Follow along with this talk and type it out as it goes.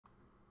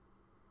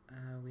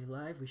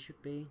live? We should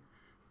be.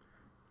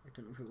 I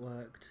don't know if it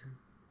worked.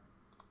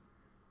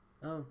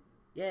 Oh,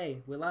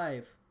 yay, we're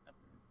live.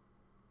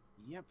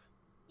 Yep.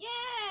 Yay!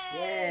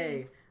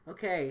 Yay!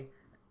 Okay.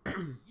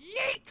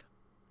 Yeet!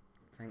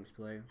 Thanks,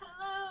 Blue.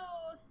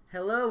 Hello!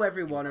 Hello,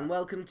 everyone, and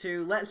welcome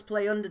to Let's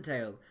Play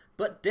Undertale,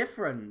 but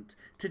different.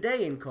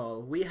 Today in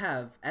call, we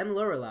have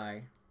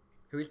Lorelei,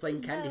 who is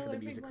playing Candy for the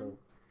everyone. musical.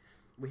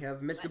 We have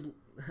Mr.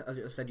 I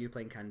just said you were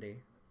playing Candy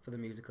for the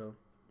musical.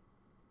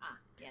 Ah,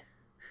 yes.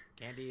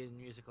 Candy in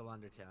musical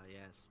Undertale,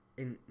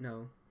 yes.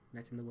 No,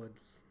 Night in the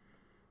Woods.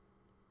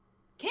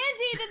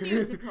 Candy the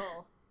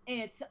musical!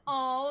 It's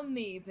all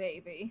me,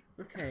 baby.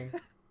 Okay,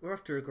 we're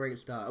off to a great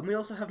start. And we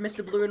also have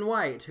Mr. Blue and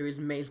White, who is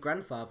May's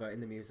grandfather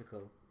in the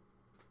musical.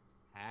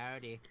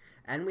 Howdy.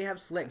 And we have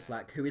Slick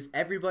Slack, who is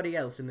everybody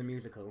else in the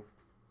musical.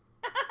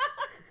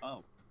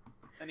 Oh.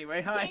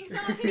 Anyway, hi. Gang's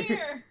not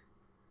here!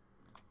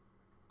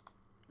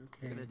 Okay.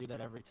 You're gonna do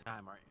that every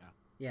time, aren't you?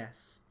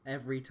 Yes,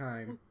 every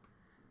time.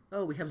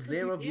 Oh, we have 'Cause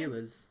zero you did.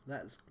 viewers.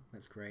 That's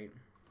great.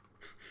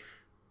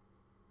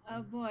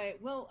 Oh boy.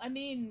 Well, I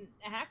mean,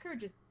 a hacker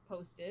just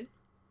posted.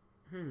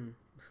 Then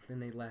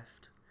they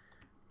left.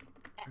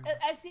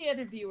 I see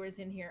other viewers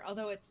in here,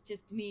 although it's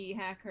just me,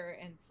 Hacker,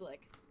 and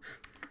Slick.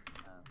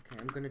 Okay,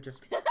 I'm gonna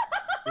just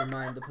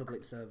remind the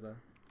public server.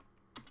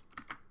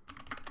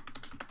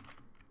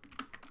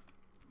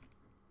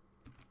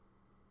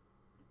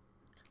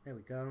 There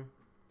we go.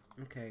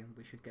 Okay,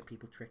 we should get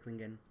people trickling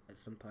in at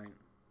some point.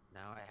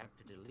 Now I have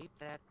to delete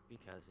that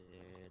because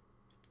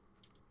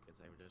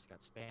I just got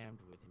spammed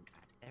with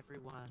at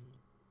everyone.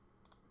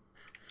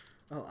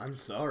 Oh, I'm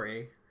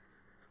sorry.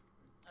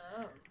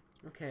 Oh.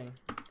 Okay,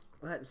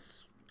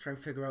 let's try and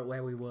figure out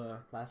where we were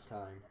last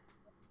time.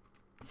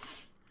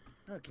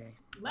 Okay.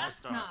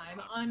 Last time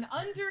on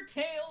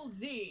Undertale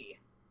Z.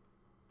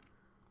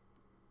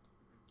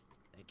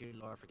 Thank you,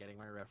 Laura, for getting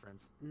my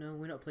reference. No,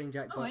 we're not playing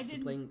Jackbox, Oh, I we're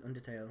didn't- playing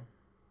Undertale.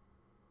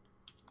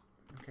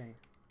 Okay.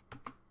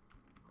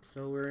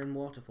 So we're in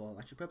Waterfall.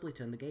 I should probably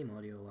turn the game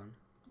audio on.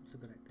 So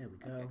good. There we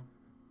go. Okay.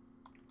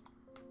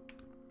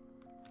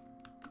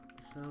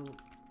 So,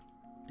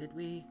 did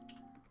we?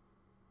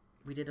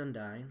 We did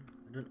Undyne.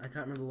 I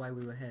can't remember why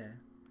we were here.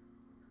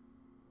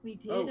 We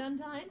did Oh.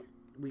 Undyne?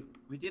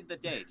 We did the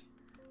date.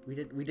 We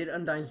did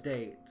Undyne's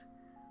date.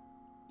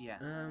 Yeah.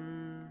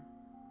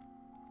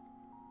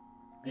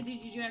 So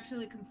did you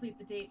actually complete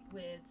the date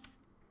with...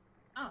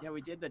 Oh. Yeah,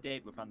 we did the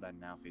date with Undyne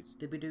and Alfie's.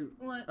 Did we do?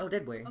 What? Oh,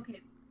 did we? Okay.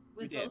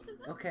 We With did. both of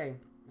them? Okay.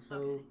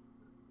 So.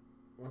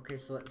 Okay,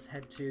 so let's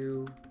head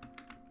to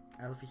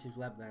Alphys'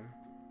 lab then.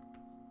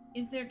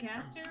 Is there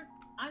Gaster?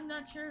 I'm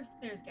not sure if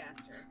there's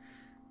Gaster.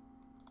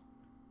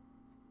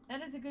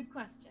 That is a good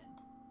question.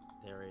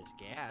 There is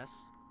gas.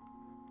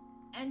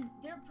 And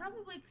there are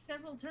probably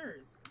several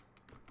Turs.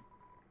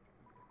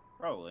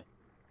 Probably.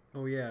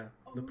 Oh yeah,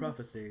 the Oh.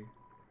 prophecy.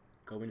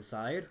 Go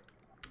inside.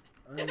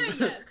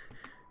 Yes.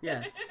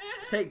 Yes.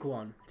 Take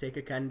one. Take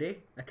a candy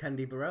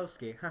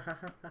Borowski. Ha ha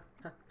ha ha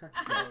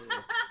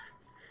ha.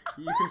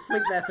 You can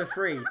sleep there for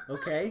free,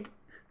 okay?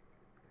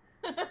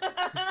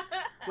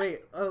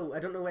 Wait, oh, I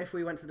don't know if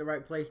we went to the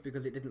right place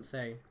because it didn't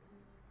say.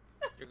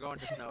 You're going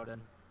to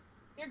Snowden.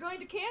 You're going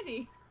to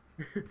Candy.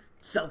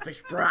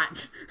 Selfish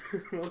brat!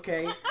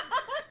 Okay.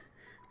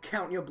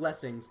 Count your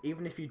blessings,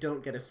 even if you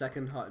don't get a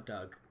second hot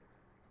dog.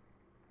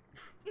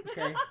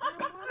 Okay.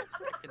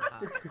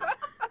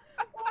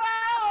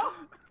 Wow!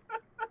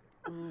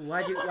 Ooh,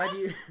 why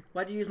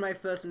do you use my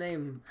first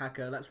name,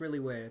 Hacker? That's really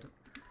weird.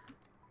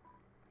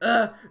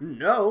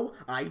 No,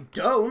 I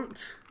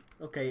don't!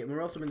 Okay, and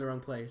we're also in the wrong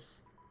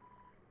place.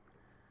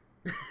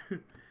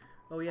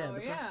 Oh yeah, Oh,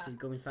 the yeah. prophecy,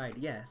 go inside,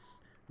 yes.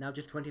 Now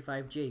just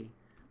 25G.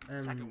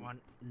 Second one.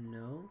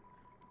 No.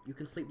 You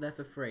can sleep there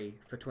for free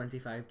for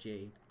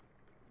 25G.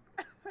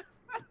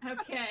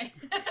 Okay.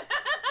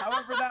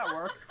 However that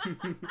works.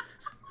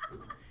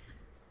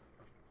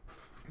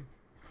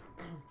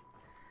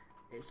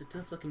 It's a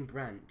tough looking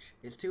branch.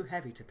 It's too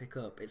heavy to pick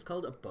up. It's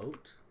called a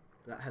boat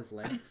that has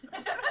legs.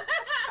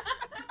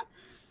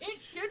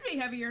 It should be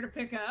heavier to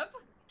pick up.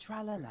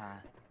 Tra-la-la.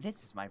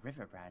 This is my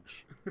river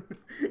branch.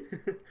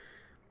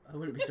 I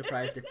wouldn't be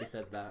surprised if they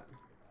said that.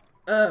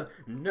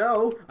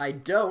 No, I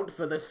don't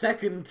for the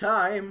second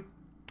time.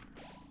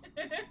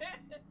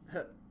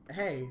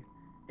 Hey,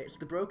 it's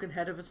the broken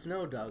head of a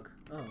snow dog.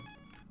 Oh,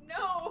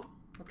 No.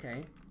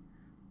 okay.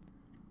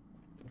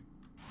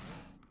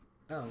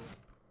 Oh.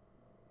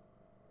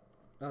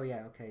 Oh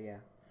yeah, okay, yeah.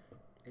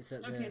 It's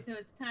at Okay, the... so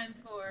it's time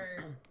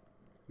for...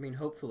 I mean,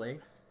 hopefully.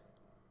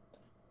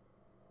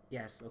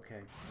 Yes,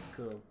 okay.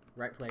 Cool.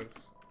 Right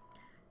place.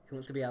 Who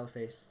wants to be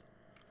Alphys?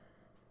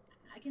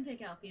 I can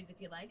take Alfie's if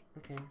you like.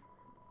 Okay.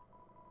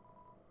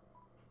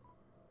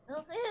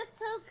 It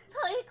says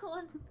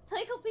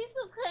take a piece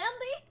of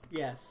candy.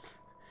 Yes.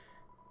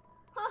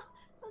 Huh,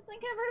 I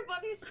think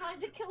everybody's trying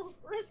to kill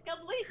Risk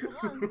at least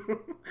once.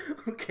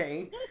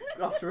 Okay.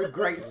 Off to a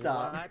great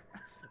start.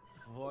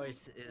 What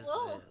voice is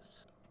Whoa.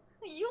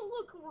 this? You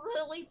look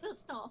really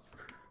pissed off.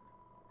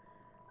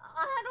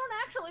 I don't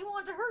actually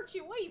want to hurt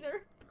you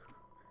either.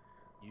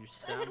 You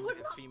sound like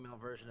a female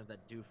version of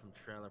that dude from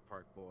Trailer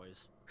Park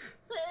Boys.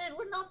 It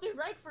would not be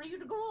right for you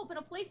to go up in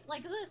a place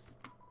like this.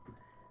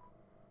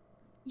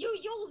 You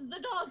use the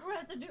dog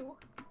residue.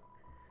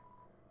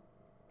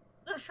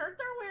 The shirt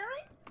they're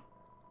wearing?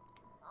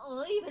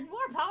 Oh, even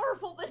more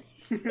powerful than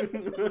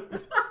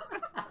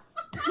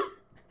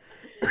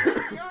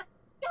your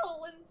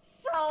stolen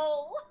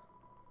soul.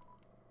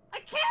 I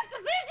can't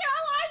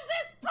visualize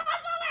this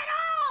puzzle at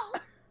all!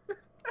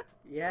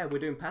 Yeah, we're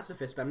doing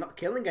pacifist. I'm not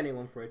killing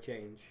anyone for a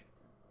change.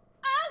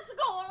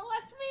 Asgore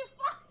left me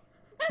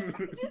fine.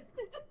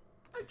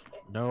 Okay.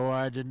 No,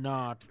 I did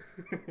not.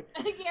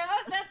 Yeah,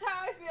 that's how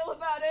I feel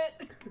about it.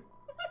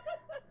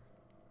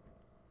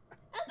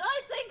 And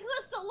I think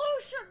the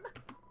solution...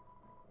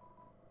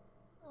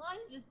 I'm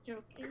just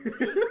joking.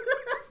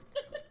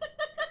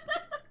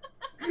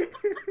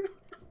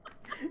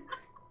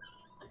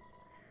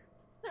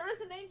 There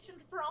is an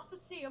ancient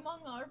prophecy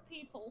among our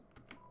people.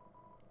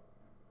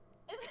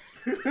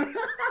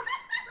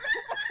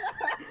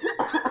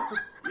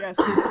 Yes,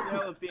 the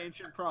snail of the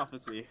ancient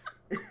prophecy.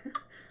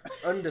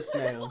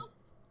 Undersnail.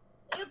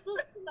 It's a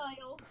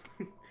snail.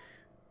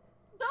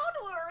 Don't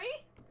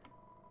worry.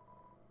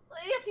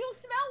 If you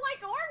smell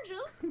like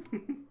oranges.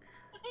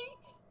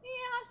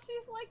 Yeah,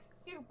 she's like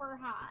super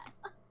hot.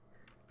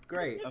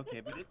 Great. Okay,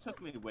 but it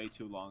took me way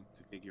too long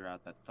to figure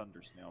out that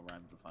thunder snail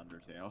rhymed with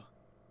Undertale.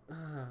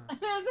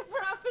 There's a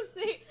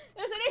prophecy.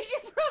 There's an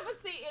ancient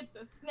prophecy. It's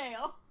a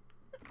snail.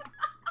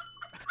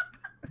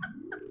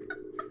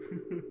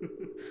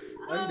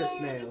 Undersnail. Oh, this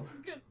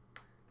is good.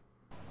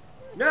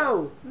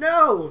 No!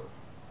 No!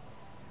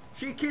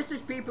 She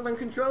kisses people and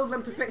controls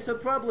them to fix her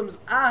problems.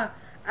 And.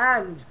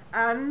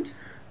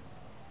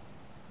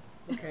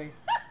 Okay.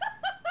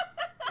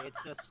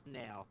 It's a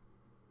snail.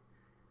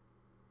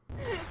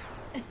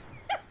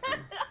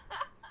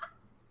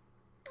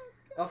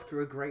 Off to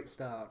a great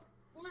start.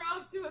 We're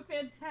off to a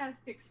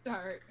fantastic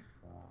start.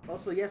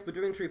 Also, yes, we're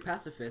doing True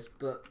Pacifist,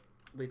 but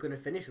we're going to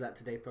finish that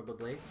today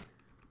probably.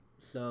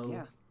 So,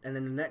 Yeah. and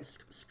then the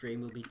next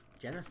stream will be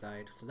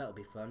Genocide, so that'll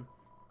be fun.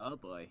 Oh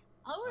boy.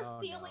 Our Oh,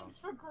 feelings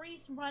for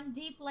Greece run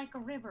deep like a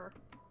river.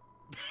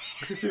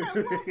 I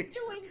love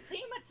doing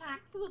team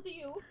attacks with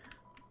you.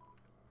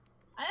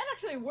 That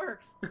actually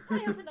works. I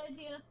have an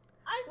idea.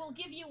 I will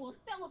give you a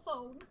cell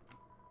phone.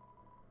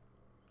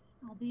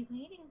 I'll be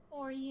waiting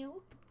for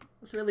you.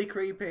 That's really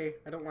creepy.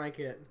 I don't like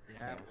it.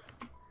 Yeah.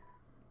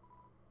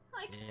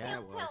 I Yeah,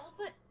 can't it was. tell,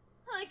 but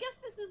I guess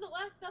this is the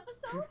last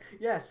episode.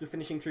 Yes, we're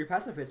finishing True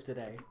Pacifist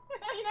today.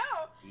 I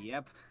know.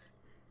 Yep.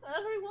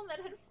 Everyone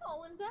that had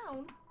fallen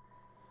down.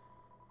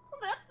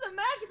 That's the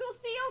magical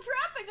seal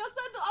trapping us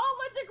all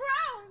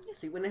underground.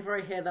 See, whenever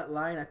I hear that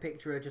line, I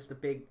picture just a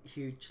big,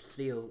 huge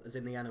seal, as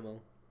in the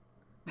animal.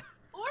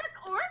 Orc.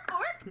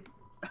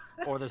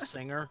 Or the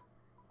singer.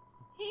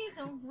 He's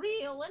a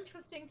real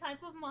interesting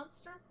type of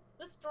monster.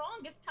 The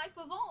strongest type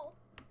of all.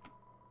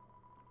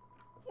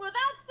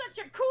 Without such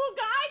a cool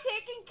guy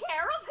taking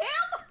care of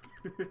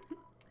him,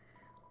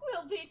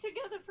 we'll be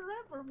together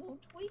forever,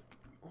 won't we?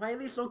 Why are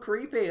they so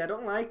creepy? I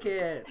don't like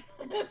it.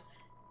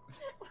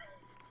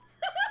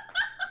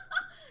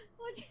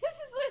 This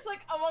is just like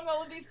among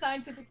all of these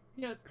scientific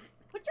notes.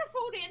 Put your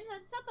food in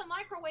and set the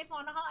microwave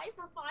on high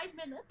for 5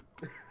 minutes.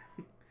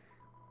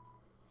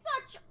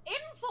 Such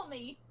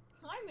infamy!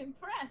 I'm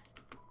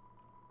impressed.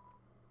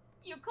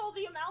 You call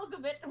the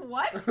amalgamate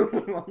what?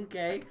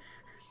 Okay.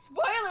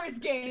 Spoilers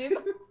game.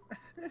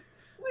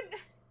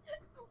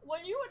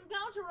 When you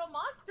encounter a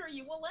monster,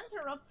 you will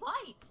enter a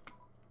fight.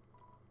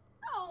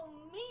 Oh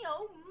me,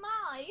 oh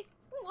my!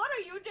 What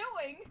are you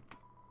doing?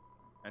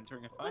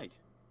 Entering a fight.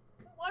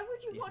 Why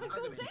would you want to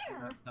go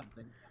there?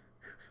 Something.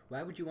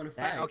 Why would you want to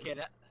fight? Okay,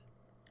 that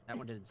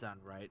one didn't sound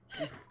right.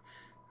 Well,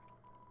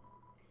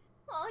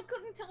 I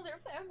couldn't tell their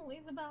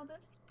families about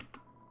it.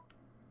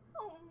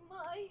 Oh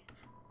my.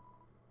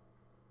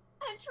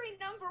 Entry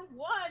number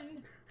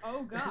 1.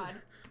 Oh god.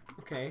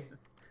 Okay.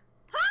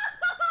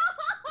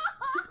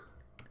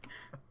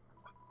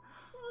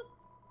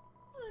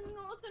 The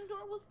northern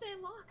door will stay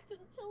locked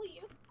until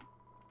you...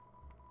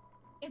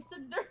 It's a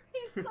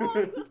dirty song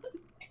with a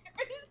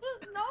series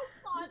of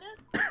notes on it.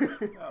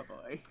 Oh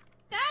boy.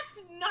 That's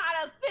not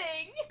a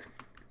thing!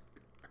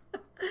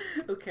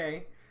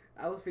 Okay.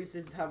 Alphys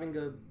is having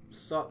a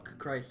sock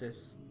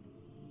crisis.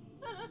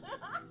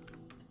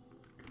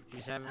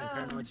 She's having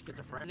paranoid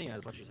schizophrenia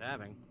is what she's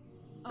having.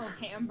 Oh,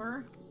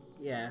 Hamber.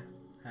 Yeah.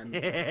 And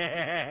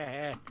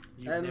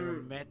You've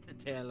never met the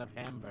tale of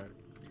Hamburg.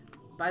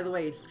 by the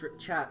way,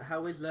 chat,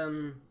 how is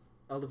all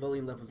the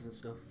volume levels and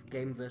stuff?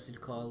 Game versus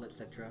call,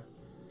 etc.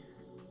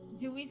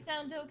 Do we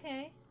sound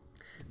okay?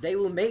 They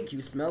will make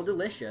you smell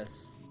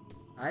delicious.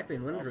 I've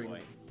been wondering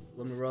boy.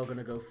 when we're all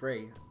gonna go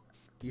free.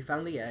 You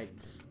found the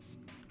eggs.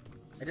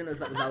 I don't know if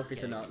that was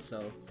Alphys or not,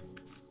 so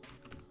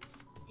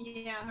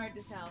Yeah, hard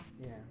to tell.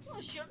 yeah.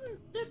 Well, shouldn't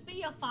it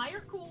be a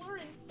fire cooler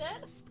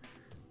instead?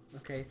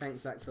 Okay,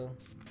 thanks, Axel.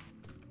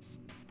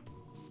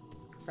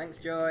 Thanks,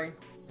 Joy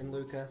and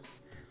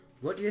Lucas.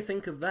 What do you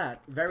think of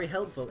that? Very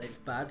helpful. It's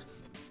bad.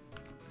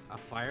 A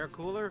fire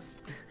cooler?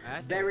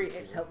 That's Very, cool.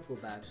 it's helpful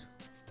bad.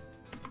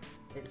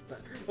 It's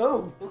bad.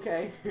 Oh,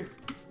 okay.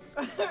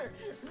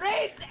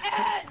 Race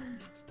end!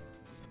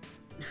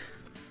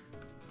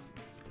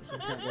 So we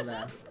can't go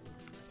there.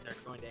 They're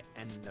going to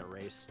end the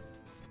race.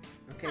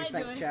 Okay, Hi,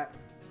 thanks, Joy. chat.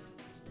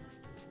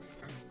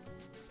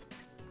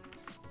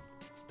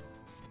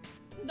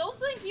 Don't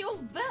think you've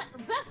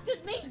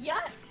bested me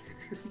yet!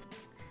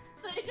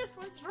 They just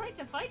went straight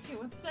to fight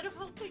you instead of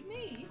helping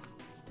me.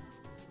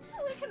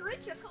 We can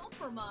reach a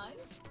compromise.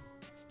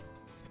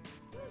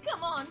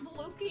 Come on,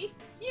 Blukey.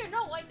 You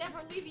know I never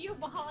leave you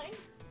behind.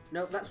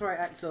 No, that's right,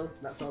 Axel.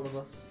 That's all of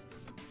us.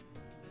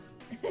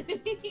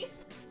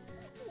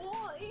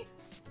 Why?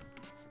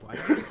 Why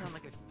do you sound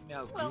like a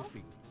female Well-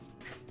 Goofy?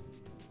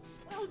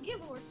 Well,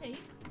 give or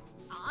take.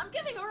 I'm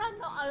giving her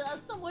a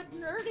somewhat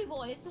nerdy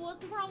voice.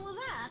 What's wrong with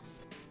that?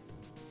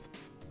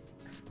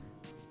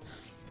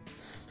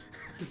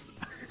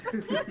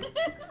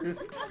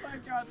 Oh my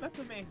god, that's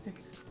amazing.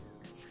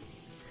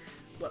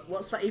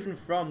 What's that even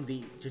from?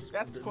 The just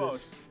Best the- quote.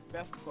 this-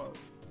 Best quote.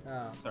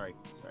 Oh. Sorry,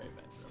 Evan.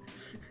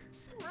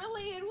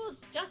 Really, it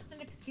was just an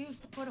excuse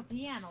to put a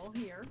piano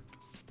here.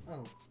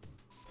 Oh.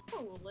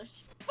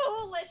 Foolish.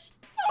 Foolish!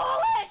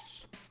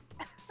 Foolish!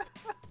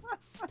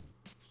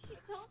 She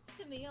talks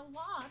to me a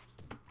lot.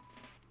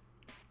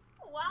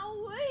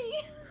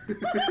 Wowee!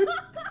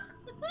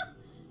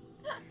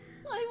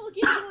 I will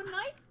give you a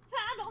nice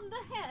pat on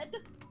the head.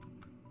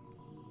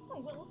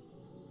 We'll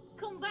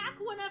come back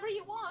whenever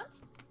you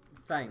want.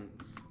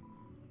 Thanks.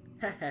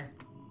 Heh.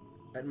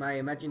 At my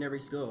imaginary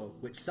store,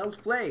 which sells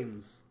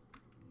flames.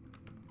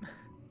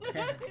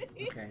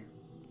 Okay.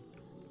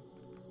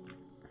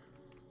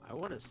 I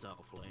want to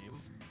sell flame.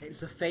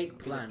 It's a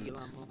fake Be like plant.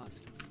 Elon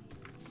Musk.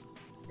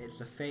 It's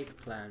a fake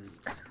plant.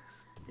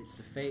 It's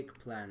a fake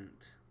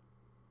plant.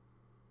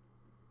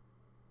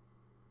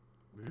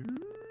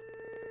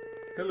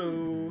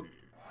 Hello.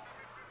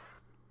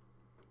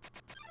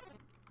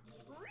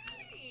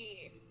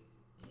 Really?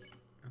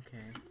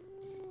 Okay.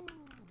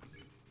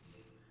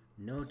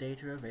 No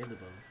data available.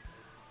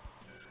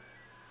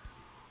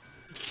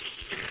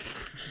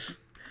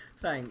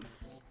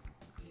 Thanks.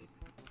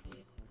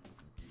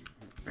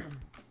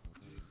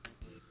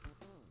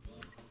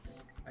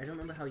 I don't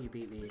remember how you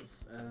beat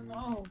these.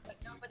 Oh, but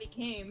nobody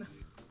came.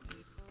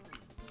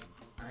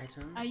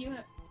 Item? You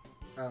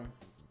Oh.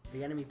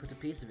 The enemy put a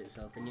piece of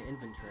itself in your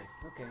inventory.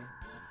 Okay.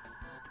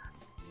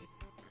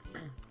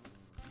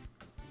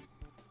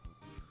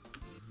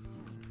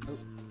 Oh.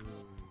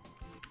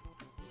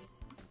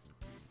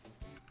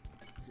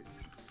 Is it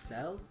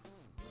sell?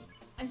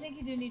 I think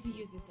you do need to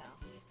use this out.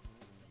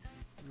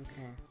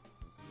 Okay.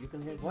 You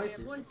can hear You can hear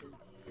voices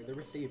voices. through the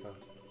receiver.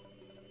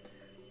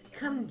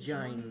 Come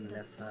join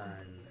the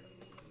fun.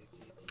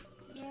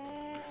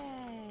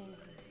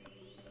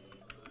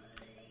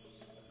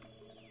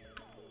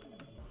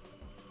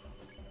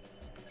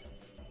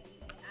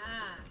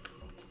 Ah,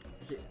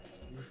 Is it?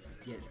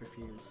 Yeah, it's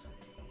refuse.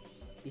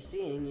 Be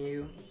seeing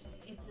you.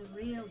 it's a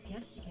real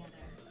get-together.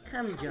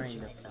 Come join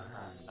the fun.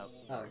 Oh,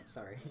 Oh,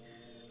 sorry.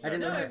 I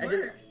didn't No, know. it I didn't.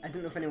 works. I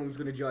didn't know if anyone was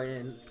gonna join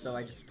in, so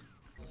I just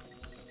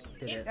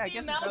did It's it. Yeah, I the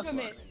guess it does work.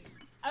 amalgamates.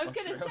 I was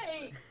Oh, gonna true.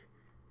 say,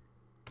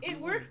 it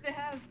works to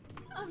have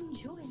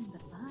join the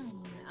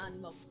fun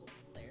on multiple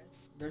players.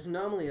 There's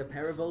normally a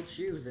pair of old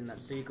shoes in that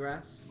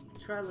seagrass.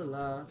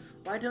 Tra-la-la.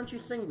 Why don't you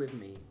sing with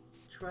me?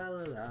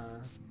 Tra-la-la.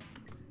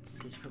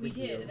 You should probably We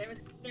did. heal.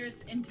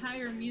 There's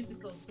entire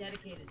musicals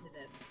dedicated to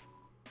this.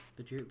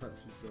 The jukebox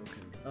is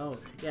broken. Oh,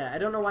 yeah, I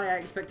don't know why I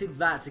expected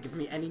that to give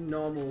me any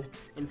normal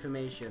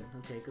information.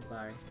 Okay,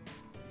 goodbye.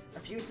 A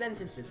few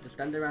sentences to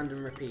stand around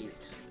and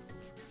repeat.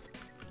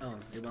 Oh,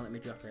 they won't let me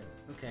drop it.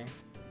 Okay.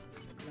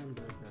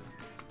 Hamburger.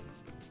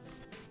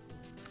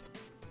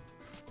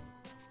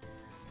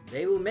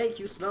 They will make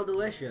you smell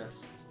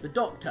delicious. The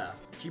doctor!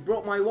 She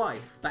brought my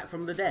wife back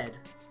from the dead.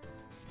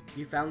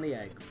 You found the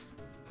eggs.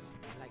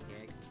 I like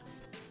eggs.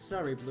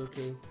 Sorry,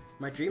 Blukey.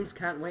 My dreams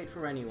can't wait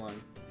for anyone.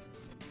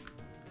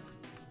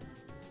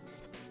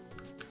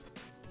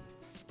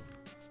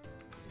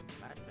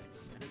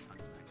 Flashbacks. Many times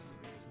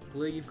back.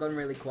 Blue, you've gone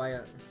really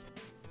quiet.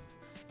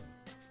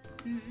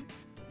 Mm-hmm.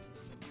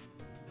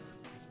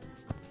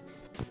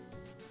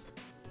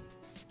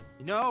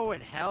 You know, it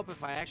would help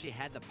if I actually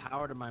had the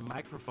power to my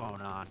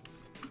microphone on.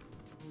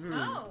 Hmm.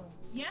 Oh,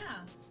 yeah.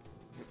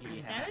 Yeah.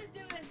 That would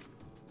do it.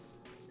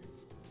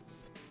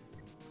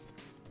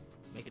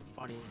 Making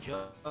funny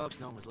jokes,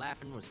 no one was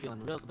laughing, was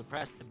feeling real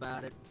depressed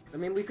about it. I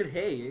mean, we could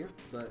hear you,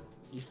 but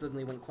you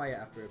suddenly went quiet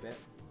after a bit.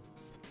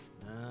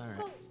 Alright,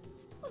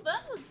 Well,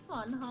 that was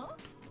fun, huh?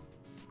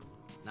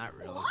 not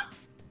really. What?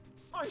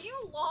 Are you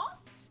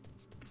lost?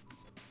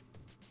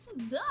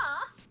 Duh.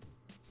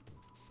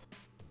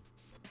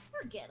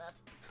 Forget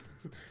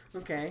it.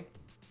 Okay.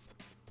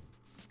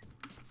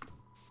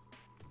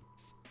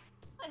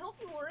 I hope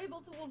you were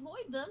able to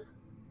avoid them.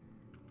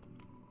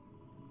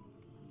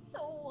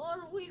 So,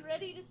 are we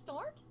ready to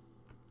start?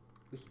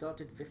 We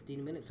started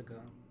 15 minutes ago.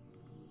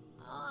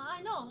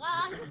 I know.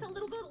 I'm just a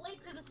little bit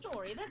late to the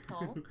story, that's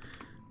all.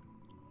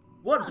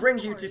 What I'm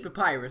brings you to sorry.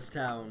 Papyrus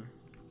Town?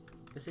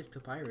 This is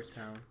Papyrus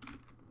Town.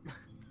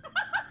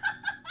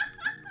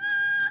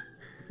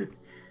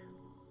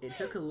 It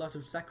took a lot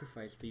of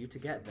sacrifice for you to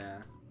get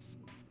there.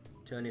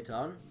 Turn it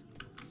on?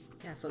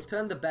 Yes, let's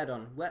turn the bed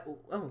on. Where?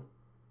 Oh,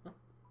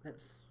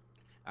 let's...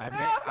 I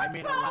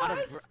made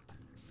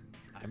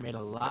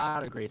a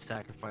lot of great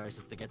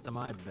sacrifices to get to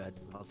my bed.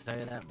 I'll tell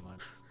you that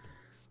much.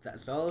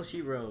 That's all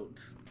she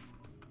wrote.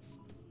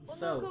 Well,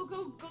 So, no,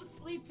 go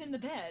sleep in the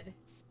bed.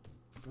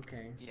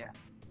 okay. Yeah.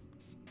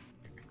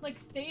 Like,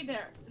 stay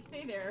there.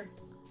 Stay there.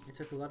 It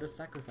took a lot of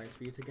sacrifice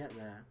for you to get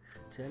there.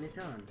 Turn it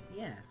on.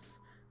 Yes.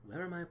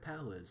 Where are my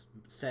powers?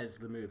 Says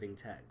the moving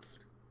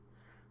text.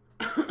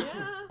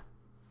 Yeah.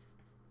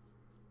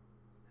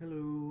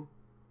 Hello.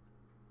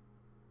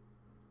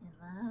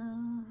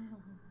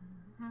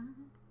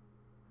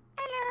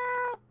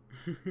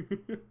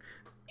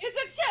 It's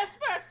a chest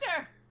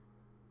burster!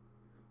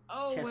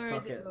 Oh, Chest where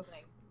is it pockets.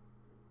 moving?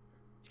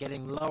 It's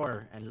getting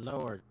lower and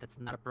lower. That's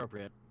not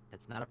appropriate.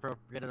 It's not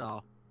appropriate at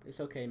all. It's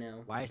okay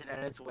now. Why is it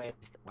at its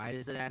waist? Why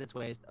is it at its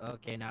waist?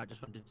 Okay, now it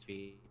just went to its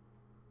feet.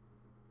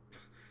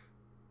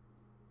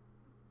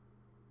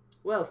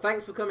 Well,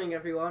 thanks for coming,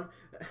 everyone.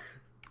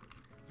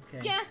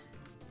 Okay. Yeah.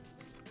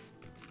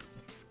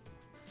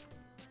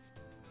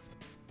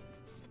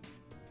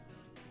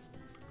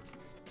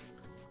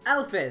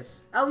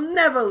 Alphys, I'll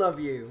never love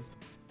you.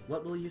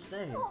 What will you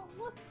say? Oh,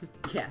 what?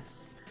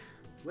 Yes.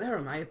 Where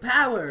are my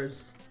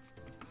powers?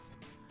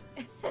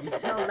 You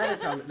tell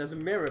Metaton that there's a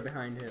mirror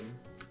behind him.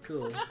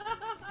 Cool.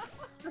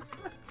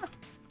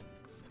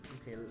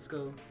 Okay, let's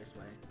go this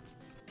way.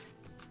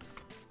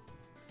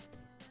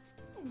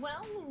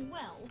 Well.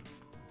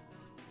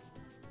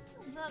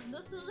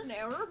 This is an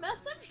error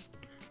message?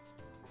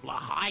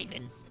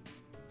 Lahaiden.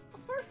 A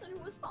person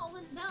who has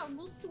fallen down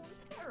will soon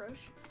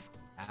perish.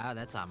 Ah,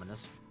 that's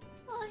ominous.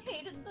 I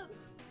hated them,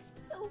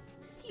 so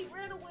he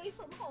ran away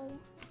from home.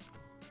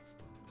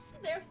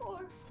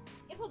 Therefore,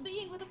 if a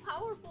being with a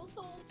powerful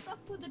soul struck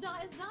with a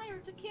desire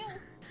to kill,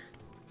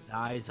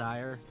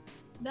 Desire.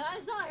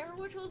 desire,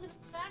 which was an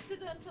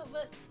accidental,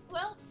 but,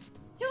 well,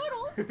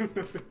 toodles!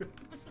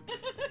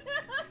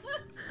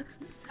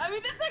 I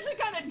mean, that's actually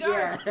kind of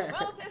dark. Yeah.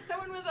 Well, if there's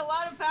someone with a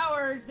lot of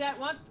power that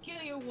wants to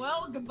kill you,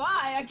 well,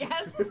 goodbye, I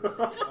guess.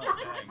 Oh,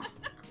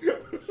 dang.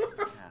 Yeah.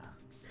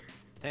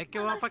 Thank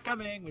you all for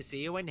coming. We see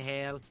you in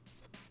hell.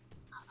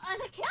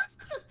 And I can't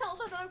just tell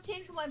them I've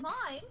changed my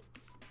mind.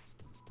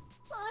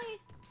 I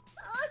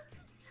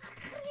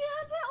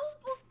can't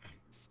help but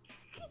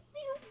kiss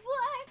you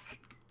back.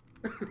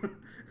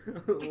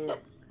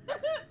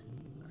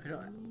 I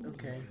don't,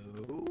 okay.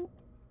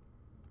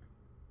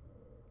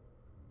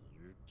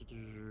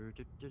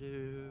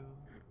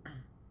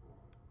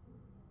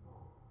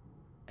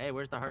 Hey,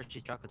 where's the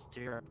Hershey's chocolate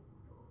syrup?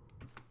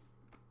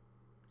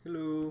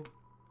 Hello.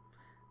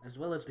 As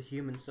well as the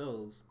human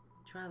souls.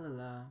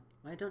 Tra-la-la.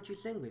 Why don't you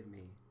sing with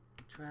me?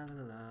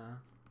 Tra-la-la.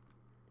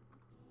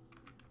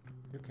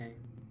 Okay.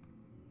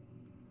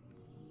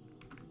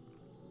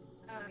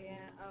 Oh,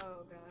 yeah.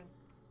 Oh, God.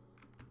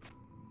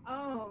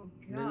 Oh,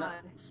 They're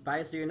not God.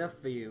 spicy enough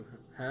for you,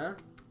 huh?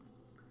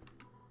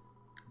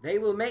 They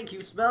will make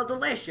you smell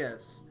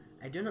delicious!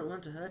 I do not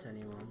want to hurt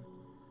anyone.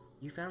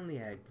 You found the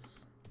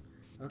eggs.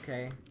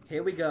 Okay,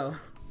 here we go.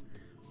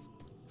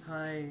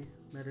 Hi,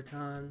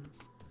 Metaton.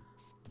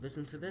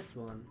 Listen to this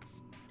one.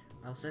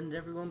 I'll send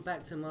everyone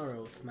back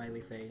tomorrow, smiley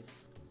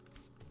face.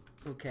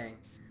 Okay.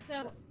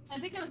 So, I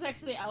think it was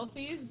actually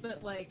Alfie's,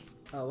 but, like...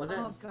 Oh, was it?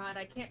 Oh, God,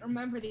 I can't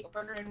remember the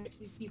order in which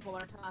these people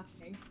are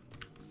talking.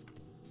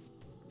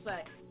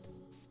 But,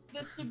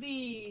 this would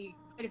be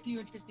quite a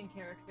few interesting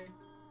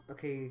characters.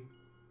 Okay,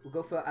 we'll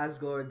go for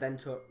Asgore, then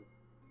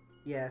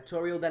yeah,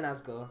 Toriel, then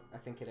Asgore, I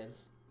think it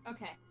is.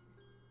 Okay.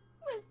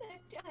 With their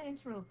giant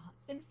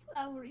robots and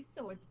flowery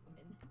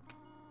swordswomen.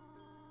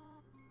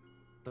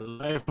 The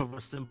life of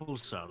a simple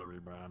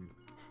salaryman.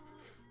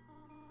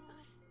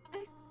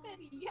 I said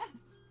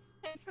yes,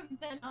 and from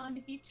then on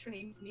he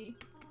trained me.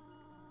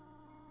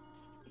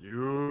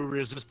 You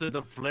resisted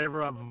the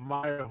flavor of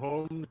my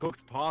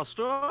home-cooked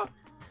pasta?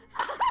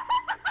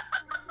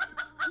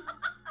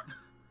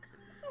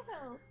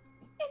 Well,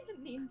 in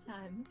the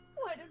meantime,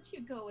 why don't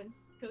you go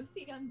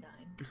see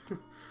Undyne?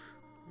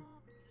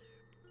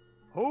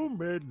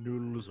 Homemade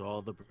noodles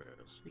are the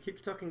best. He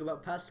keeps talking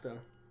about pasta.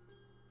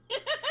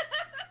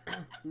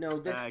 No,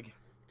 this Bag.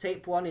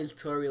 tape 1 is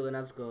Toriel and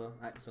Asgore,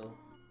 Axel.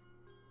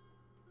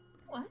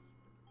 What?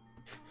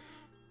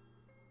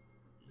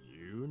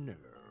 You know.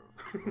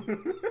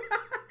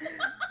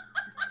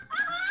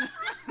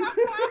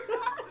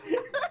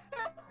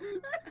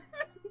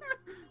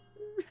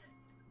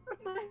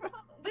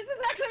 This is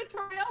actually a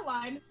Toriel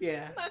line.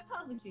 Yeah. My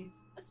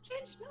apologies. A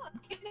strange dog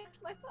kidnapped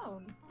my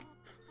phone.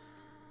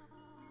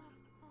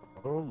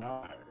 Oh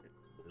my.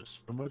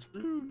 There's so much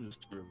news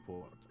to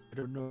report. I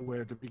don't know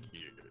where to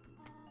begin.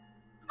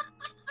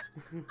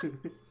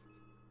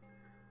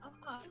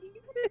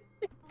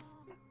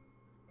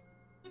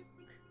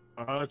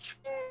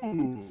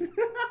 Achoo!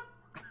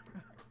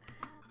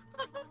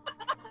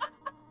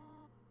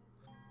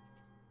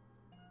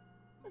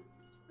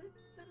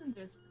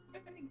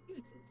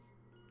 uses.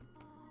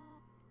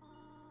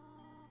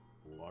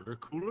 Water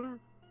cooler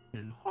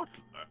in Hotland.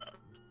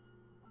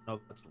 Oh,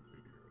 that's weird.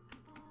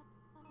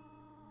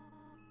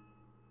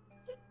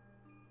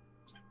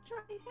 Try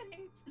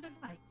heading to the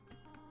right.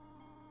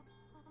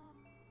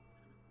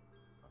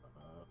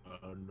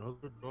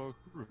 Another dark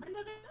room.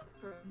 Another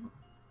room.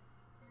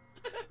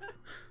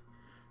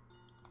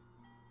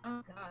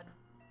 Oh god.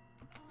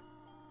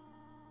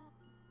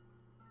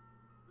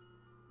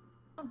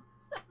 Oh,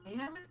 sorry,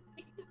 I was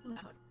speaking too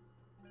loud.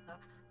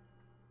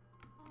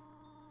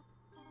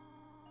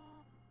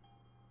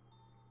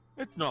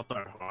 It's not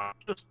that hot.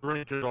 Just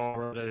drink it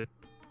already.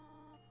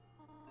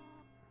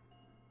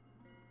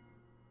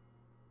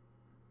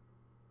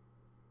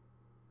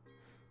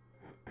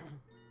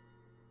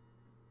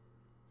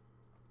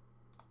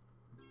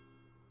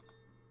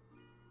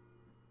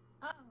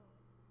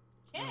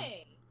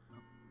 Okay.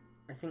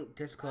 I think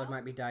Discord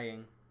might be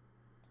dying.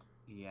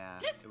 Yeah.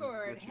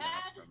 Discord it was glitching out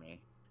had- for me.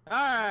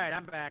 Alright,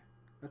 I'm back.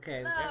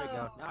 Okay. No. There we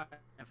go. Now I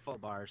have full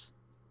bars.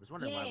 I was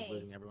wondering why I was Yay.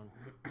 losing everyone.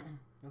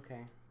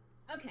 Okay.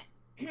 Okay.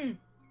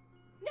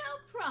 No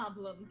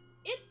problem.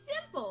 It's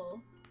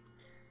simple.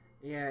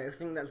 Yeah, I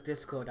think that's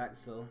Discord,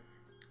 Axel.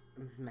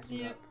 I'm messing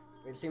Yep. up.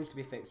 It seems to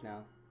be fixed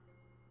now.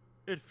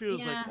 It feels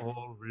Yeah. like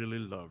all really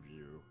love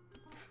you.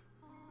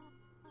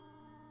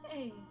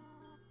 Hey.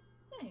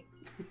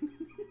 Thanks.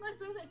 My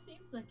brother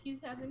seems like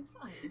he's having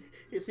fun.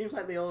 It seems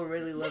like they all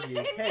really love you.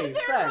 Hey,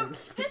 They're-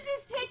 thanks. This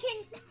is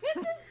taking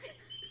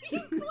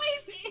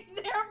place in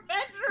their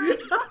bedroom.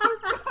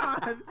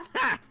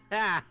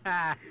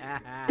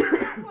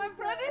 My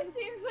brother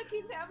seems like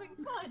he's having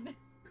fun.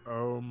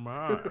 Oh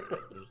my,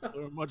 there's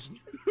so much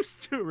news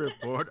to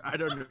report, I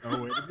don't know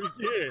where to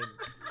begin.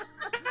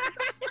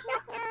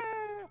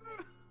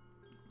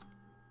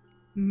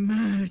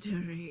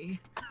 Murdery.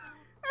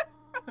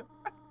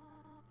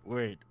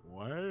 Wait,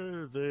 why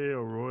are they a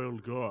royal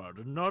guard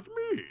and not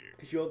me?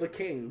 Because you're the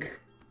king.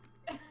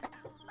 It's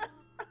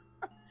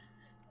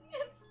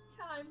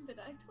time that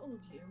I told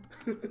you.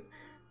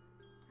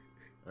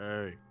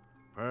 Hey,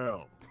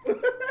 pal.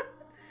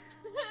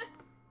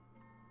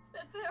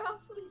 That they're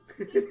awfully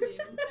stingy.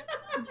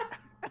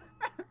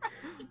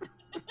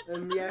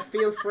 Yeah,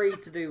 feel free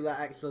to do that,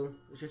 Axel.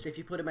 It's just if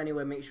you put them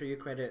anywhere, make sure you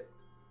credit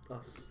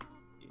us.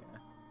 Yeah.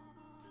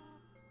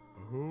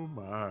 Oh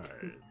my,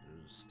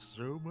 there's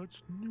so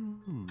much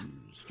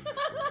news.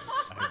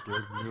 I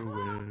don't know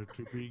where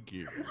to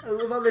begin. I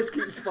love how this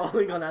keeps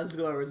falling on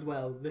Asgore as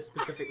well, this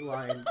specific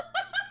line.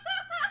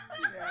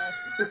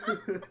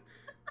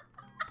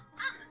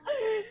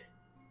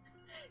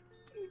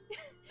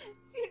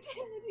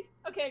 Futility.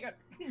 Okay,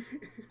 good.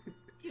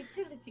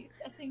 Futility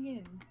setting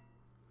in.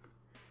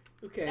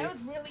 Okay, That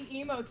was really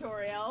emo,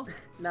 Toriel.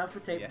 now for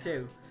tape Yeah.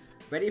 2.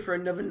 Ready for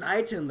another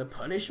night in the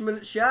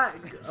punishment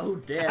shack? Oh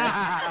dear. Well,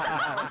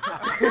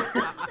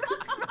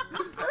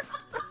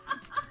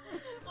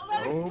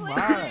 that Oh explains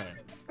my.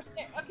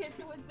 it. Okay,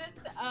 so was this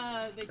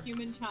the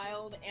human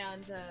child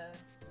and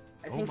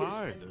I Oh think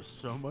my, it's there's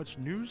so much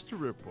news to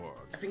report.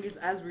 I think it's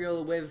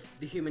Asriel with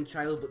the human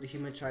child, but the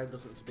human child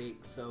doesn't speak,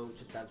 so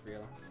just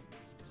Asriel.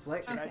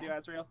 Select. Can I Okay. do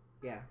Azrael?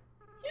 Yeah.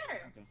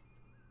 sure.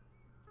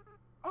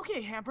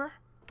 Okay, Hamper.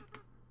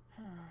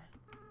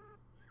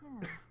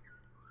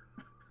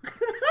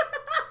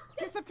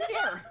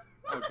 Disappear!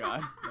 Oh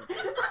god.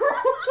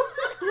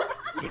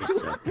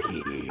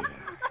 Disappear.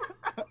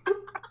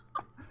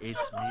 It's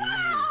me.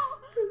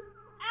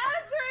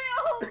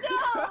 Azrael,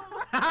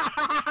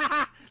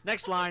 no!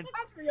 Next line.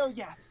 Asriel,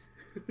 yes.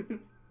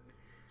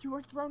 You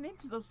were thrown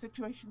into those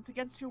situations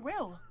against your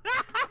will.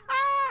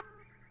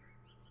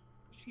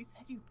 She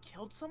said you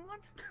killed someone?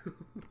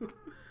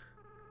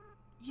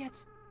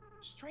 Yet,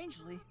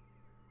 strangely,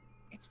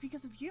 it's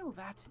because of you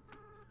that...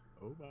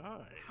 Oh my.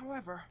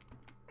 However...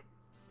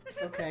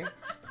 Okay.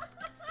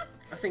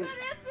 I think That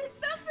answered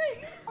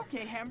nothing.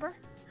 Okay, Hamper.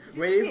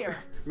 ready Disappear.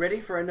 ready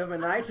for another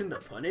night in the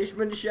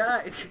punishment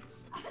shack.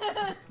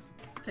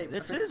 Tape.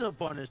 This is a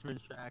punishment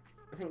shack.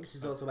 I think this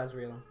is also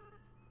Asriel.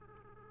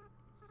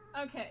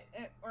 Okay,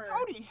 or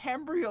Howdy,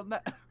 Hamper, you'll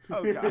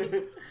Oh god.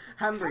 Howdy,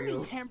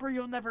 Hambriel. Hamper,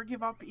 you'll never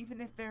give up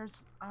even if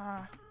there's,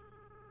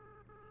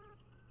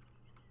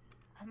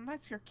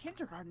 unless you're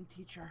kindergarten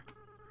teacher.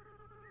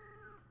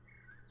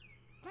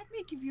 Let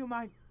me give you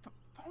my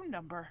phone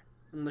number.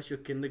 Unless your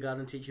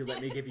kindergarten teacher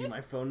let me give you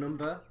my phone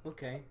number.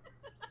 Okay.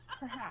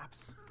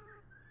 Perhaps.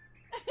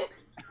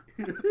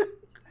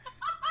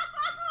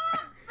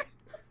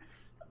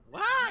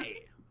 Why?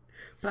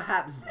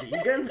 Perhaps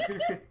vegan?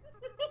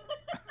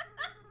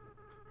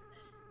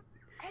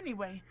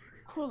 Anyway,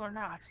 cool or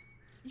not,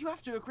 you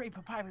have to agree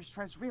Papyrus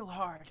tries real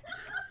hard.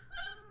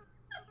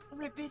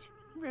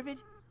 Ribbit,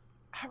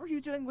 how are you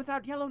doing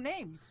without yellow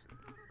names?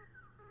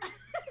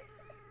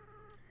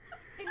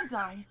 It is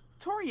I,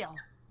 Toriel,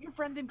 your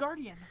friend and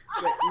guardian.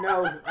 Wait,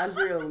 no,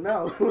 Asriel,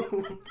 no.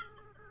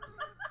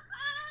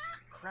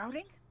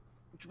 Crowding?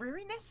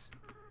 Dreariness?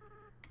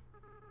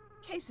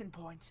 Case in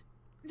point,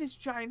 this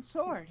giant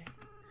sword.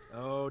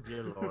 Oh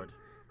dear lord.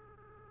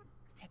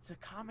 It It's a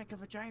comic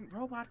of a giant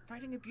robot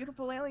fighting a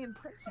beautiful alien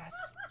princess.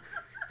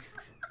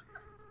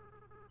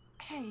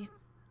 Hey,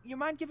 you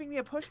mind giving me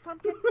a push,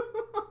 pumpkin?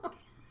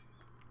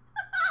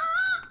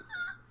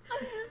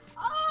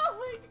 Oh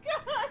my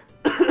god!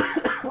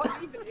 What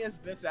even is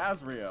this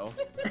Asriel?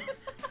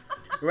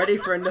 Ready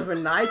for another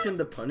night in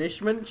the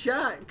punishment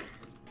shack?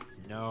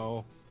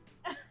 No.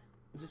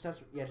 This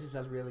is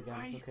real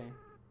again. Okay.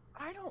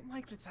 I don't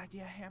like this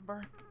idea,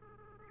 Amber.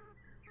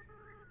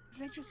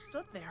 They just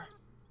stood there,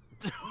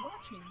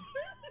 watching.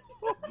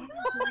 waiting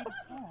for me to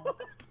fall.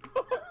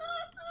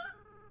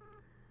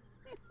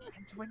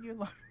 And when you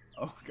look,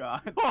 Oh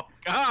god. Oh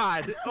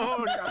God!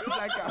 Oh God,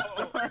 that got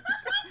no! dark.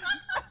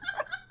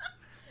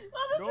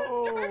 Well, this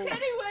was dark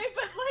anyway,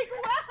 but like,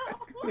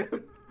 wow!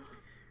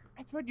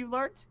 and when you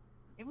learned,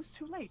 it was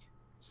too late.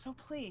 So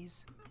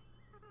please.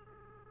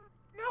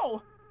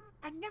 No!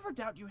 I never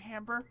doubt you,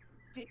 Amber.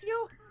 Did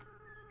you?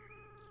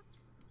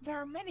 There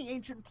are many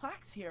ancient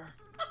plaques here.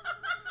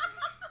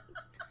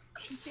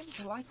 She seemed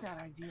to like that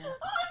idea.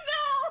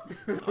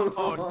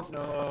 Oh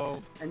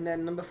no! And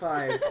then number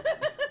 5.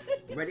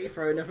 Ready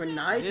for another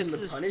night in This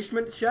the is-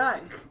 punishment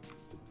shack?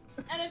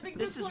 And I think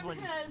This this, is one when-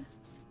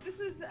 has. This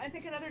is, I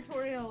think, another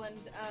Toriel and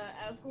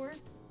Asgore.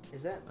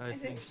 Is it? I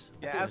think- think. So.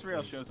 Yeah,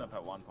 Asriel shows up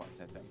at one point,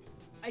 I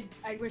think.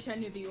 I wish I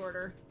knew the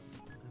order.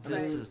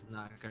 This Right. is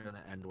not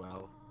gonna end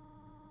well.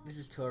 This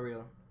is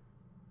Toriel.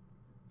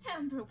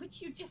 Amber,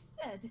 which you just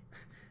said.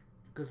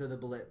 Because of the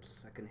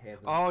blips, I can hear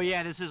them. Oh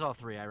yeah, this is all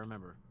 3. I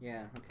remember.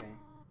 Yeah, okay.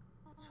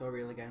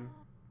 Toriel again.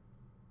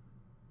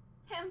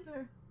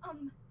 Amber,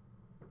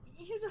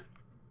 you don't.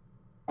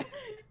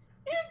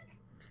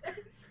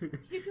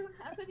 You don't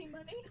have any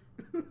money?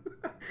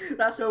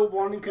 That's our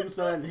one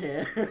concern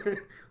here.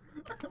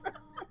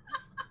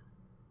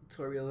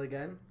 Toriel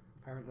again,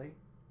 apparently.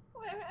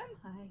 Where am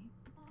I?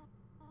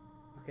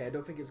 Okay, I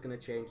don't think it's gonna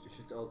change, it's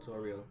just all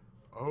Toriel.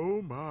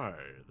 Oh my!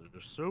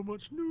 There's so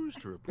much news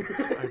to report.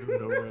 I don't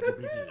know where to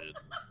begin.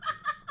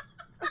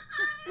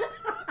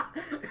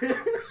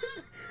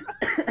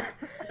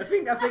 I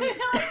think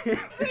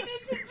We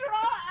need to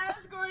draw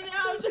Asgore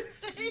now to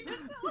say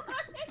this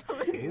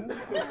line.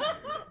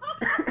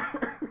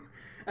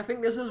 I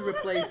think this has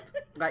replaced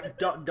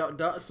like ...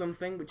 or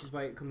something, which is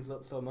why it comes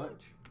up so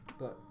much.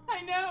 But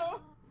I know.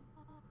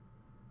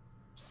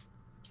 Psst,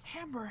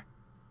 Amber.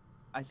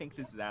 I think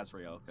this is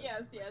Asriel. 'cause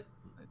Yes, yes.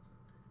 it's-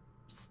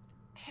 Psst,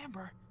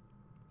 Amber.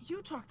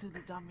 You talk to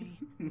the dummy.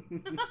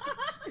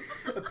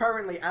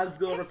 apparently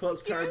Asgore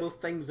reports Excuse- terrible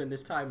things in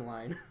this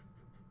timeline.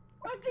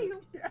 What do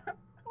you?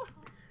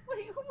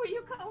 Who were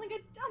you calling a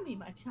dummy,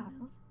 my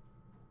child?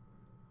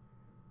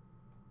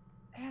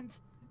 And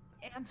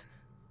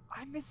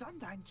I miss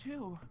Undyne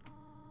too.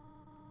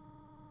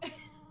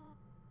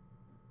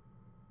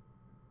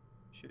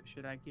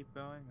 Should I keep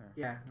going? Or?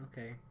 Yeah,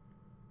 okay.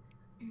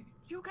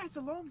 You guys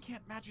alone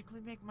can't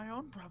magically make my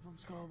own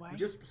problems go away.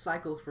 Just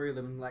cycle through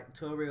them like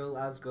Toriel,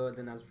 Asgore,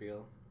 then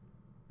Asriel.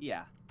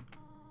 Yeah.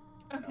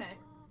 Okay.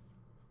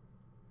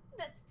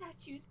 That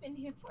statue's been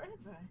here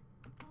forever.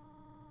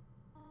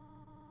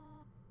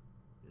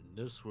 In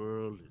this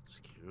world, it's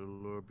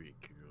kill or be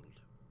killed.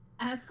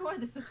 Asgore,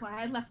 this is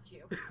why I left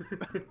you.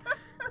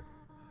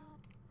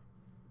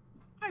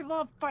 I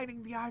love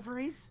fighting the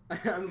ivories.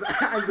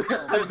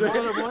 There's more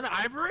than one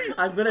Ivory?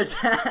 I'm gonna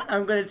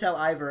tell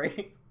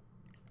Ivory.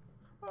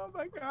 Oh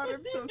my god,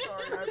 I'm so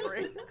sorry,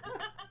 Ivory.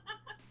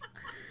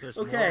 There's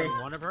Okay. more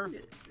than one of her?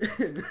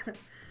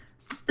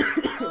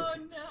 Oh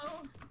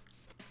no.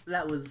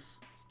 That was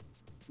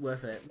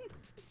worth it.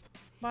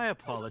 My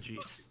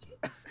apologies.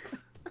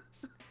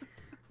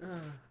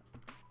 And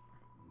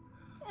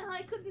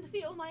I couldn't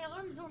feel my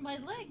arms or my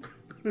legs.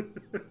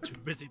 Too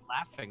busy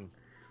laughing.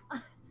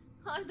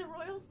 I'm the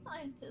royal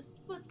scientist,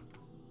 but...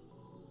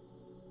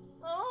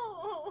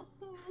 Oh,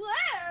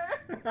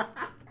 where?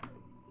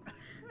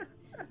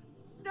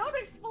 Don't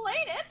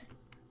explain it!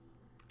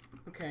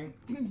 Okay.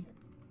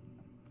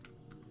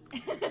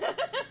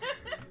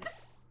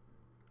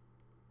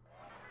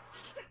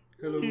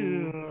 Hello.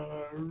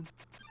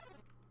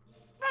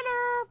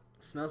 Hello.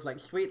 Smells like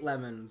sweet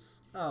lemons.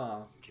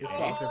 Oh, you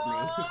thought of me.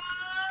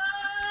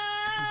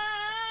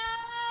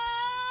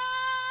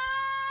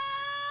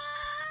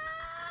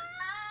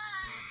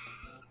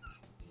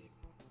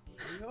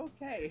 Are you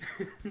okay?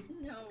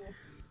 No,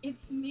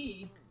 it's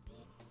me.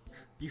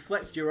 You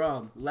flexed your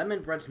arm.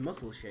 Lemon bread's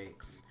muscle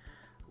shakes.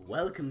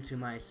 Welcome to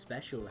my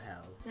special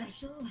hell.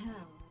 Special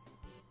hell.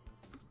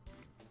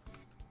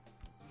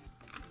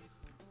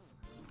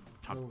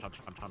 Tom, tom,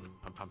 tom, tom,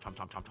 tom, tom, tom,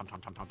 tom, tom,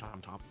 tom, tom, tom,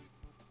 tom, tom.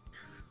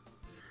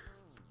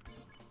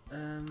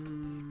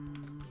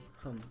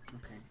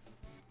 Okay.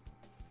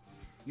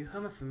 You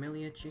hum a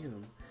familiar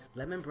tune.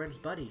 Lemon bread's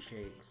body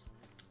shakes.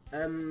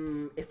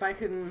 If I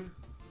can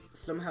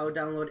somehow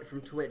download it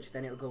from Twitch,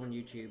 then it'll go on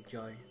YouTube,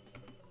 Joy.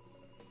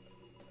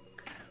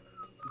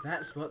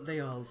 That's what they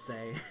all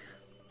say.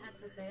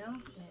 That's what they all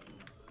say.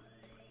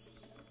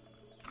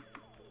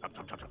 Tom,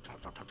 tom, tom, tom, tom,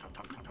 tom, tom, tom,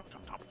 tom, tom,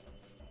 tom, tom.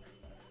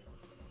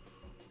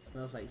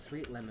 Smells like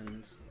sweet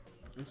lemons.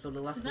 And so the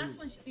So last that's one,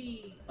 one should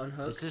be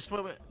unhug. Is this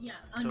what? yeah,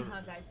 So-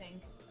 unhug. I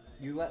think.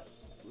 You let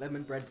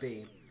Lemon Bread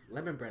be.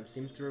 Lemon Bread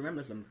seems to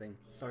remember something.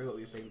 Sorry, what were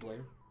you saying,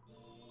 Blue?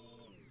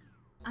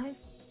 I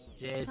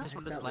Yeah, is this I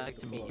what felt it's this like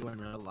to meet before. you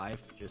in real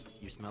life? Just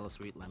you smell of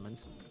sweet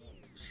lemons.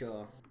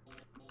 Sure.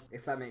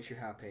 If that makes you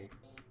happy.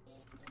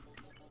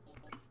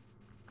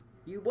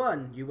 You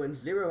won! You won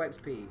 0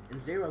 XP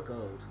and 0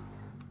 gold.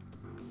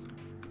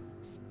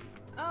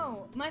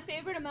 Oh, my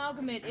favorite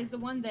amalgamate is the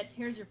one that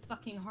tears your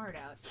fucking heart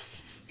out.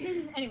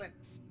 Anyway.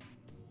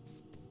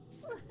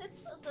 It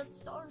says that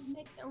stars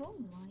make their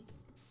own light.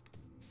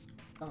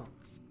 Oh.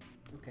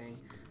 Okay.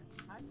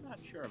 I'm not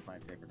sure of my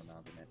favorite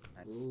amalgamate.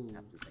 I'd Ooh.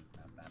 have to think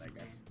about that, I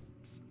guess.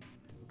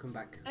 We'll come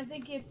back. I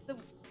think it's the.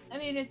 I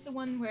mean, it's the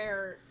one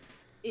where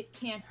it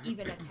can't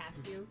even attack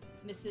you,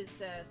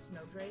 Mrs.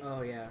 Snowdrake.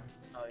 Oh, yeah.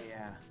 Oh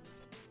yeah.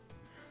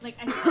 Like,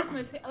 I think that's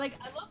my like,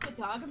 I love the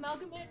dog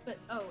amalgamate, but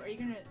oh, are you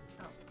gonna?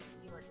 Oh,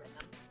 you weren't with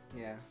them.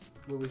 Yeah.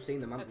 Well, we've seen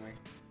them, haven't we?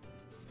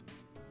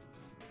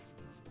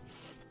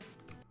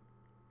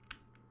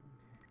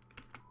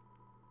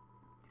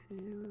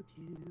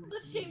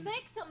 But she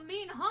makes a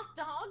mean hot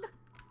dog.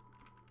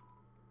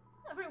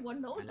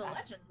 Everyone knows the Yeah.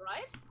 legend,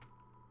 right?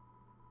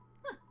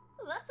 Huh,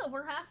 that's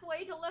over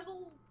halfway to live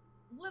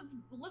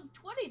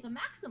 20, the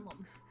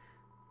maximum.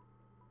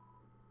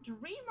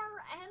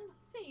 Dreamer and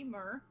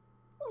femur.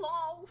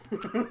 Lol.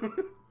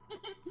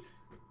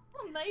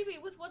 Well, maybe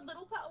with what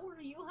little power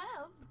you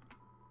have.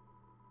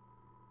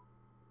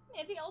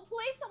 Maybe I'll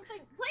play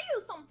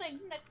you something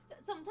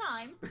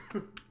sometime.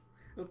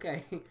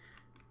 Okay.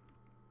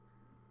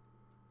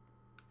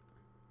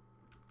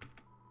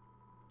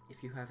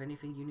 If you have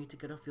anything you need to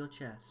get off your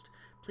chest,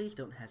 please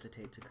don't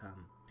hesitate to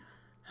come.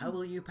 How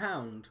will you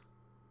pound?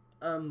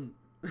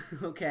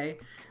 Okay.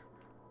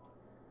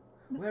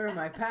 Where are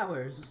my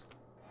powers?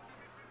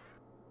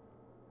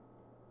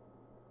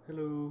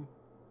 Hello.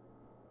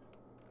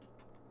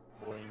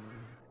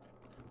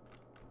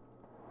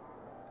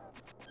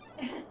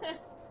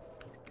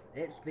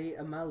 It's the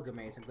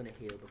amalgamate. I'm gonna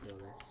heal before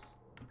this.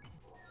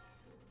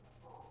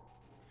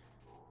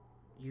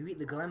 You eat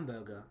the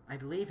Glenburger. I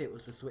believe it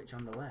was the switch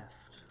on the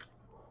left.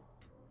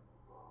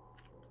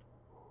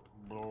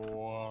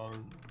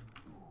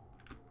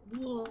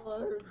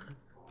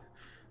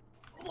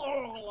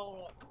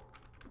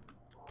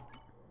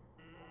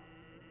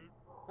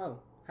 Oh,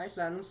 hi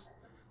Sans.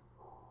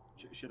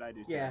 Should I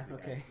do Yeah, Sans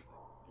again? okay. 'Cause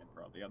I can't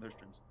for all the other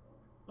streams.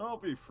 I'll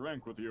be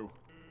frank with you.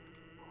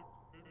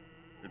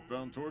 It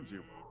bound towards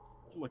you,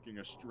 flicking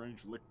a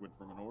strange liquid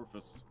from an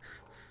orifice.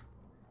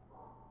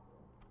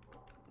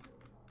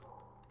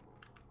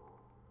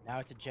 Now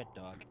it's a jet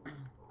dog.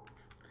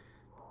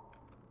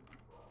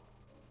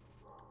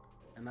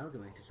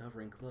 Amalgamate is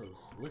hovering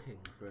close, looking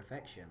for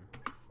affection.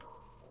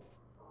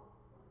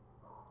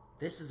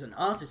 This is an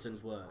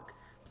artisan's work.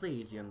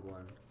 Please, young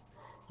one.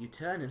 You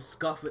turn and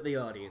scoff at the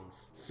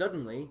audience.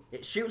 Suddenly,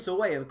 it shoots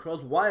away and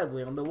crawls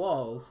wildly on the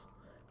walls.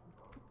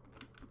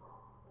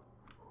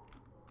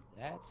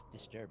 That's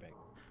disturbing.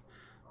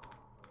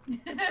 What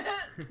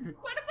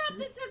about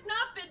this has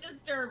not been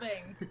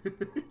disturbing?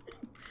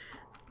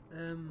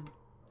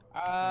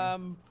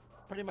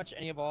 Pretty much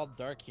any of all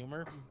dark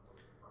humor.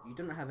 You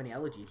don't have any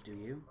allergies, do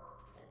you?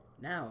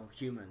 Now,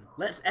 human,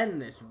 let's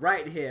end this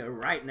right here,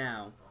 right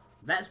now.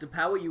 That's the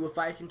power you were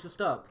fighting to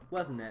stop,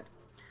 wasn't it?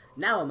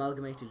 Now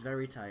Amalgamate is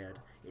very tired.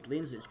 It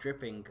leans its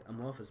dripping,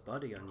 amorphous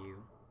body on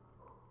you.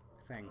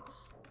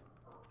 Thanks.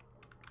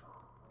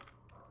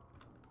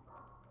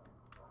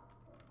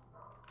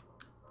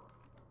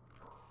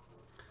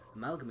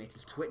 Amalgamate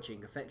is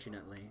twitching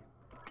affectionately.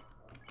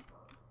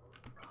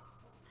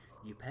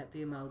 You pet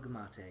the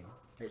Amalgamate.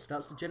 It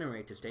starts to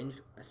generate a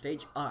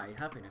stage I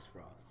happiness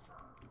froth.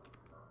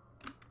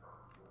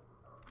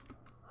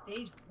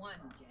 Stage 1,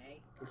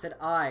 Jay. It said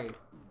I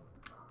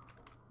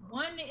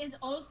 1 is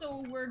also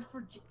a word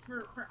for J.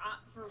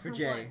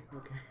 one.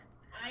 Okay.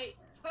 I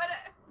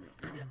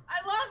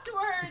lost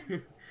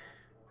words.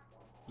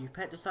 You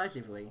pet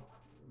decisively.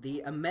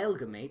 The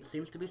Amalgamate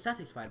seems to be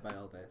satisfied by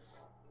all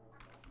this.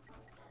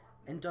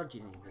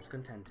 Endogyny is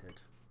contented.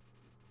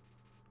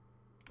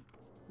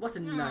 What a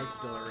nice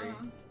story.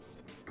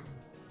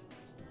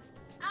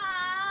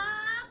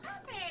 Ah,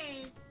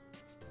 puppies!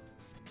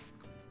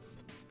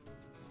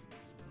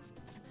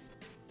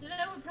 So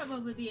that would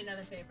probably be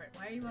another favorite.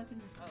 Why are you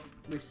walking? Oh.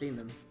 We've seen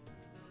them.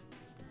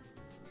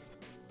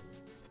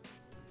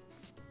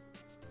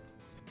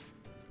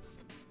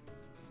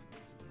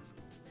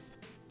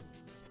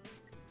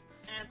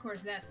 And of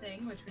course that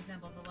thing, which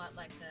resembles a lot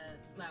like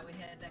the flowy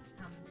head that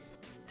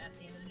comes at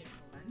the end of the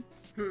neutral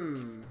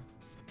one.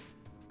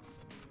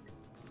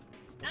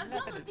 As Isn't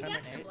that well the as the Gaster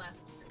Determinate?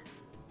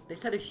 Blasters. They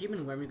said a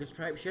human wearing a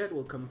striped shirt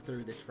will come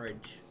through this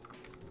fridge.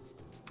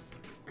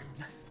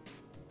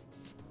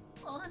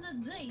 On a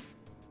date.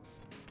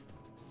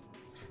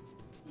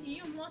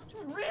 You must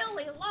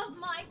really love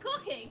my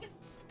cooking.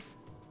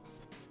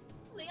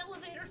 The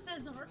elevator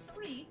says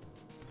R3.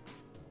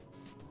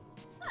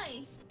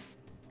 Hey,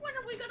 when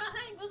are we gonna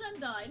hang with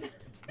Undyne?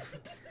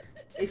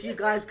 If you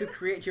guys could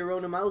create your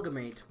own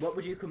amalgamate, what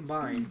would you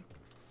combine?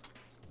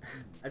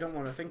 I don't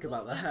want to think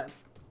about that.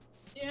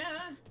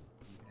 Yeah.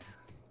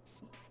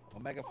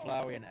 Omega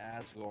Flowey and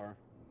Asgore.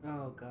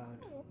 Oh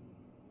god.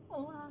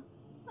 Well,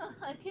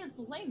 I can't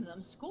blame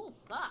them. School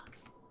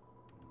sucks.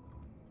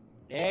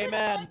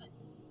 Amen.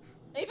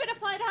 Even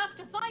if I'd have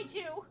to fight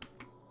you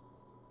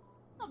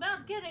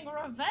about getting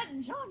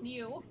revenge on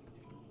you.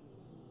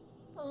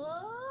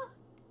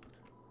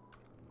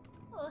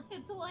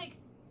 It's like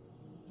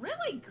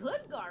really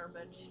good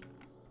garbage.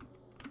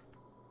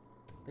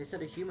 They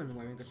said a human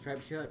wearing a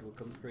striped shirt will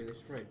come through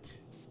this fridge.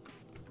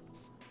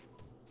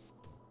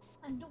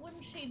 And when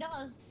she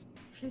does,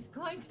 she's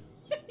going to...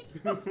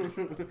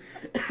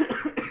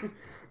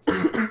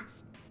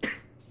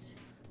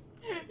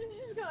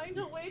 she's going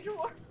to wage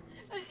war.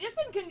 Just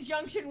in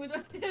conjunction with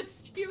a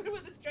human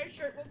with a striped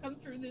shirt will come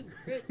through this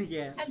fridge.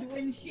 Yeah. And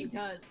when she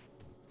does,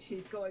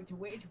 she's going to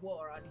wage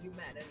war on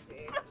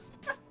humanity.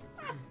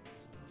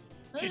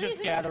 She's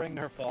just gathering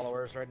her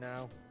followers right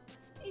now.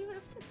 Even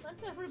if it meant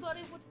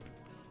everybody would...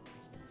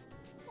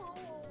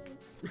 Oh.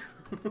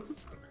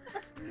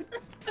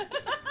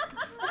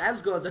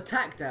 Asgore's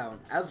attack down.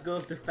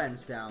 Asgore's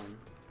defense down.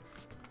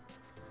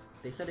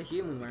 They said a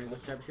human wearing a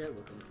striped shirt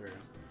will come through.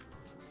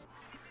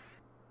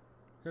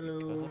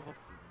 Hello.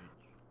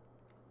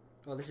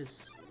 Oh, this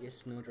is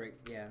Snowdrake.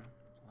 Yeah.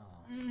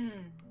 Oh.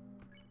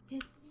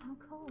 It's so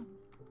cold.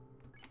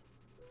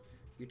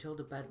 You told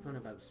a bad pun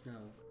about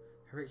snow.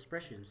 Her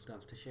expression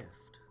starts to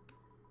shift.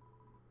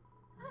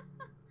 I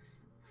remember.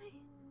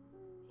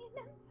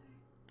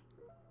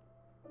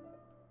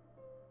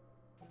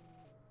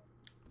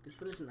 This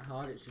one isn't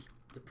hard, it's just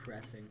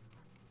depressing.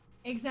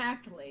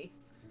 Exactly.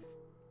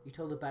 You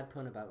told a bad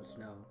pun about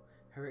snow.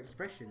 Her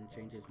expression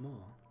changes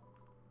more.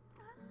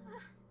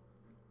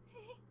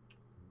 Thank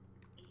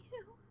you.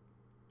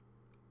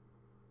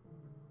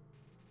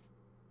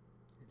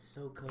 It's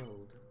so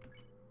cold.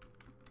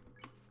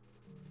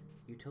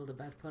 You told a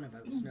bad pun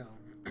about snow.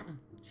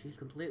 She's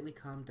completely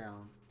calmed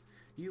down.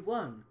 You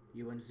won.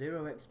 You won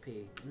 0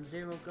 XP and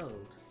 0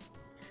 gold.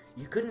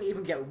 You couldn't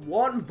even get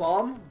 1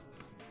 bomb?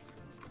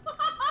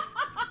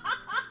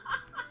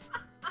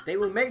 They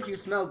will make you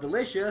smell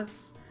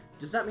delicious.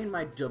 Does that mean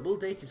my double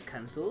date is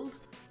cancelled?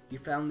 You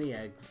found the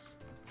eggs.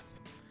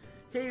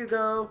 Here you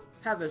go.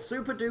 Have a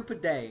super duper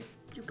day.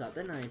 You got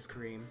the ice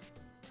cream.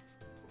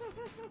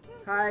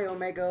 Hi,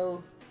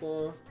 Omega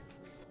 4.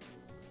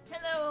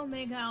 Hello,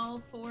 Omega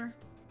Owl 4.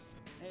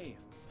 Hey,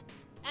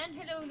 And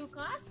hello,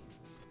 Lucas.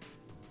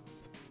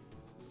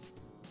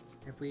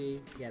 If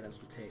we... Yeah, that's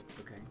the tapes,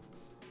 okay.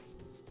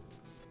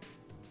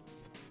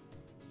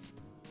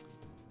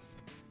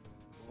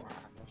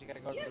 Don't you gotta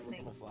go to Excuse the me.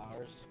 little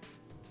flowers?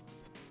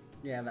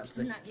 Yeah, that's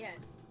this. Not yet.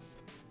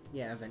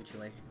 Yeah,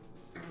 eventually.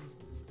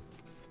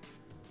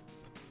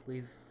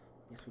 We've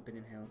been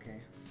in here,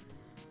 okay.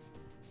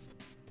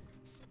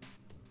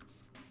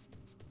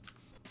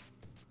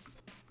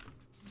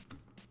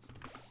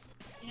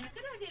 Yeah,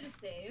 good idea to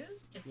save,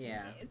 just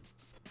Yeah. in case.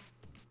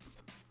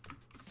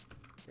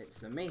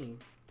 It's a me.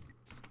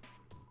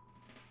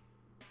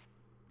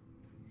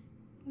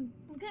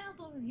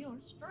 Gather your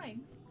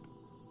strength.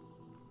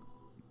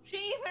 She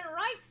even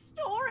writes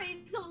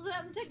stories of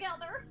them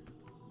together.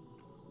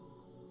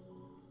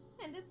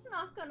 And it's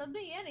not gonna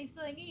be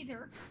anything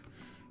either.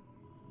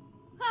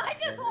 I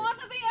just want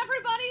to be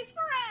everybody's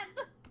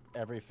friend!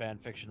 Every fan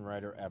fiction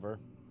writer ever.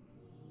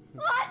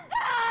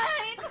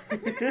 Undyne! To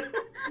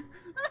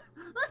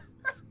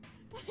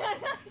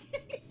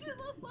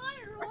the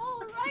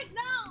firewall right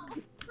now!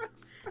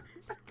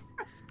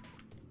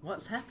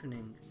 What's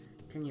happening?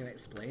 Can you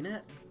explain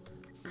it?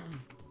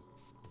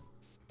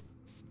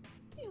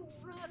 You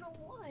ran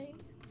away.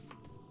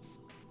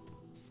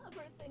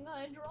 Everything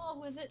I draw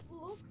with it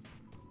looks...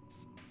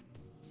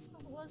 I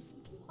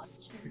wasn't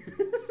watching.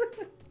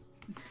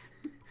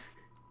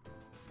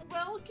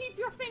 Well, keep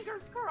your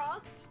fingers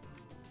crossed.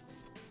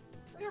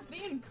 You're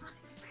being kind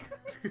of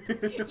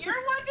creepy.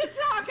 You're one to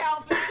talk,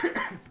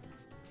 Alphys!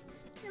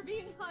 You're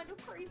being kind of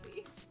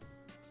creepy.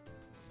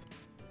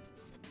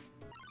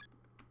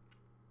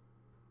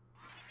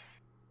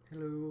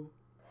 Hello.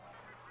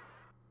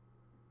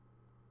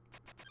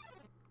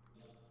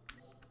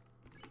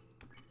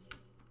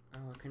 Oh,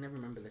 I can never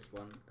remember this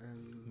one.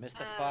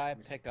 Mystify,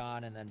 pick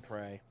on, and then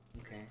pray.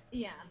 Okay.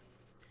 Yeah.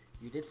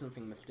 You did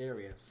something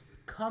mysterious.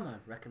 Karma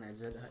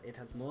recognizes it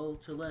has more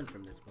to learn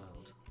from this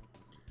world.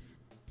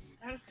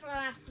 That's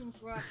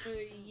for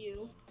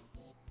you.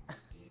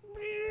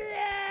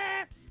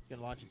 It's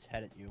gonna launch its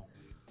head at you.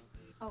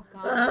 Oh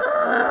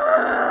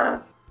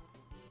god.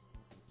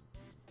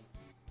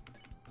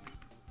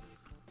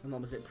 And what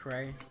was it,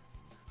 pray?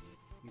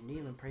 You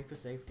kneel and pray for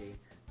safety.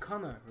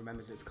 Karma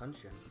remembers its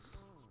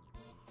conscience.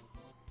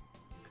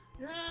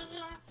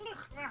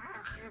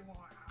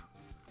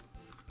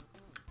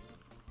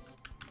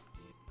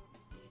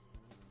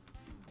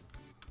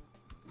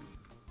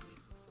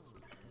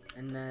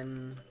 And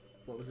then,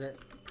 what was it?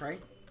 Pray?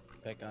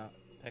 Pick on.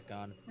 Pick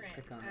on.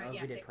 Pick on. Oh, Oh,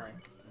 yeah, we did pick pray. on.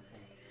 Okay.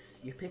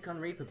 You pick on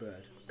Reaper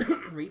Bird.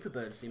 Reaper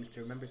Bird seems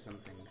to remember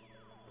something.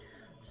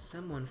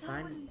 Someone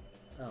find...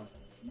 Oh,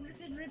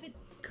 Ribbit.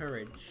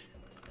 courage.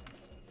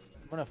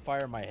 I'm gonna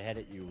fire my head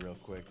at you real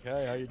quick.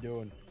 Hey, how you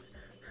doing?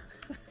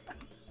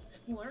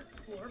 Splorp,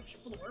 splorp,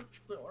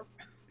 splorp,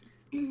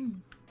 splorp.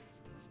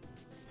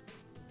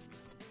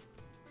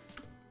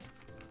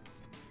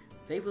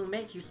 They will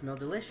make you smell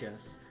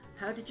delicious.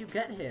 How did you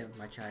get here,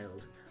 my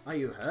child? Are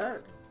you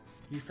hurt?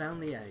 You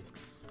found the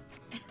eggs.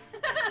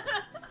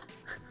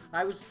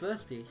 I was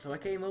thirsty, so I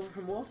came over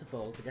from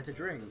Waterfall to get a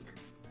drink.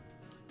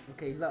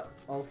 Okay, is that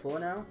all 4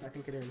 now? I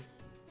think it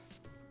is.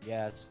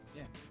 Yes.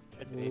 Yeah.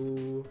 Should be.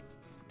 Ooh.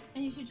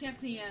 And you should check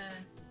the, I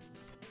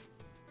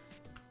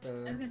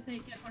was Uh, gonna say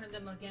check one of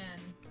them again,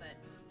 but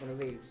one of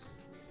these.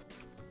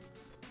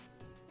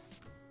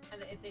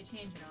 if they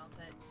change it all,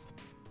 but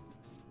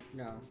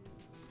No.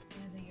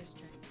 I think you're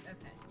straight.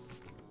 Okay.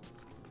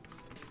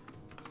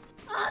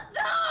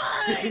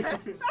 Die!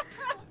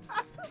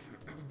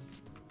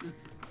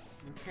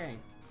 Okay.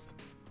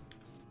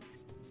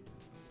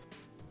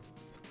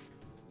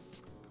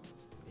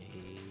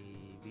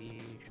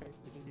 Baby shark.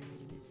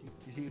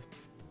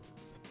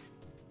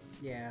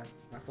 Yeah,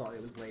 I thought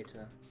it was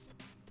later.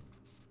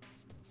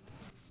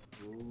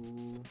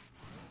 Ooh.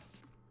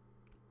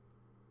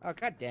 Oh,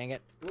 god dang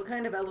it. What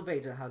kind of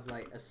elevator has,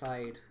 like, a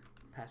side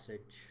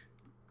passage?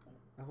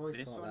 I've always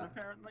This thought one, that.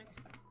 apparently.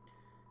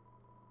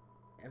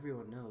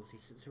 Everyone knows he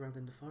sits around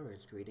in the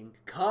forest reading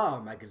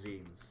car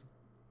magazines.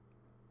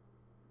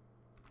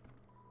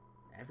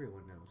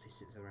 Everyone knows he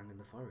sits around in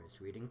the forest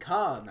reading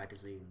car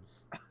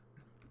magazines.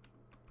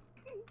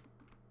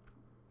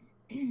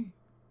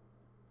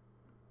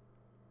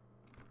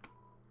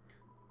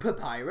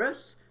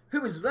 Papyrus?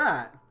 Who is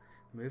that?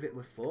 Move it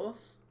with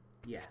force?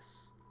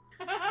 Yes.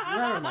 Where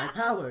are my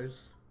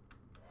powers?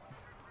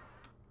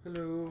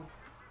 Hello.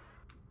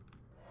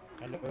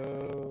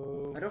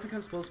 Hello. I don't think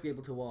I'm supposed to be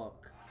able to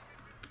walk.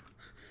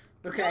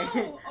 Okay.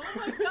 No! Oh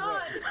my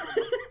god!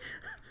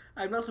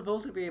 I'm not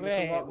supposed to be able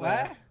Wait, to walk what?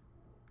 there.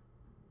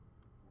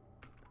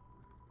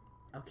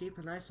 I'll keep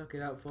an eye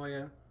socket out for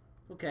you.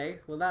 Okay,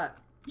 well that...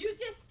 You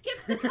just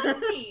skipped the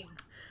cutscene!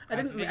 I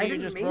think you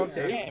didn't just mean broke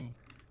to. the game.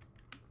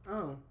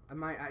 Oh, I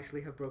might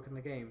actually have broken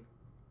the game.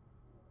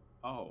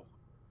 Oh.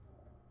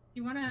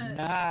 You wanna...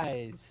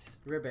 Nice.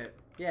 Ribbit.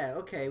 Yeah,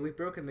 okay, we've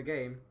broken the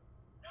game.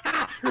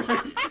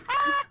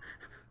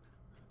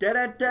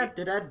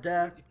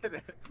 Da-da-da-da-da-da. Did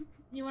it.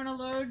 You wanna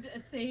load a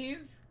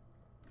save?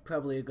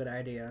 Probably a good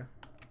idea.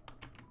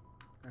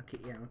 Okay,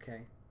 yeah,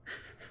 okay.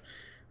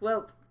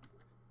 Well...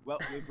 Well,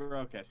 we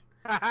broke it.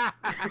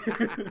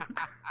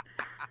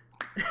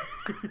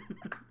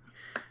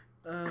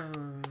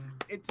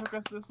 It took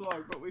us this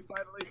long, but we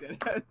finally did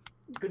it.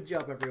 Good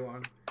job,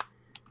 everyone.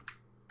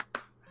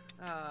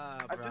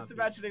 I'm just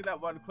imagining that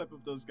one clip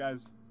of those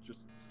guys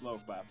just slow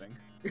clapping.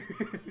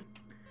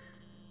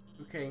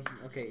 Okay,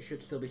 it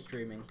should still be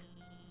streaming.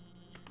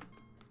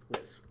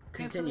 Let's Hopefully.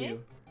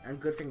 continue. And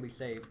good thing we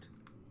saved.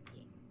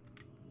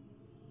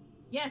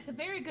 Yes, a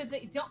very good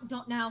thing.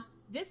 Don't now.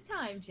 This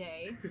time,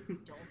 Jay,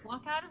 don't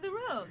walk out of the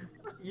room.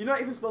 You're not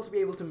even supposed to be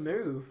able to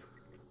move.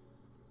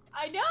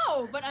 I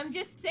know, but I'm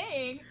just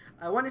saying.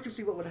 I wanted to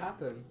see what would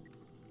happen.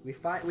 We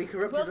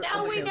corrupted Well,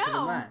 now we Undertale to the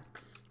know.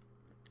 max.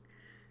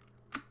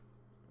 I'm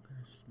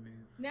gonna just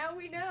move. Now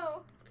we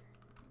know.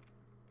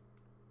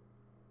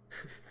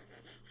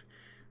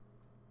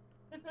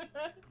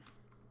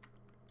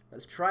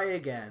 Let's try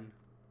again.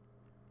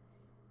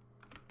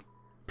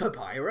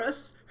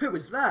 Papyrus? Who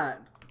is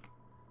that?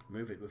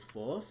 Move it with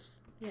force?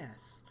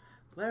 Yes.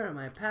 Where are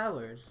my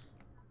powers?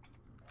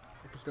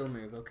 I can still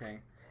move,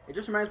 okay. It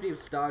just reminds me of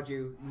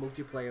Stardew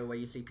multiplayer where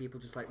you see people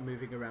just like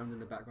moving around in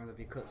the background of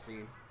your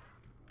cutscene.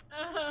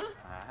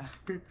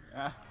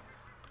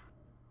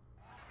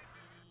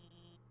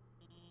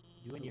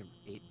 You and your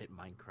 8-bit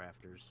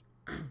Minecrafters.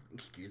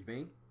 Excuse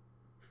me?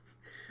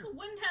 The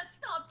wind has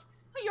stopped.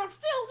 You're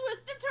filled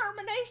with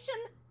determination.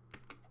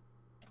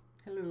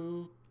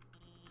 Hello.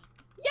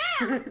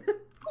 Yeah,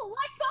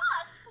 like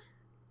us.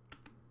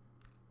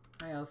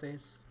 Hi,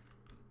 Alphys.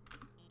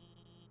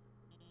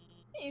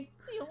 Hey,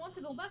 you want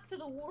to go back to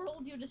the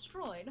world you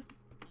destroyed?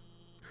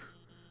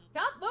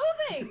 Stop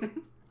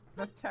moving.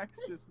 The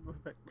text is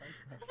moving.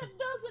 It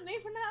doesn't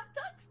even have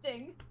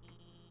texting.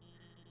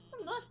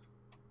 But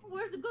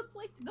where's a good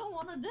place to go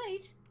on a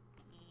date?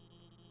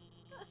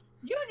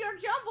 Junior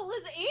Jumble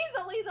is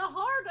easily the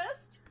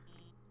hardest.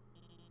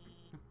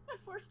 At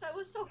first I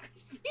was so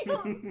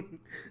confused.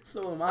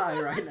 So am I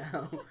right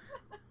now.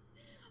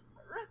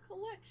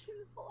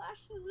 Recollection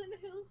flashes in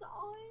his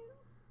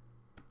eyes.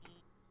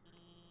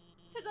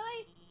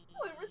 Today,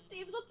 we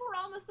received the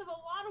promise of a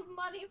lot of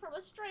money from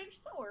a strange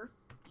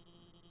source.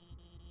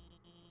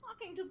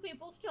 Talking to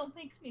people still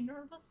makes me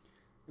nervous.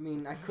 I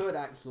mean, I could,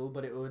 Axel,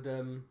 but it would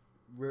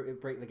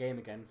it'd break the game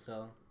again,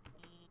 so...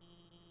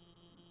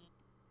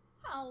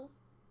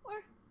 Pals.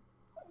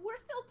 We're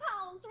still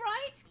pals,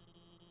 right?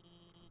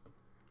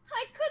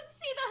 I could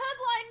see the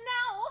headline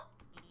now.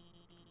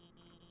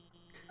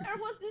 There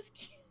was this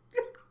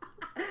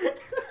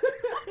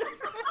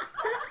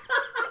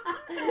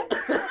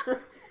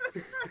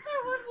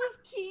there was this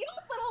cute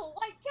little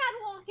white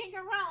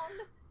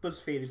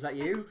BuzzFeed, is that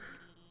you?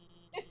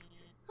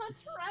 A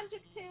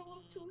tragic tale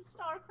of two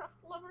star-crossed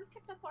lovers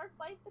kept apart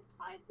by the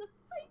tides of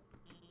fate.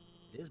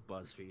 It is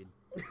BuzzFeed.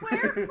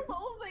 Wear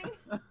clothing.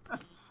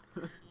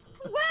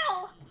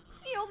 Well,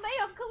 you may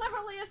have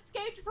cleverly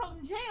escaped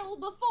from jail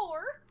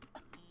before.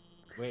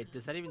 Wait,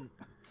 does that even...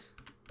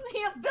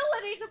 The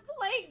ability to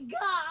play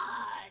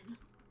God.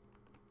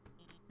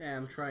 Yeah,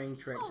 I'm trying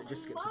tricks. It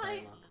just skips the my.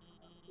 dialogue.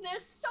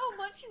 There's so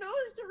much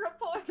news to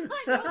report.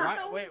 I don't Right,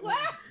 know wait, where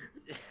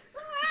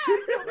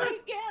to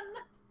begin.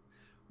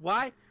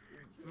 Why?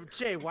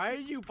 Jay, why are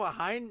you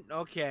behind?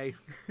 Okay.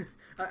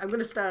 I'm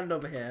gonna stand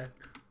over here.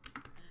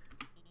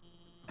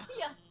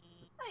 Yes,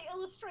 I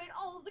illustrate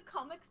all of the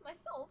comics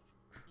myself.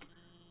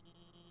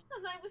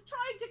 As I was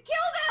trying to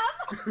kill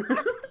them.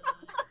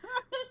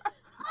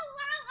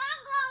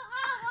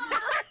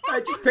 I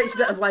just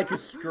pictured it as like a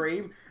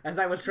scream as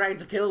I was trying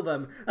to kill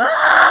them.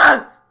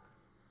 Ah!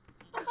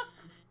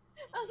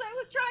 As I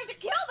was trying to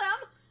kill them.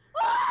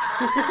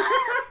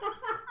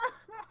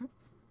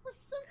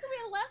 Since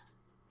we left,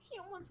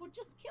 humans would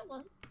just kill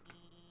us.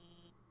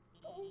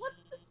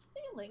 What's this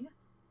feeling?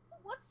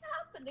 What's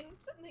happening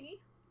to me?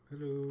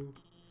 Hello.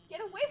 Get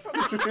away from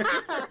me!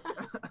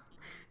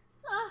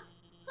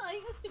 I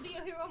used to be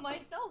a hero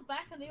myself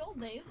back in the old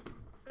days.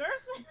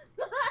 Person,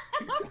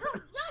 from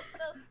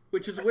justice.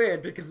 Which is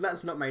weird because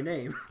that's not my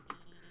name.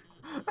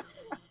 Never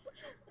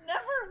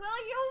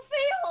will you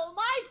feel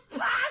my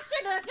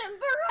passionate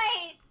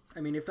embrace.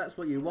 I mean, if that's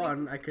what you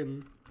want, I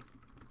can.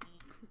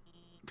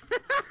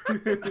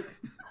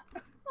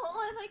 Oh,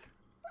 I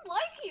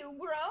like you,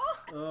 bro.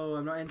 Oh,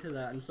 I'm not into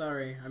that. I'm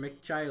sorry. I'm a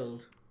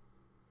child.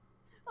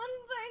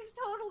 Thing's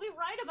totally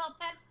right about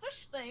that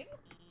fish thing.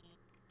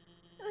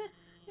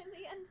 In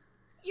the end,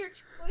 your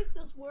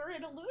choices were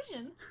an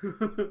illusion.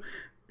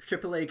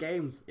 AAA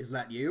Games, is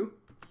that you?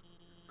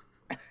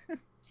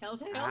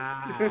 Telltale.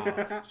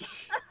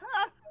 Ouch.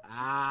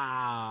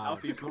 Ouch.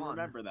 Alfie's Come will on.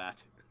 remember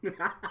that.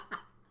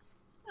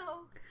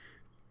 So,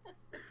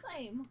 it's the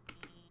same.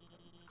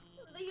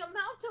 The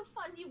amount of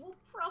fun you will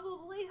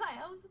probably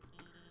have.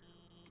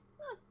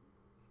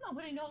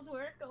 Nobody knows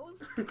where it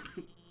goes.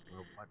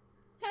 Well, what?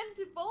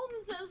 And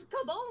Bones as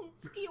Cabone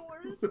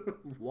skewers.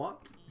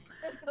 What?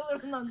 It's a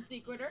little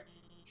non-sequitur.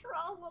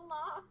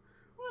 Tra-la-la.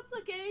 What's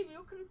a game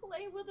you can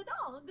play with a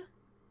dog?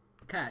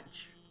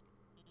 Catch.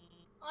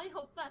 I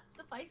hope that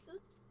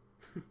suffices.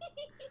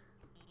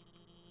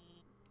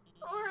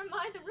 Or am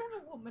I the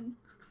river woman?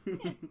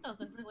 It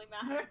doesn't really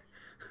matter.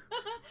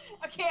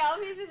 Okay,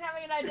 Alphys is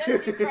having an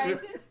identity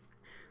crisis.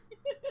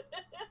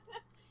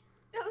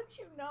 Don't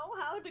you know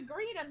how to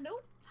greet a new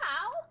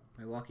pal?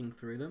 By walking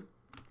through them?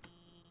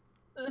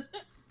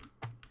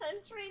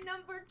 Entry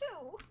number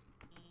 2.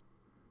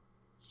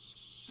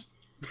 Shh.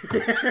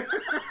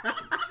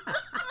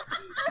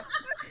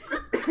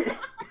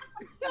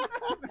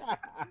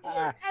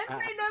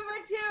 Entry number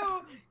 2.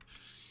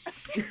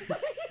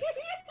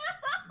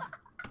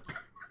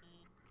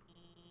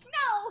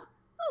 No!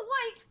 Oh,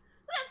 wait!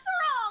 That's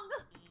wrong!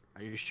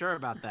 Are you sure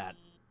about that?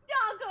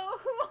 Doggo,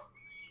 who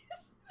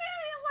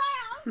very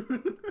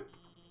loud!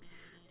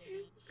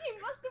 She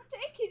must have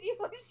taken you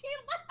when she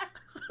left!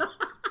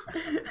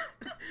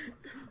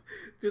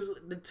 Does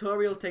the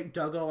tutorial take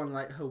Doggo on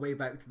like her way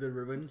back to the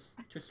ruins?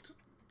 Just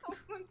Oh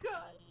my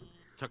god.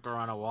 Took her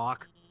on a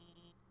walk.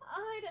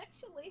 I'd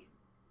actually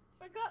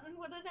forgotten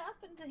what had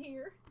happened to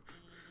here.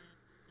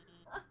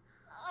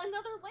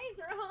 Another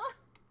laser, huh?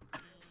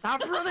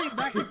 Stop running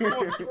back and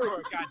forth through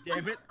her,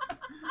 goddammit.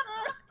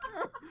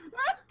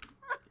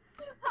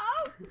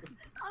 How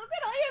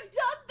could I have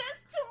done this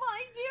to my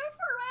dear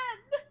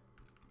friend?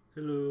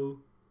 hello.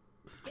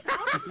 Get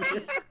out of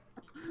here!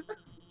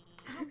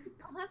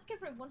 I'll ask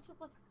everyone to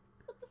look,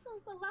 but this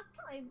was the last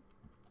time.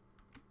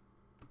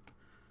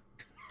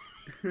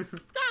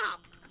 Stop!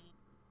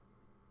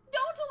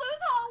 Don't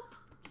lose hope!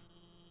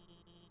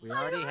 We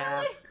already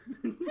have.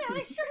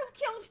 I should have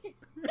killed you.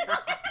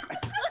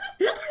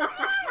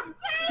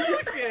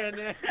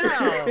 Fucking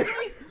hell!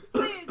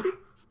 Please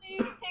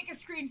take a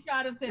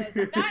screenshot of this.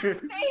 That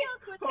face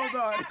with Hold that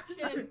on.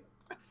 caption.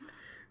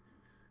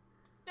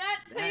 That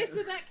face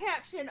with that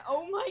caption.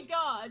 Oh my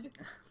god.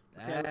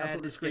 Okay, I'll That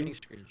put the is getting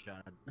screen-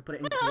 screenshot. I put it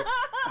in the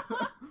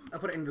I'll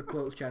put it in the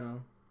quotes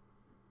channel.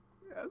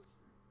 Yes.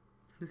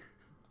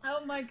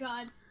 Oh my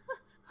god.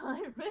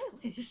 I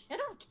really should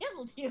have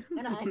killed you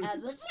when I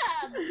had the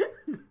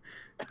chance.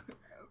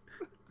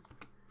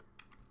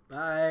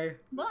 Bye.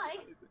 Bye.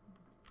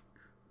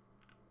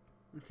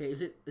 Okay,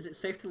 is it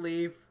safe to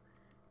leave?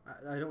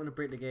 I don't want to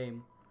break the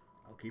game.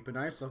 I'll keep an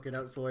eye socket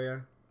out for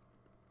you.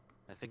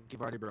 I think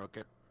you've already broke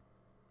it.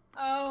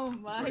 Oh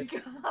my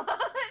god.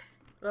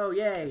 Oh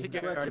yay! I think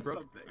It I already worked. broke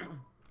Something.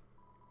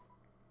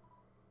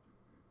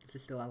 Is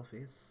it still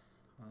Alphys?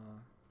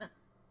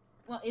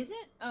 Well, is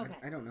it? Okay.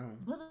 I don't know.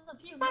 But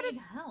if you need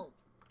help,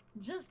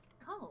 just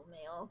call me,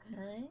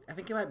 okay? I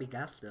think it might be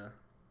Gaster.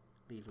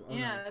 These were. Oh,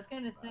 Yeah, no. I was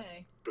gonna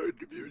say. But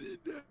if you need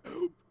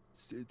help,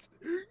 since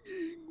the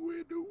hanging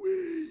went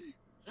away.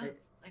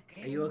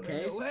 Are you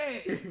okay?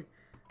 Away.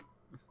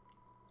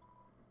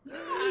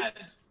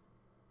 Yes.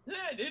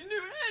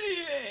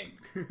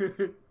 Who's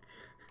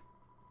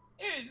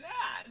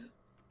that?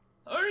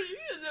 Are you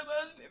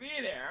supposed to be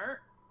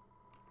there?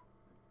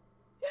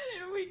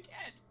 And we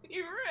can't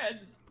be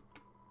friends.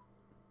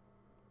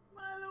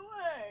 By the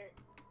way.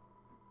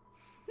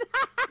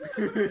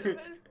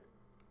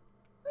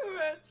 Who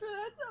asked for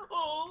that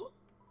soul?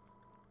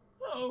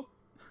 Oh,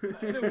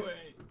 by the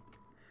way.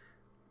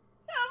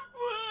 Have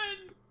fun!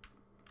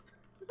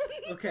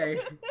 Okay.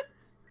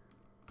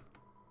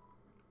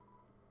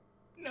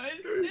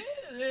 Nice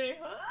day,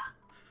 huh?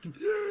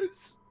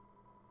 Yes.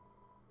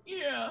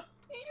 Yeah,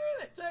 you're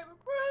the type of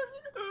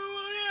person who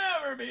will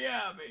never be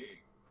happy.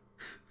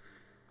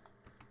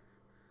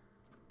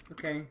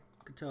 Okay,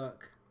 good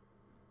talk.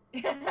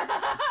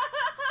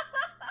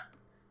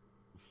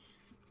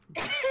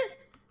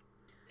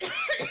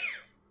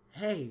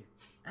 Hey,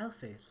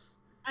 Elphys.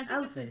 I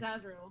think this is Elphys.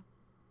 Azrael.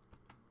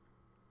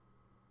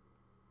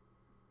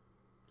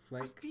 It's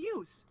like,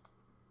 Fuse.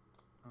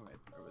 Oh wait,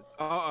 there was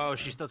Oh,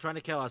 she's still trying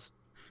to kill us.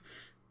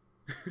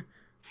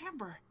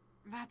 Amber.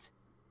 That.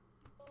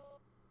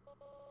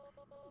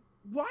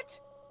 What?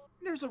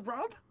 There's a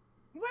rub?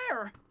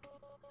 Where?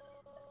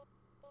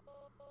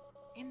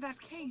 In that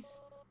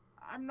case,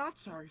 I'm not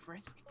sorry,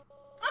 Frisk.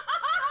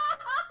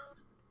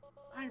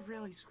 I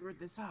really screwed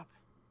this up,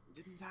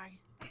 didn't I?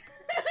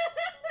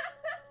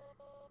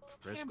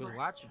 Frisk was Amber.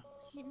 watching.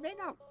 He may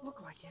not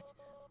look like it,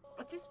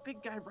 but this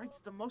big guy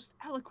writes the most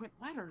eloquent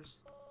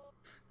letters.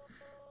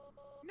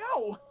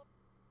 No!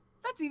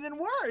 That's even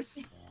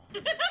worse!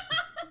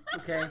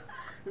 okay.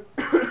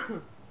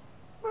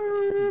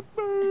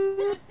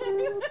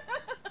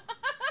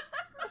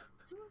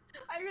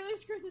 I really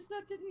screwed this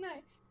up, didn't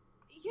I?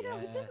 You know,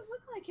 it Yeah. doesn't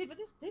look like it, but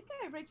this big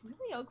guy writes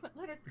really eloquent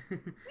letters.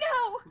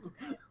 No!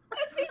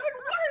 That's even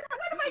worse!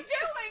 What am I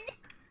doing?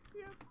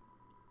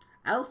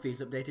 Alfie's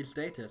updated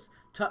status.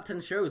 Top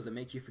 10 shows that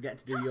make you forget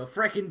to do your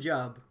frickin'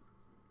 job.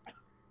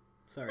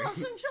 Sorry.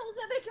 Awesome shows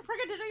that make you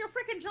forget to do your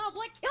freaking job,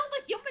 like kill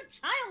the human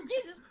child,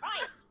 Jesus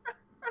Christ!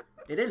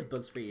 It is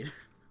BuzzFeed.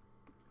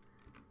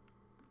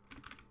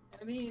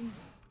 I mean,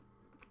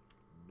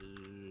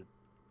 Wait.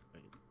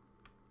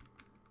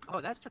 Oh,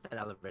 that's what that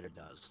elevator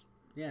does.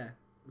 Yeah.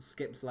 It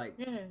skips like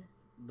yeah.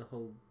 the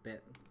whole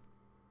bit.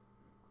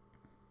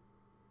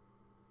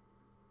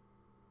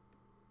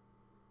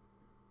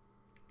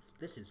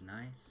 This is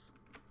nice.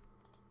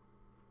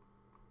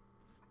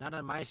 Not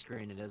on my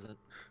screen, it isn't.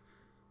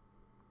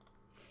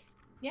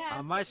 Yeah. On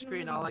it's my like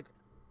screen,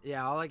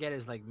 all I get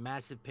is like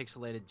massive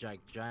pixelated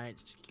giant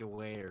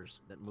squares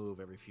that move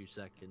every few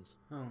seconds.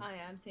 Oh. Oh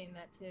yeah, I'm seeing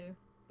that too,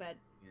 but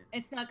Yeah.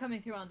 it's not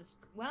coming through on the.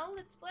 Well,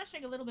 it's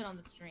flashing a little bit on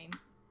the stream.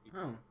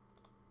 Oh.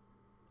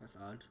 That's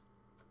odd.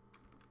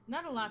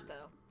 Not a lot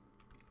though.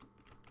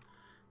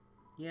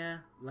 Yeah,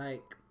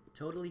 like,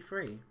 totally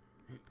free.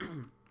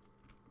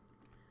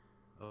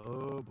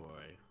 Oh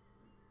boy.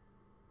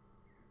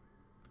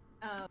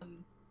 Oh.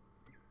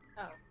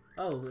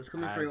 Oh, it's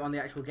coming through on the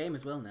actual game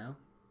as well now.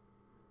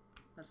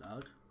 That's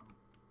odd.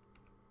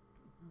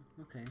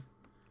 Oh, okay.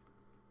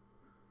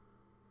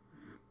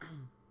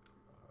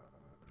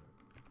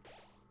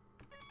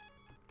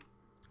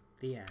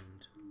 The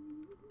end.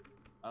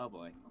 Oh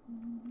boy.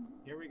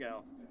 Here we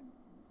go.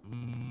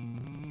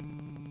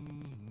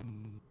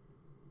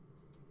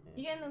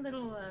 You getting a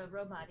little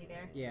robot-y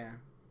there. Yeah.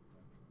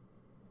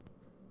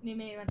 You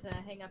may want to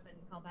hang up and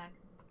call back.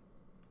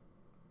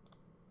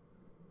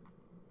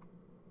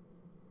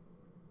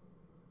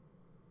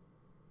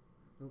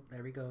 Oh,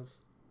 there he goes.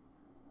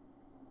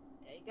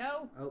 There you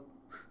go. Oh.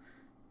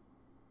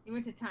 You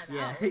went to timeout.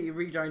 Yeah, you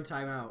rejoined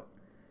timeout.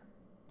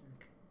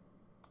 Okay.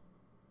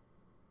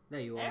 There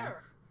you are.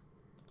 There.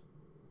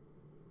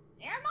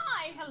 There am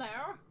I,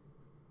 hello.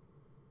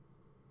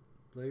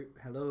 Blue,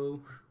 hello.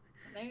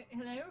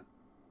 Hello?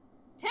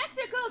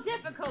 Technical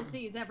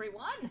difficulties,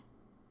 everyone!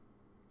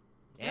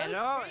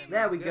 Hello. stream.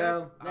 There we Good?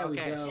 go. There we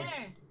Okay. go. Sure.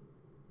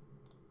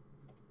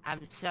 I'm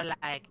so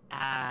like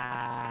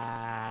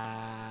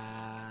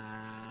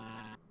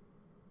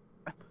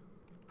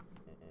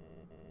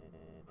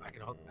I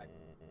can hold that.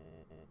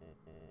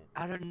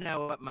 I don't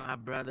know what my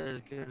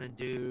brother's gonna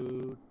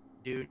do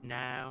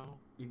now.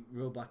 You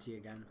roboty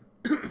again.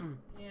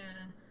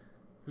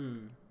 Yeah.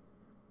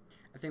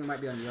 I think it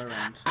might be on your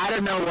end. I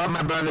don't know what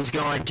my brother's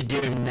going to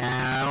do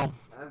now.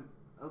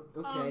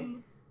 Okay.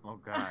 Oh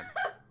god.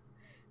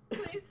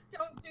 Please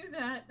don't do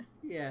that.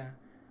 Yeah.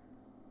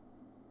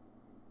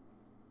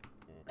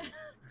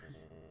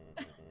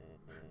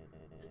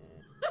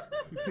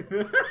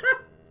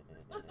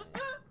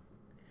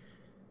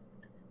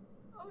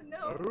 Oh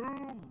no.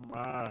 Oh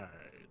my,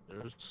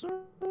 there's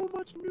so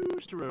much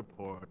news to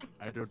report.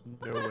 I don't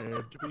know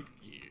where to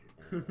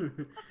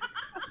begin.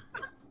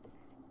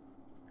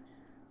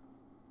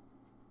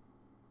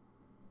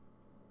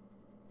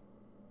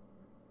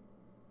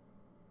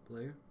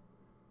 Blue.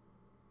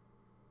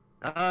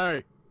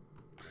 Hi.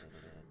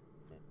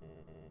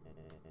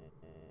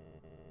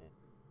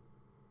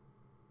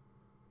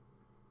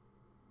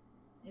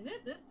 Is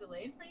it this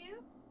delayed for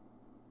you?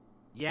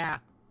 Yeah.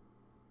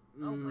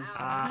 Oh Mm,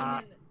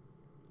 wow.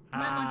 uh, You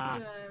might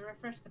want to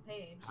refresh the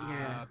page.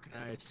 Yeah. How can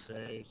I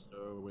say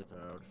so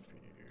without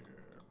fear?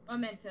 I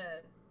meant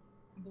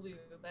blue,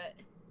 but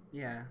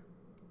Yeah.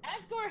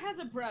 Asgore has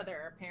a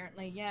brother,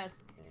 apparently.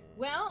 Yes.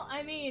 Well,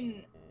 I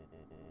mean,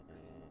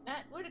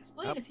 that would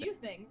explain a few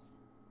things.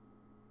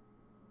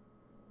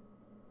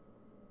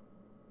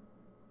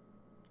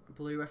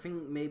 Blue, I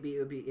think maybe it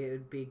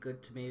would be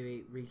good to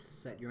maybe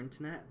reset your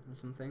internet or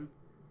something,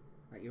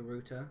 like your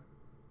router,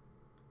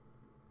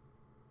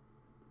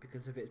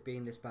 because if it's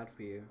being this bad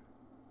for you.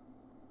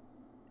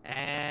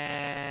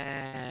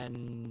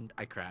 And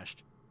I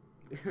crashed.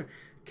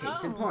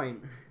 Case in Oh.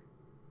 point.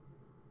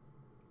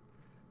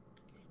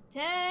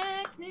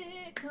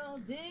 Technical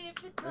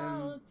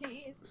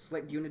difficulties.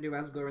 Slick, do you want to do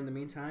Asgore in the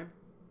meantime?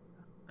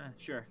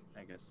 Sure,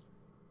 I guess.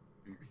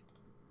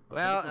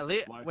 Well, What if at it's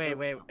least sliced wait, up?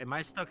 wait. Am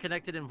I still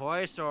connected in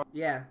voice or?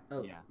 Yeah.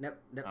 Oh. Yeah. Nope.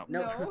 Nope. Oh.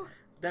 Nope. No.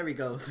 There he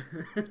goes.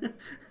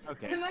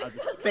 Okay. Am I I'll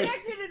still just,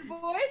 connected in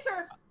voice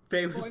or?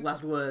 Famous Voice.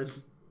 last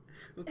words.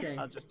 Okay.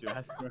 I'll just do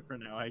Asgore for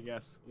now, I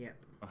guess. Yep.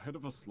 Ahead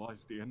of us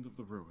lies the end of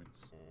the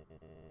ruins.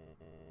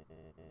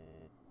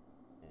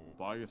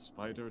 Buy a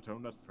spider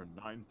donut for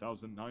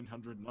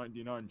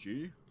 9,999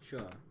 G?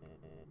 Sure.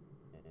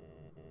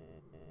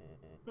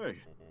 Hey,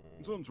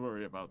 don't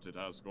worry about it,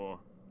 Asgore.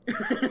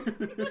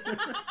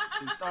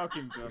 He's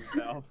talking to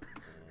himself.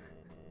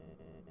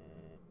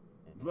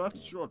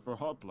 That's short for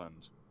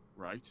Hotland,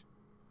 right?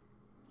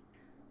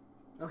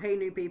 Oh, hey,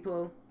 new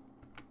people.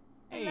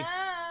 Hey.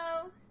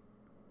 Hello.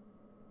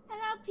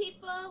 Hello,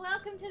 people.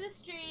 Welcome to the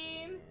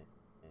stream.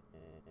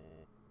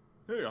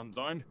 Hey,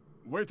 Undyne,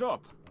 wait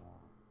up!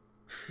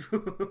 I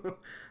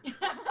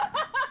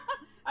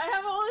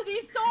have all of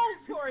these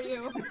souls for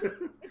you.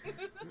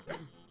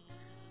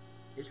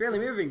 It's really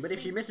moving, but if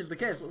she misses the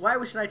kiss, why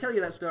should I tell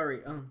you that story?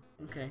 Oh,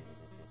 okay.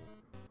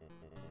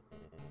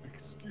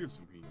 Excuse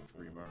me,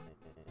 dreamer.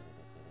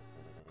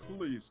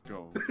 Please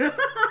go.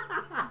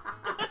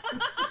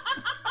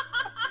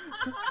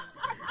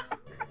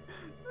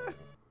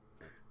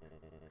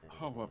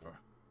 However,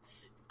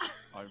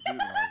 I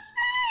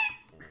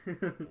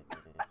realized.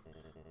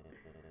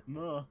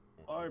 Nah,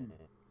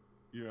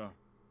 yeah,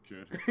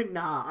 kid.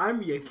 Nah,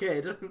 I'm your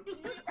kid. That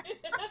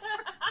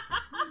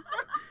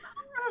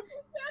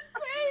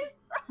face.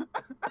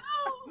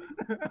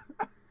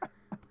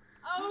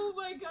 Oh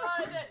my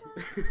god.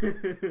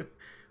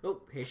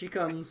 Oh, here she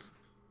comes.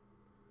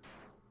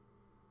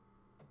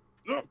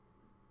 No.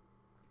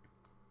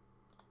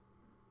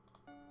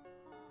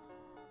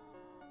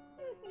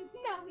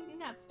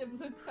 Napster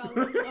books all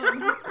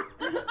alone.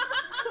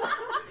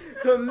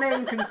 Her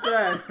main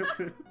concern.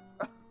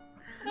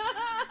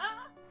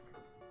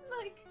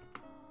 Like,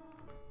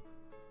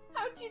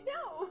 how'd you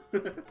know?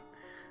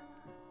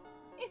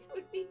 It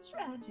would be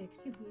tragic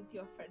to lose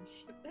your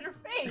friendship. In her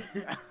face.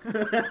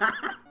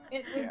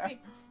 It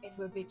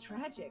would be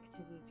tragic to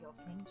lose your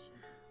friendship.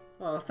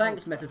 Oh,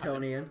 thanks,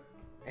 Metatonian.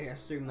 I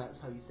assume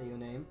that's how you say your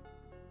name.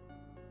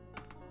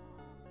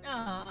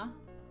 Ah,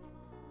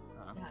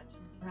 that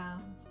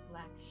round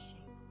black shape.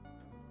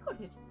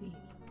 Could it be?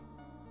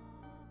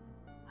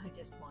 I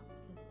just wanted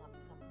to love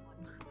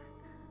someone.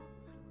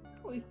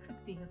 We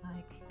could be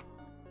like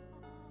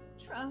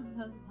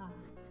tra-la-la.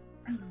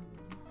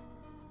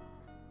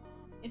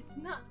 It's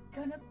not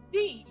gonna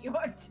be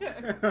your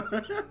turn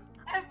ever.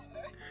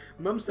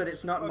 Mum said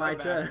it's not my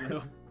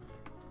turn.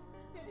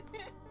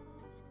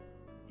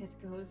 It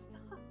goes to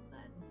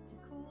Hotland to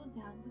cool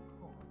down the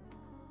cold.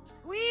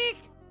 Squeak!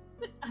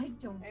 But I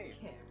don't Hey.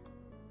 care.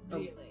 Oh,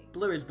 Really.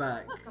 Blue is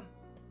back, Welcome.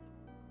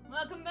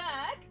 Welcome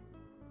back.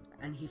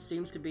 and he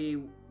seems to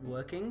be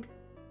working.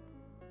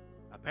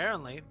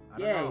 Apparently. I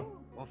don't Yay. know.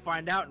 We'll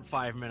find out in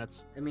 5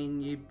 minutes. I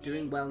mean, you're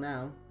doing well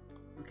now.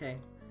 Okay.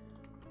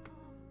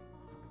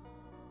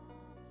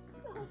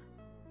 So,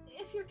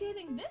 if you're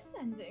getting this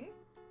ending...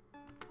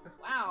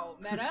 Wow,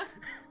 Meta.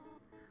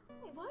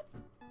 What?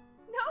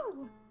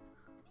 No!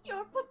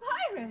 You're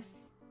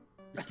Papyrus!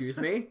 Excuse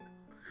me?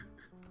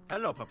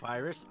 Hello,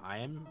 Papyrus. I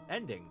am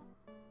ending.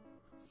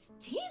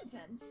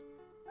 Stevens?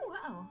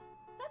 Wow,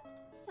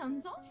 that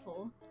sounds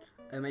awful.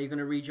 Are you going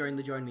to rejoin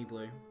the Join Me,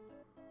 Blue?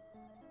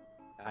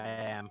 I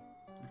am.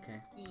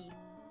 Okay.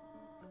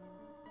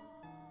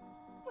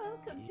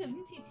 Welcome to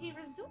MTT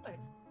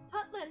Resort,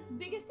 Hotland's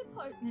biggest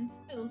apartment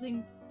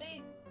building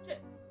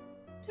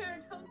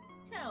turned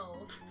hotel.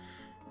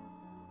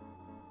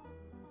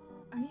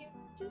 Are you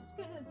just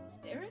gonna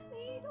stare at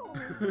me,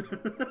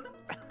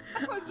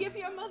 or give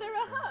your mother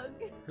a hug?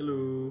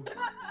 Hello.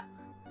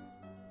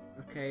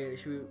 Okay,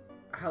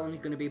 how long are you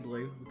going to be,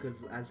 Blue?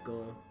 Because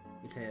Asgore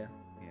is here.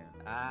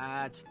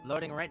 It's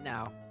loading right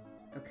now.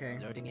 Okay.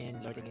 Loading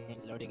in, loading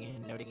in, loading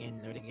in, loading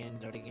in, loading in,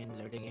 loading in,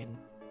 loading in.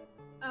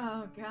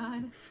 Oh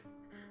God.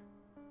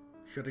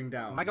 Shutting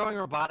down. Am I going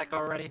robotic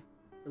already?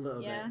 A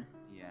little Yeah.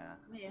 Yeah.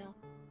 Yeah.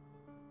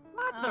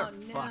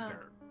 Motherfucker.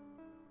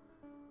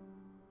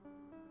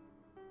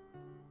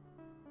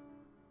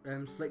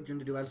 bit. Slick, do you want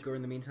to do Asgore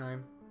in the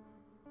meantime?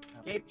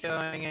 Keep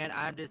doing it.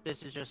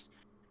 This is just...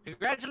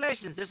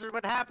 Congratulations, this is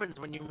what happens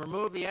when you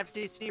remove the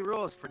FCC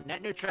rules for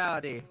net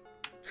neutrality.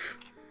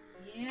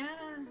 Yeah.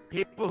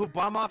 People who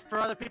bum off for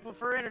other people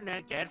for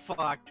internet get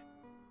fucked.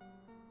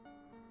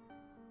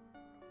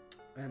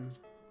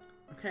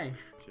 Okay.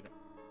 Should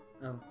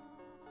Oh.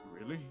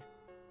 Really?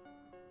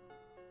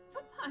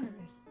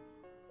 Papyrus,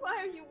 why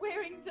are you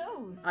wearing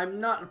those? I'm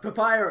not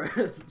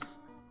Papyrus!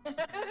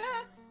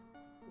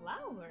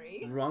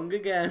 Flowery? Wrong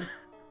again.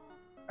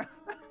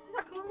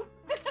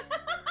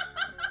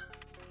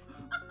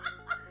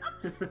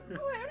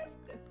 Where is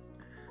this?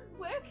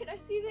 Where can I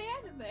see the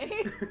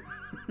anime?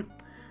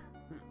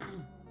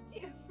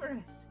 Dear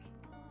Frisk.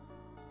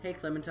 Hey,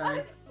 Clementine.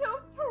 I'm so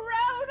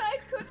proud I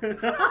could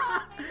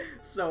cry!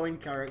 So in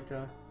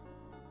character.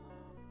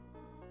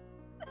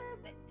 They're a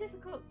bit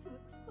difficult to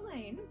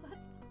explain,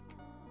 but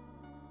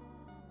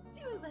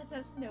do let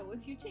us know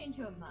if you change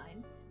your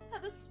mind.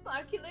 Have a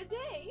sparkular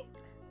day!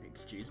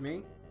 Excuse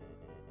me?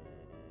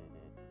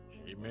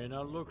 She may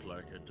not look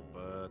like it,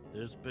 but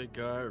this big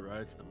guy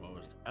writes the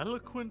most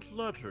eloquent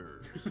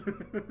letters.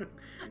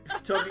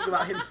 Talking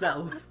about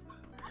himself.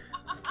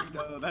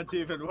 No, that's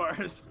even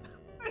worse.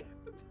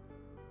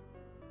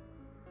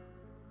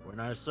 When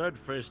I said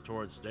face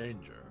towards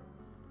danger,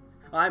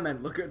 I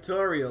meant look at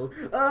Toriel.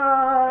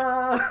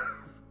 Ah!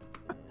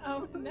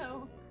 Oh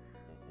no.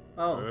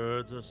 Oh.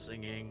 birds are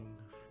singing,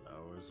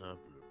 flowers are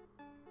blue.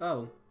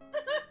 Oh.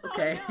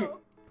 Okay.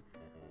 Oh,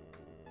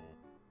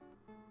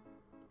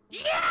 no.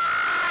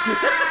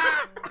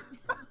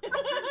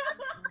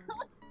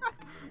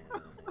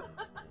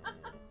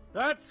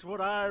 That's what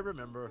I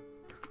remember.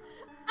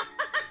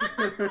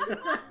 What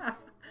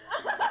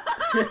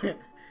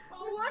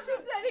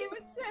does that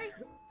even say?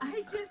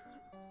 I just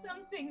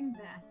something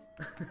that.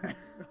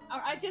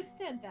 Or I just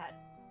said that.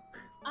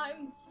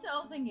 I'm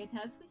solving it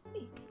as we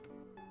speak.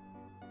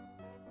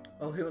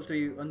 Oh, who wants to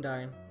be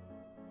Undyne?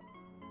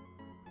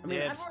 I mean,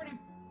 Dibs. I've already.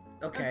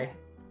 okay.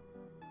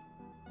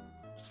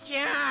 So,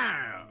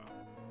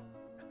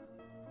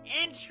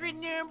 entry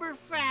number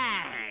 5.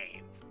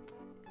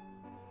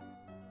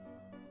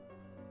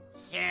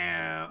 So,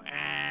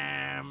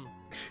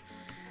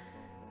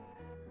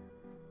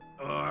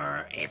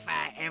 or if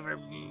I ever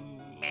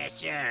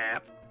mess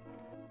up,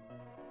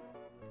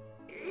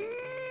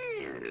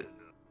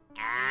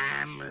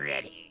 I'm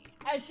ready.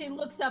 As she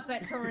looks up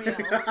at Toriel.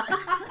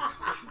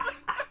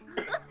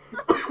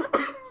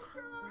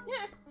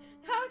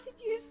 How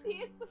did you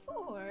see it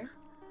before?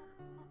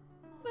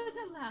 But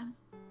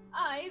alas,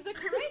 I, the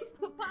great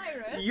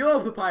Papyrus. You're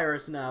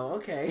Papyrus now,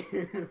 okay.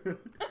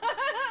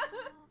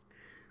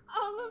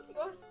 All of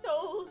your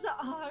souls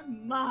are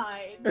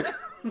mine.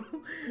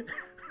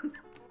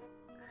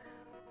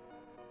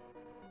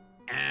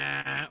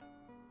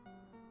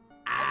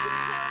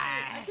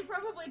 I should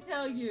probably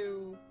tell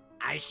you.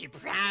 I should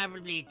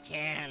probably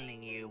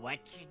telling you what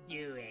you're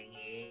doing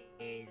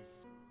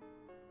is.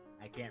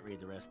 I can't read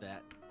the rest of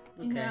that.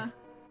 Okay. Yeah.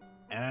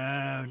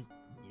 Oh,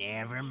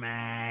 never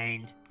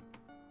mind.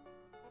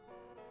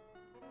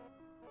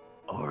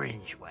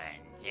 Orange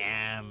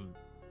ones,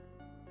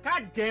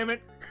 God damn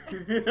it!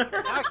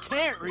 I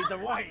can't read the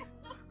white.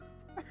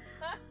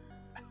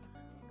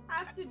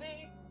 Have to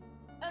be.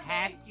 Okay.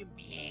 Have to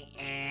be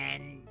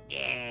and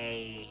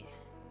day.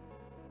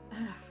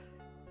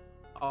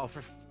 Oh,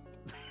 for.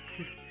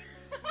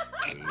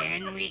 And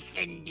then we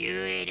can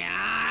do it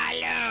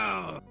all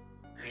over,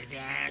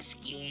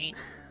 Wazowski.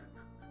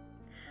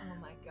 Oh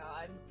my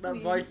god. That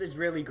please. voice is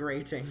really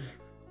grating.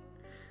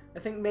 I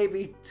think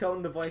maybe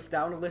tone the voice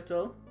down a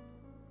little.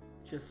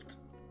 Just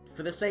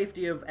for the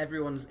safety of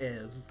everyone's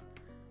ears.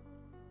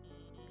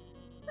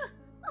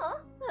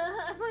 Oh,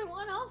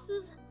 everyone else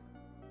is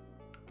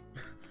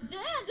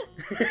dead.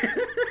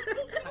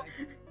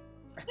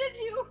 Did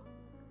you?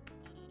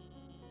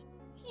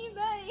 He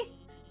may.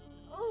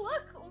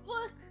 Look,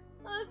 what?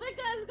 The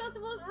guy's got the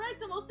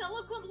most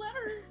eloquent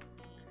letters.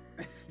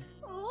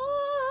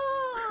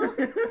 Oh.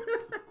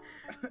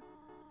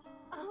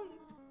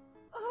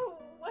 Oh,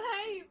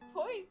 hey,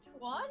 point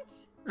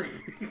want?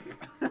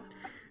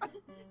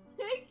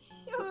 Make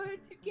sure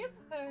to give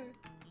her.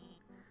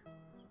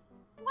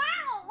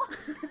 Wow!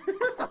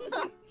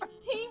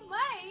 He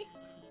may.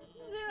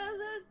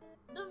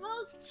 The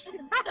most.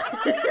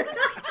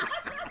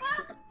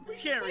 We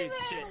can't read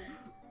He shit. may.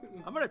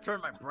 I'm gonna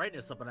turn my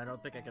brightness up and I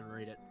don't think I can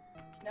read it.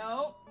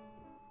 No.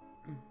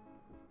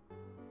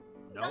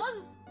 Nope.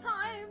 Those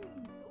time.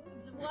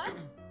 What?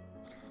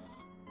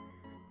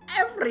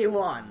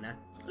 Everyone!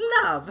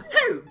 Love,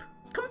 hope,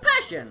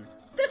 compassion.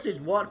 This is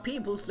what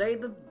people say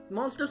the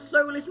monster's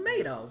soul is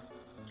made of.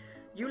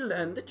 You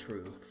learn the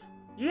truth.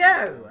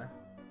 Yo!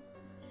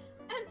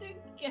 And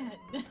again.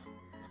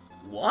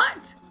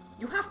 What?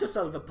 You have to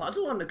solve a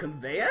puzzle on the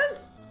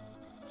conveyors?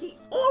 He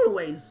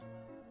always...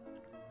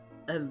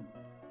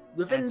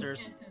 within...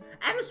 Answers.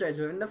 Answers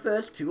within the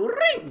first 2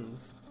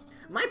 rings.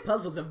 My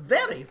puzzles are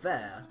very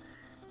fair.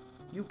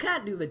 You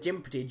can't do the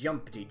jimpity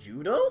jumpity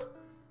judo.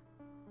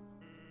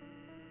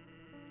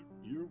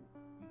 You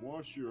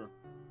wash your,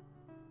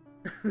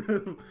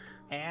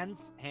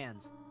 Hands.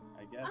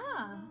 I guess.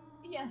 Ah,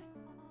 yes.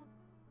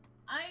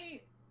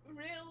 I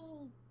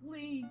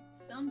really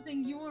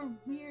something your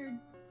weird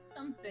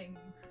something.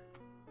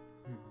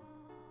 Hmm.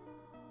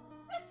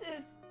 This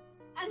is,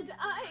 and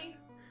I,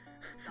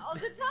 all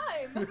the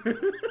time.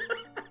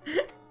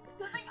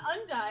 Something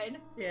undyed.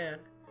 Yeah.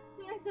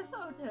 There's a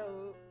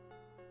photo.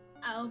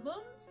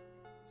 Albums,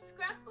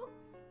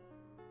 scrapbooks,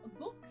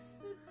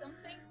 books,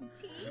 something,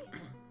 tea.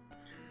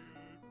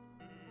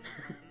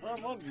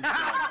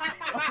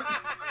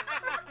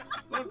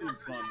 London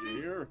Sonya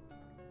here.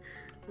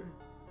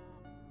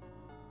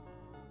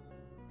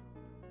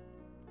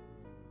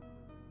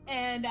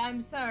 And I'm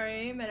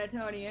sorry,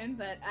 Metatonian,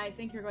 but I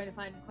think you're going to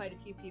find quite a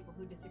few people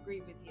who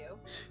disagree with you.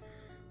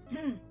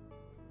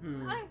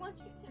 Hmm. I want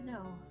you to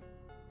know,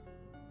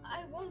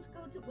 I won't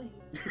go to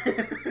waste.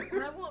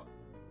 Or I won't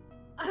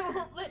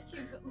let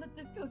let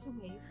this go to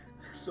waste.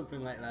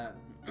 Something like that.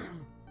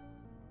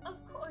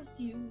 Of course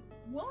you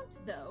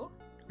won't, though.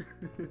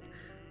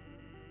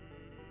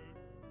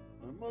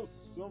 I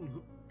must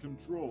some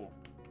control.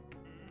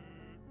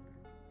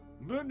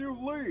 Then you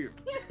leave.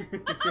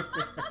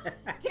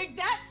 Take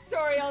that,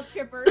 Soriel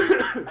shippers.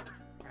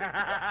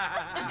 I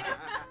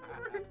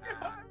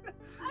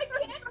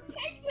can't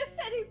take this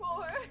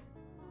anymore.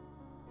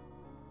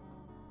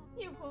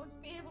 You won't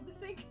be able to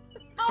think.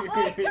 Oh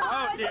my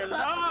god! Oh dear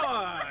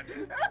lord!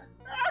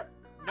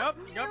 Nope,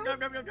 nope, nope,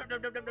 nope, nope, nope,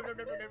 nope, nope, nope, nope,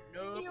 nope,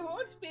 nope, You nope.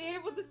 won't be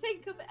able to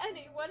think of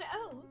anyone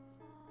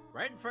else.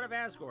 Right in front of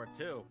Asgore,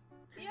 too.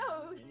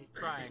 Yo, And he's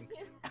crying.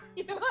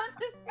 you want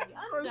to see That's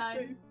gross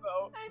Undyne? face,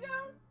 though. I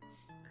know.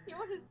 You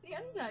want to see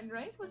Undyne,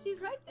 right? Well, she's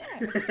right there.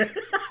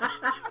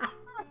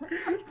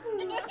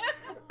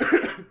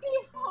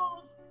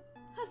 Behold,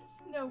 a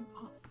snow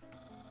puff.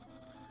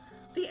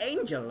 The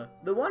angel,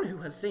 the one who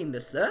has seen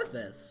the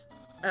surface.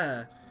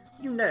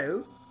 You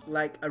know,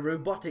 like a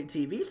robotic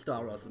TV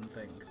star or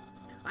something.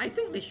 I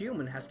think the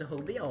human has to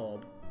hold the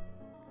orb.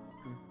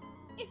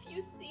 If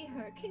you see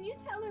her, can you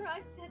tell her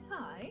I said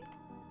hi?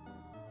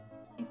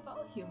 If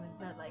all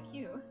humans are like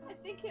you, I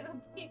think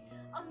it'll be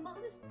a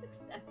modest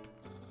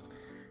success.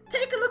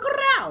 Take a look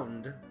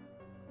around!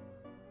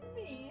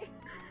 Me,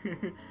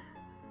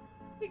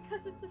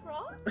 because it's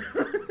wrong?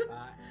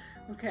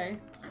 Okay.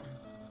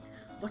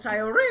 But I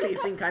really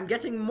think I'm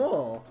getting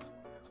more.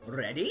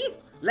 Ready?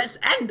 Let's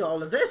end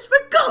all of this for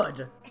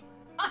good!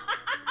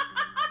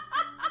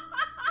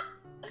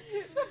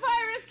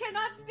 Papyrus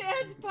cannot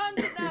stand puns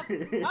enough.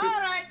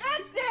 Alright,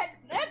 that's it!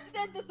 Let's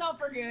end this all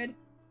for good.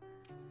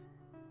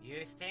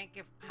 You think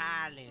of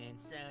pollen and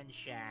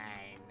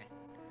sunshine.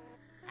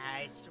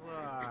 I swore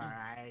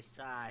I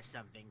saw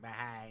something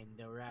behind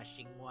the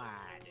rushing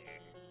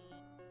water.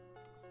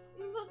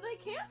 But they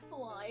can't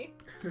fly.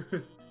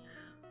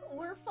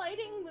 We're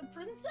fighting the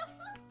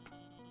princesses?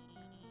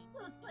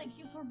 Thank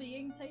you for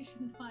being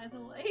patient, by the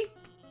way.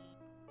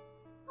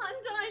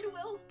 Undyne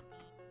will...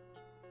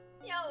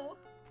 Yo.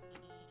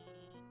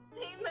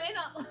 He may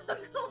not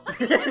look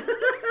like it.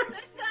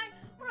 That guy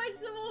writes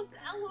the most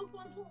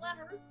eloquent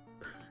letters.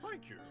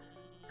 Thank you.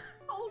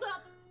 Hold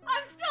up.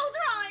 I'm still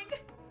drawing!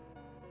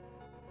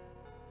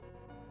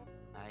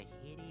 A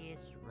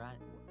hideous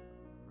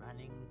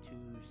running to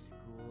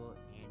school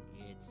in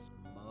its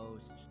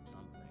most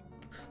something.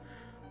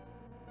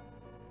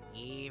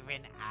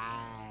 Even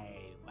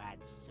I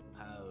once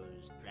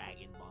supposed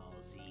Dragon Ball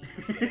Z.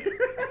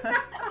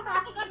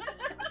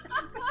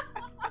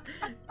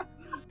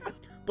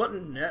 But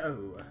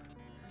no.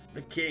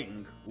 The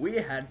king, we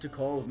had to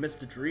call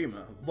Mr.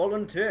 Dreamer,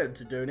 volunteered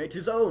to donate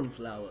his own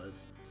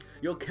flowers.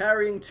 You're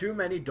carrying too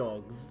many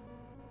dogs.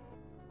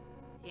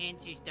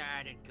 Since you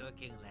started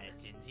cooking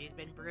lessons, he's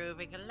been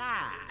proving a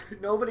lot.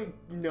 Nobody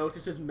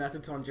notices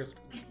Metaton just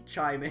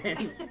chime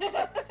in.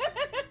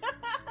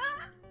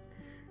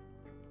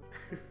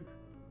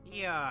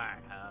 You're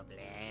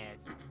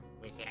hopeless,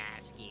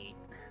 Wisowski.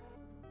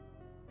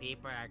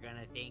 People are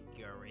gonna think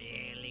you're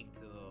really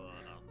cool.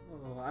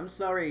 Oh, I'm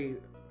sorry,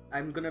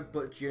 I'm gonna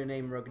butcher your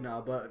name,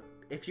 Ragnar, but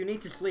if you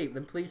need to sleep,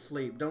 then please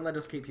sleep. Don't let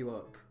us keep you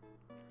up.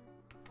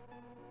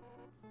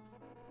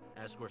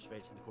 Asgore's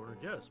face in the corner.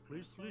 Yes,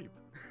 please sleep.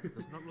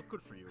 Does not look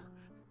good for you.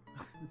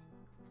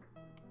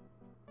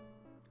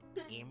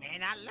 He may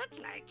not look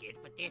like it,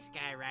 but this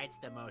guy writes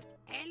the most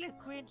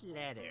eloquent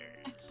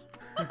letters.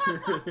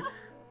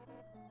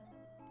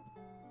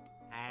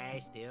 I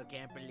still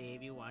can't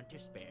believe you want to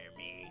spare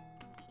me.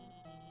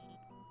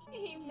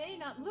 He may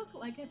not look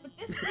like it, but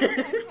this guy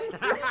writes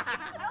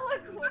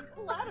eloquent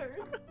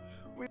letters.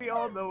 We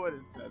all know what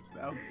it says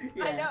now.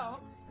 I know.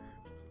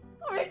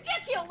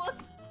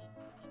 Ridiculous!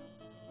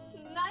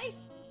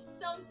 Nice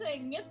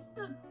something. It's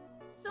the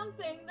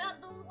something that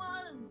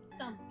was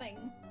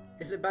something.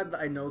 Is it bad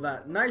that I know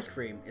that? Nice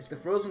cream is the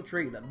frozen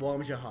treat that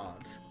warms your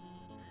heart.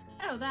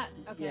 Oh, that.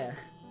 Okay. Yeah.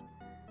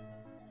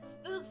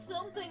 The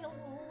something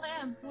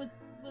lamp with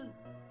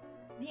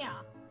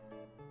yeah.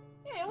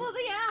 Yeah, well,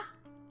 yeah.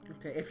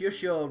 Okay, if you're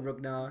sure,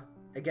 Ragnar.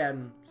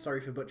 Again, sorry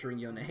for butchering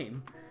your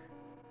name.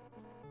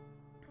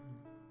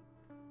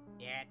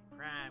 That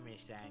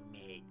promise I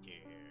made to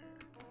her.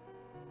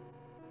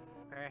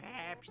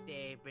 Perhaps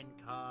they've been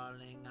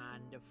calling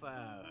on the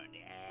phone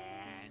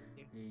and...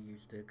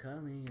 used to call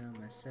me on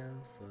my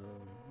cell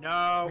phone.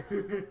 No!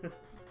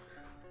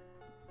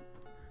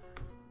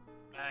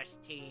 Us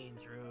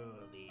teens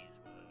rule these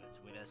woods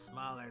with a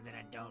smaller than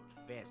adult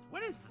fist.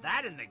 What is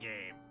that in the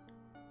game?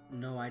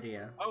 No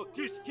idea. Oh,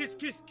 kiss, kiss,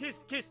 kiss,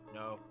 kiss, kiss.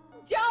 No.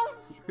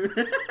 Don't!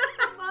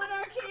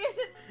 Monarchy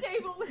isn't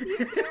stable with you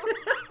two.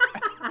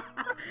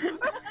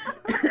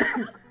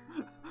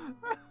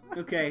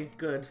 Okay,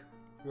 good.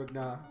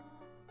 Ragnar.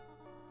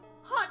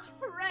 Hot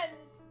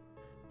friends!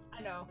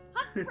 I know.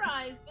 Hot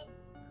fries,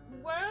 the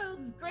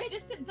world's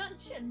greatest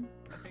invention.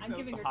 I think I'm that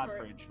was giving the her hot to her.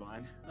 fridge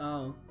line.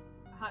 Oh.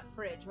 Hot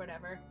fridge,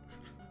 whatever.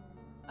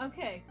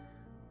 Okay.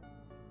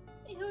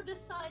 You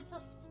decide to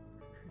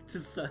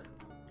Just,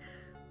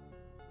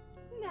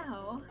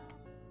 now.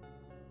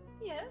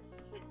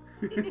 Yes.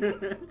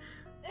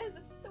 There's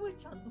a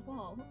switch on the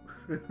wall.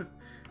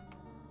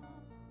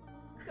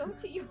 Go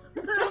to your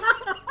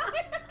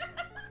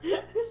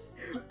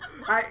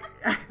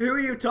Who are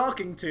you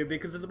talking to?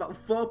 Because there's about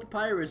 4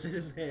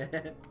 papyruses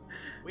here.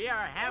 We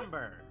are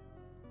Hamburg.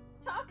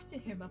 Talk to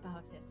him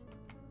about it.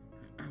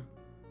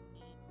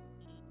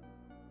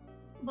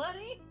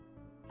 Buddy?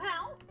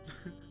 Pal?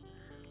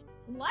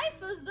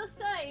 Life is the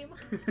same.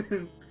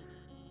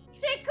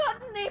 She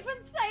couldn't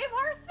even save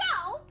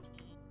herself!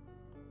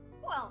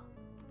 Well,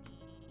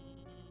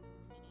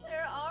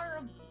 there are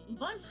a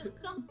bunch of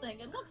something.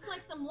 It looks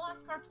like some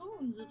lost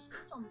cartoons of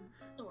some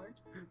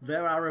sort.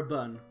 There are a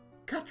bun.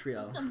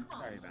 Catriel. Some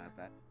Sorry about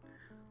that.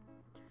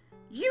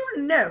 You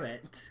know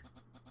it.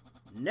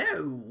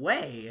 No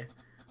way.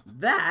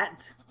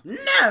 That.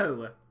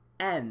 No.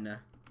 N.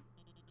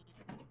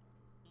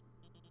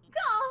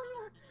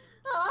 Come!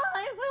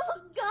 I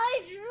will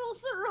guide you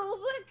through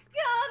the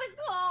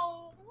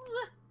catacombs!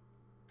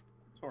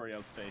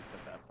 Torio's face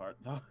at that part,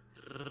 though.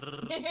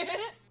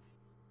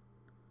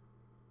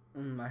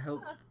 I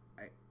hope.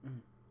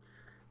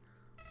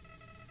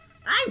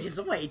 I'm just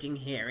waiting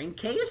here in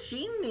case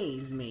she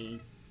needs me.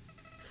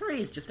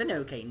 3's just an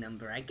okay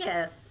number, I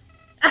guess.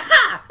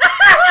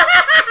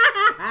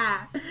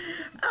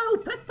 Oh,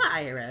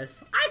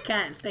 Papyrus, I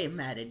can't stay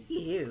mad at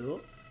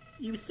you.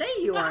 You say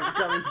you aren't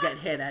going to get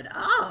hit at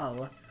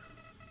all.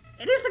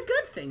 It is a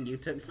good thing you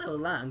took so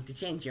long to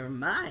change your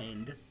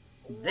mind.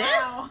 This?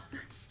 Wow.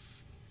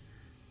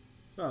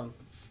 Oh.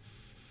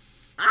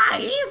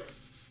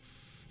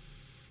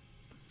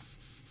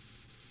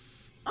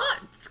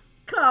 I've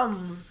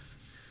come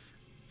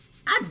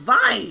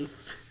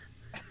advice.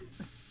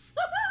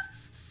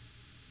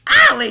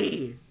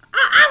 Ally!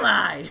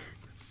 Ally!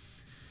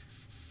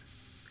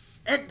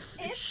 It's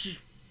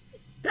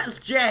that's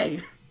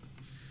J.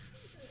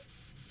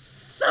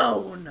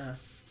 Sown.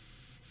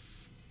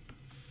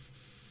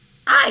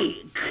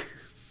 Ike.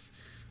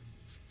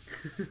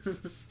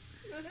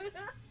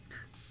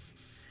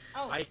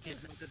 Oh, Ike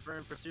is now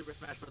confirmed for Super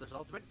Smash Bros.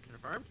 Ultimate.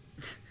 Confirmed.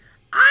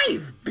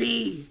 I've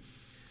be.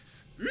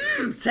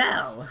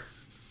 Tell.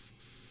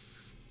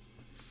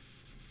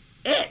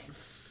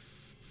 It's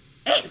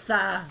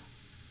a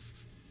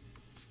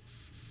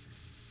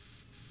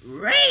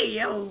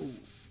radio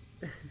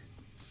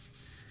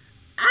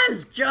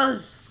as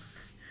just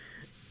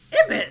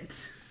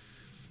Ibit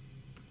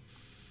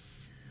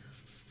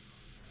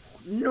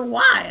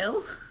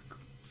while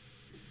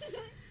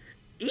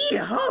e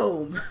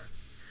home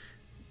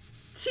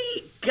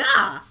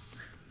Tika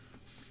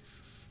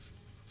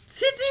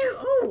to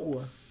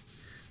do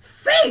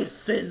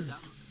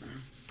faces.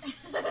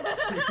 You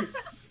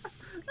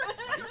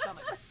sound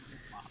like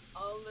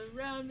all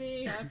around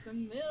me are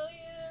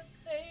familiar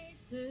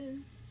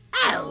faces.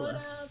 L. What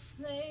up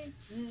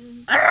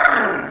places?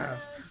 Arrgh. What up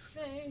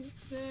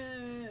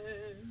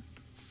faces?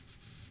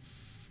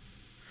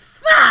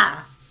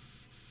 Fa.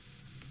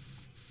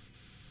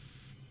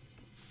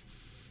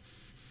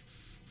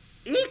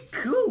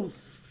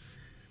 Equals.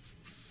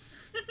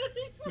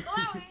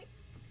 Chloe,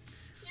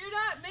 you're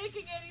not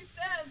making any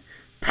sense.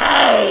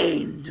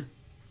 Pained.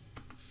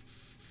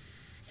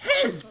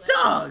 His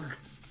dog.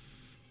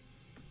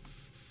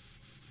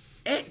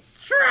 It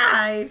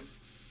try.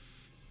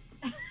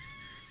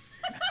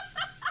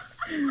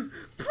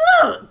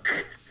 Pluck.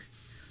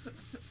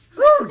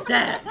 Ooh,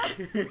 deck.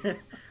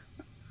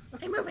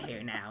 I'm over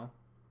here now.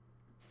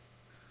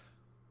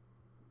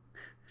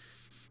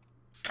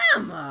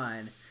 Come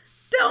on.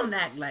 Don't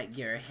act like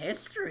your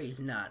history's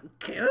not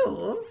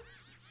cool.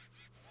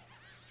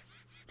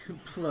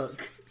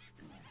 Pluck.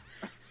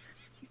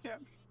 Yeah.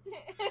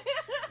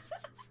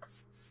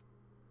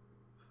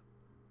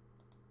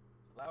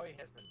 Flowey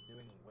has been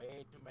doing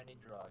way too many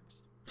drugs.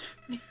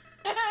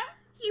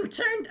 You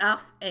turned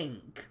off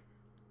ink.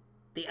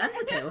 The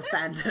Undertale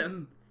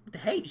fandom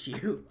hates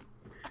you.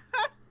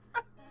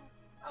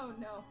 Oh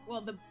no.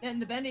 Well, the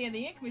Bendy and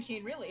the Ink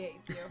Machine really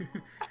hates you.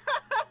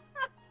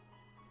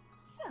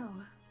 So,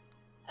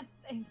 as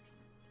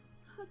thanks,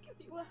 I'll give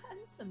you a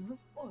handsome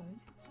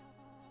reward.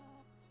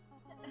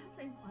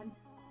 Everyone,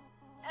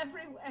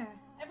 everywhere,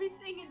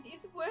 everything in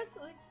these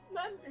worthless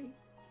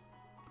memories.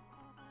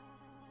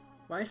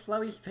 Why is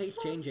Flowey's face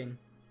changing?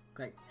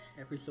 Like,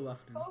 every so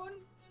often.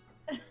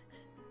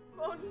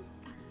 Mon,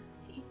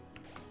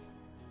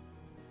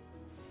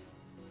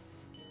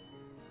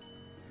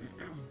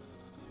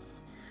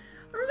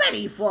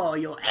 ready for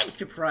your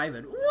extra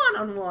private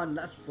one-on-one.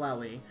 That's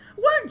Flowey.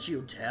 Weren't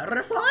you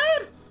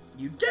terrified?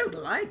 You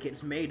don't like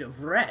it's made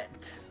of red.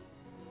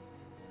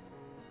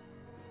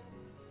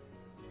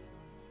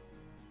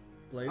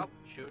 Blue? Oh,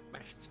 shoot.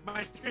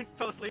 My screen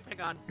fell asleep.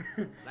 Hang on.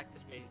 Like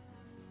this be.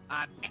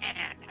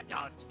 Man,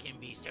 adults can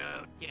be so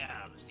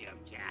dumb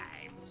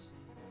sometimes.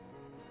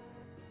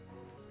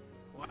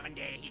 One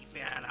day he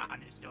fell on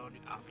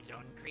off his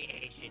own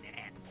creation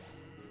and...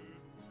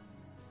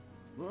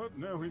 But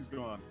now he's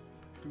gone.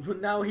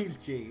 But now he's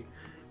G.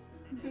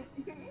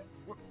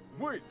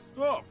 Wait,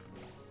 stop!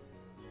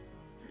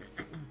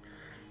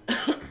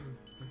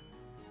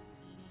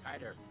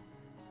 Tighter.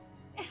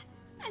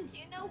 And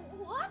you know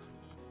what?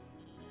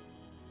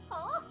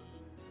 Huh?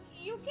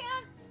 You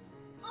can't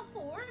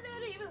afford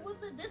it even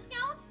with the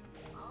discount?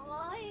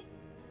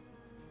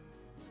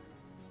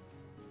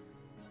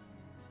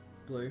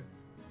 Blue.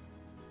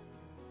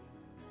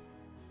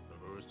 So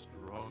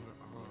strong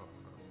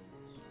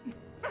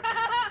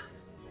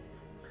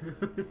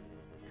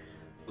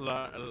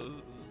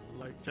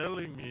like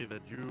telling me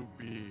that you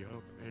be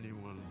up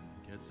anyone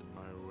gets in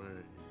my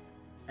way.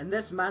 And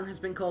this man has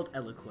been called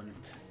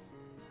eloquent.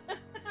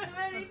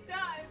 Many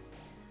times.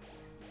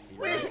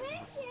 Wait.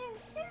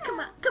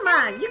 Come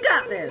on, you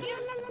got this.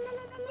 You've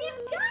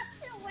got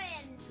to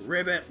win.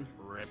 Ribbit.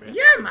 Ribbit.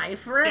 You're my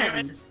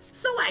friend,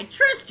 so I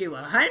trust you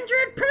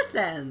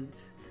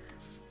 100%.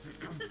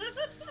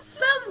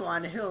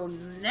 Someone who'll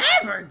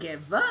never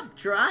give up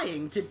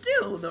trying to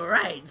do the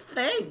right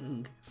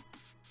thing.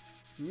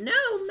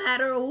 No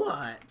matter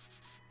what.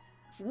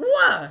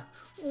 Whoa!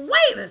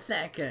 Wait a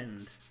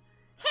second.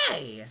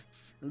 Hey,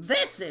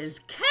 this is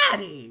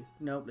Caddy.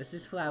 Nope, this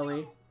is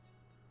Flowey.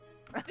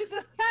 This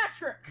is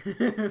Patrick.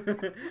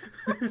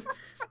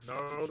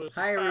 No, this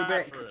Hi, is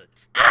Rubik. Patrick.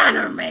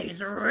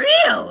 Anime's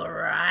real,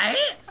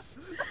 right?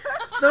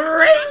 The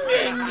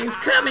ringing is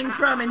coming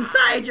from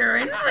inside your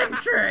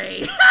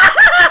inventory.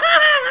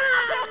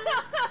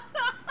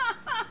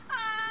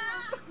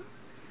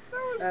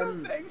 That was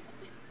something.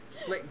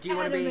 Slick, do you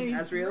want to be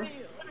Anime's Asriel? real.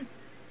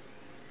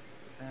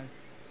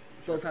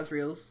 Both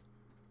Asriels.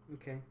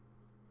 Okay.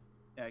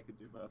 Yeah, I could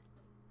do both.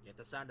 Get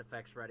the sound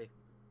effects ready.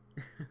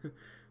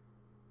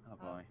 Oh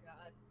Oh boy.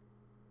 god.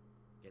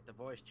 Get the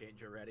voice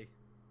changer ready.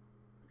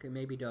 Okay,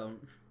 maybe don't.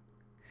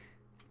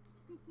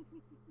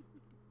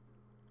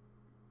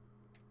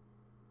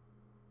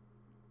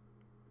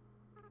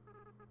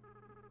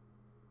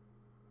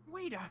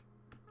 Wait a.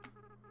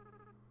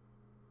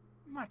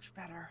 Much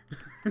better.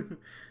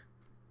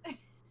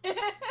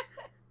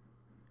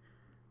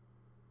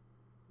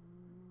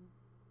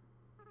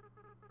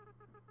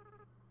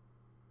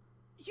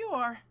 You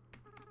are.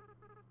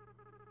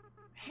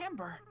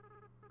 Amber.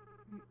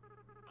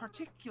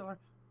 Particular.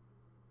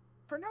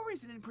 For no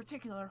reason in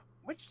particular,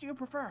 which do you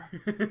prefer?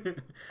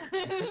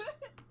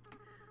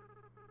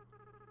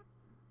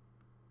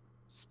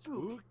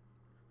 Spook.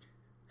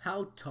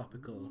 How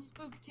topical.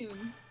 Spook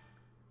tunes.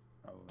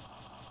 Oh.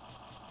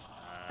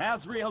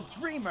 Asriel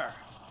Dreamer.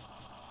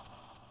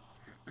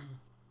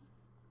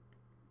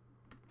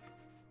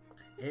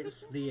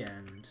 It's the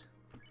end.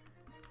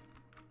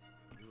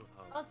 New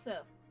hope.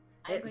 Also,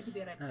 I'm going to be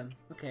right back.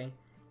 Okay.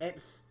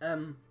 It's,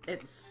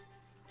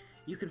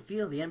 you can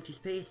feel the empty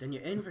space in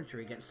your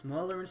inventory get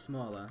smaller and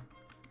smaller.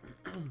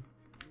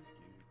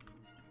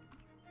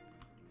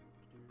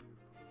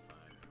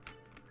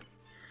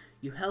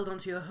 You held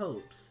onto your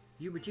hopes.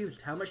 You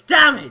reduced how much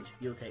damage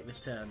you'll take this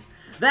turn.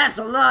 That's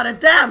a lot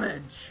of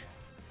damage!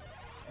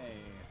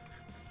 Hey.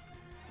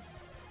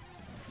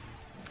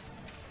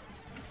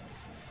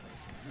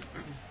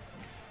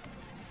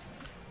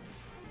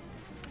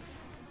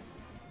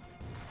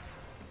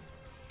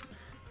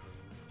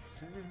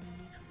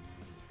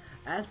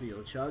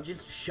 Asriel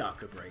charges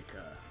Shocker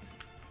Breaker.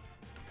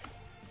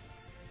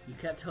 You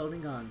kept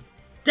holding on.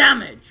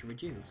 Damage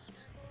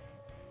reduced.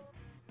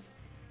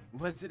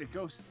 Was it a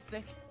ghost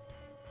stick?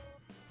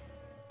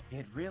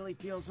 It really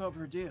feels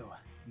overdue,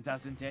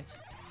 doesn't it?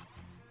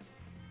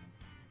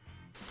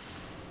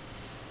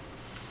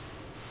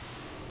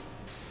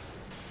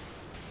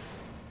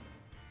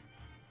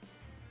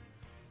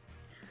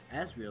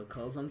 Asriel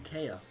calls on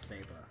Chaos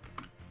Saber.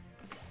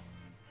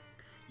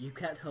 You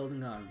kept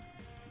holding on.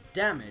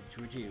 Damage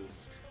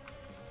reduced.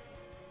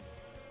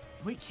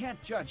 We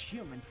can't judge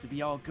humans to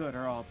be all good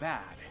or all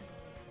bad.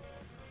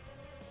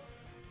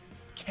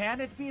 Can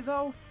it be,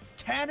 though?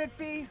 Can it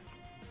be?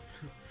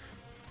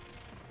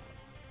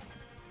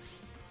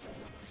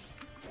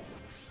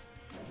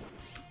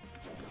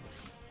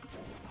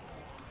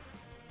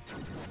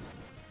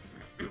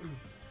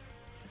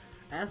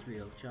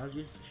 Asriel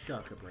charges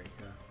Shocker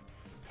Breaker.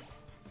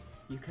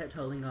 You kept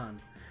holding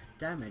on.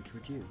 Damage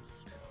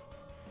reduced.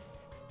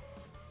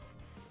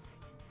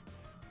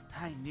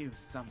 I knew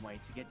some way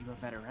to get you a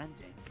better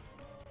ending.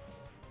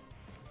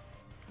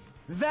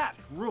 That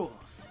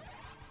rules!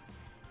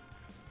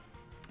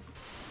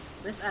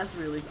 This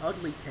Asriel is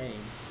oddly tame.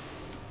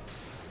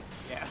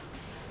 Yeah.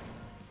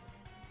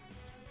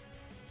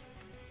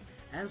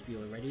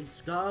 Asriel ready,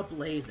 star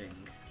blazing.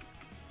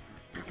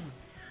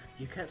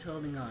 You kept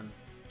holding on.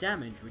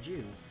 Damage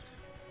reduced.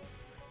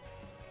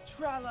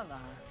 Tra-la-la.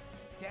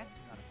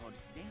 Dancing on a boat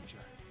is danger,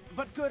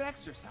 but good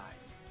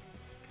exercise.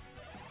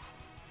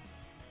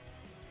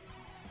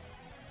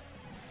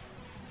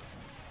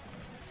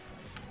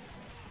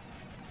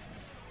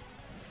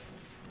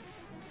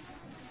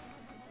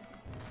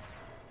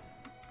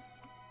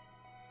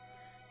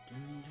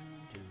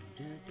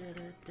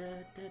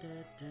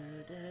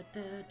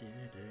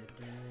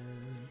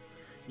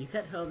 You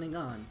kept holding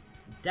on.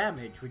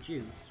 Damage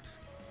reduced.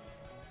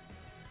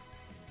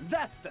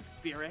 That's the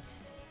spirit.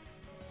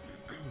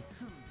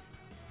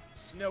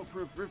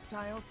 Snowproof roof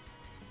tiles.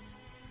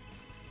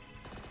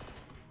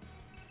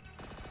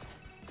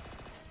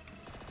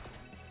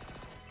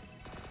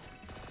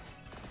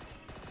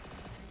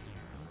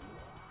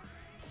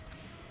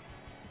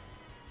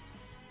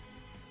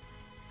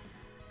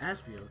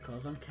 Asriel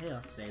calls on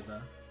Chaos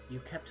Saber. You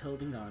kept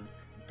holding on.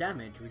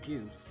 Damage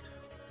reduced.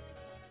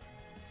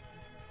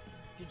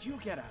 Did you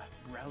get a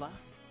umbrella?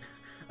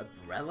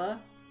 Umbrella?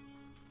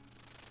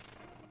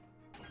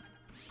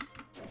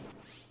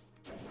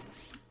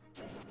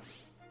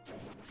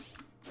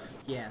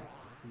 Yeah,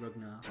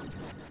 Ragnar.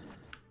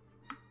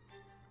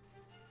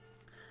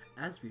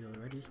 Asriel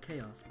readies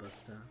Chaos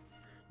Buster.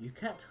 You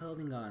kept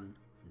holding on.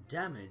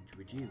 Damage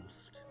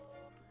reduced.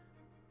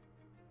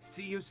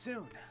 See you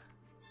soon.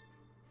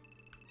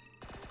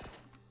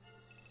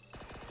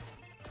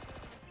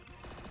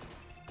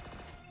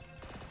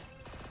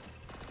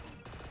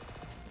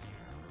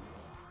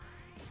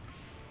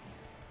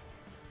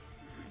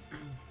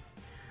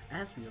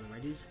 Asriel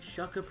readies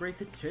Shocker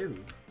Breaker 2.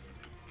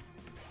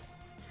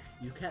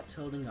 You kept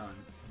holding on.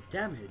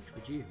 Damage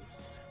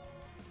reduced.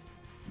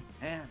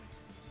 And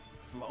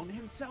clone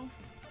himself?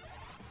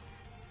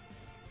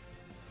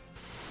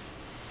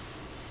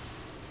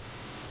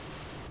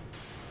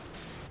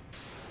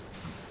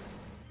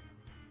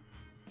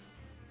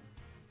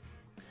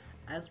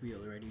 Asriel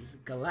readies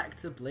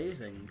Galacta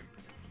Blazing.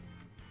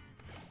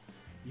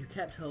 You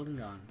kept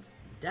holding on.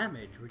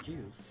 Damage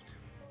reduced.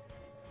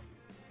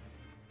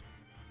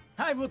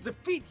 I will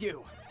defeat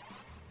you!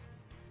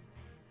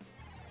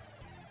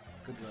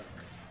 Good luck.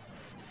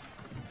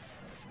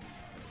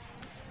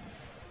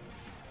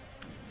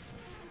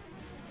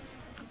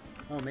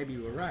 Oh, maybe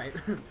you were right.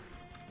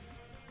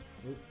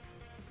 Oh,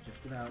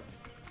 just about.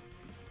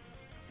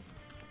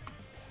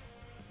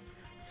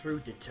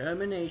 Through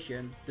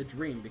determination, the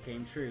dream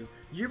became true.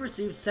 You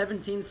received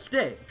 17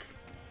 stick!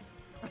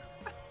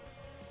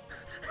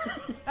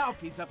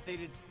 Alfie's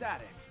updated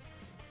status.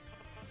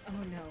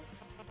 Oh no.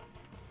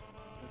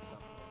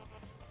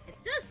 It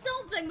says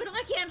something, but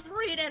I can't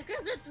read it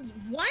because it's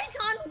white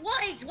on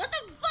white! What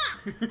the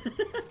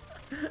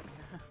fuck?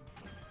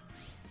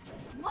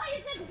 Why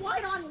is it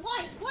white on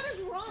white? What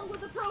is wrong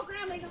with the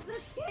programming of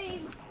this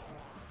game?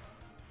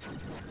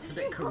 It's a Did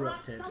bit you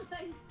corrupt corrupted.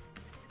 something?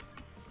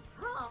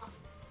 Huh.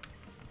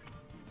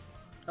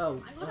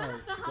 Oh, I'm gonna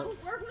have to have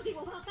whoops. a word with you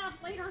about that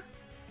later.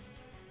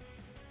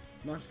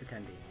 Monster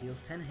Candy heals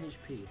 10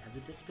 HP, has a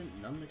distant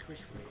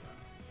non-licorice flavor.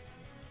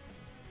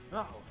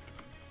 Oh.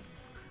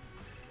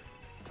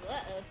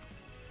 Uh-oh.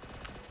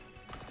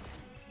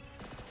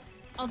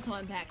 Also,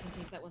 I'm back in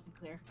case that wasn't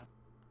clear.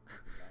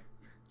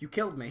 You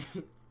killed me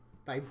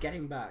by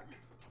getting back.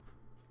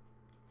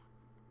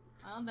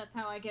 Well, that's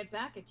how I get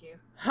back at you.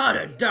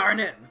 Harder, darn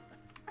it!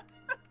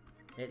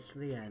 It's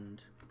the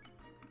end.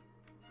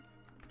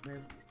 Do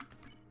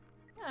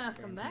I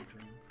have Come back.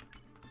 dream?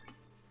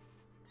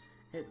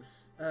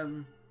 It's,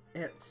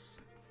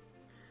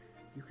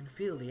 you can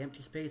feel the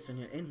empty space in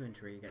your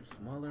inventory get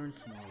smaller and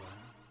smaller.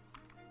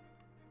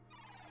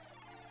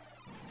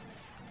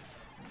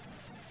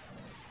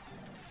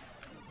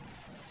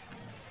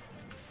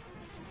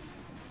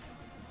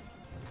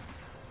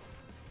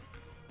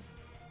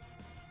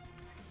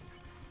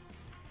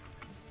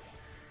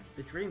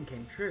 The dream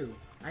came true.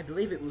 I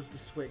believe it was the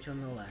switch on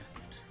the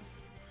left.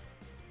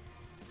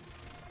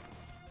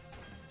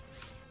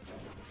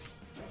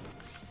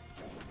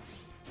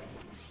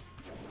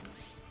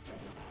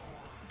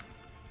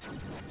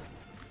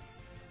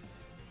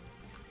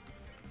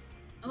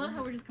 I love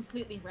how we're just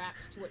completely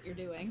wrapped to what you're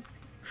doing.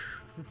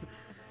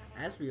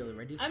 Asriel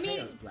readies I mean-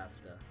 Chaos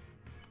Blaster.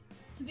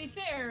 To be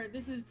fair,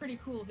 this is pretty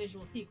cool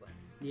visual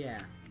sequence. Yeah.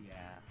 Yeah.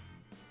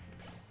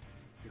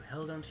 You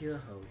held on to your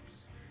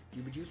hopes.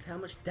 You reduced how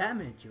much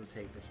damage you'll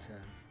take this turn.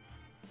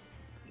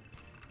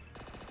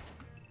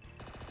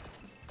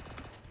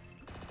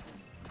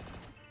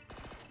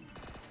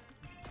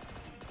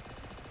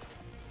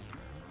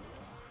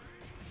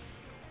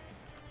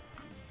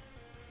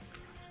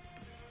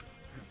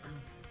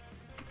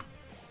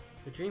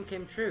 The dream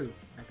came true.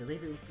 I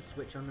believe it was the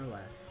switch on the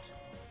left.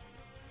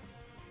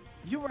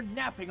 You were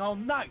napping all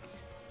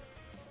night!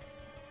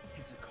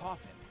 It's a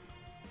coffin.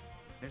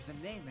 There's a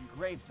name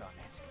engraved on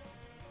it.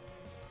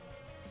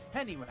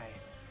 Anyway,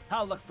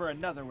 I'll look for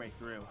another way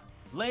through.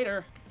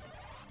 Later!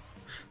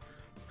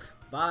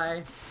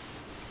 Bye.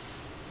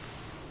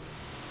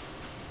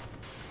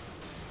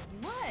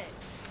 What?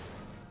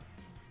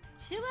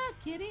 Chill out,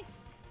 kitty.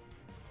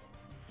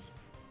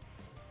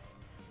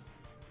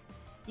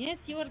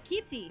 Yes, you are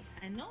kitty.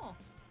 I know.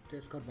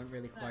 Discord went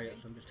really quiet, Sorry.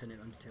 so I'm just turning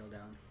Undertale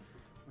down.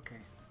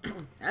 Okay.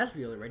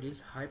 Asriel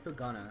readies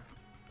Hypergona.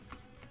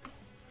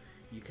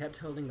 You kept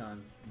holding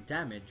on.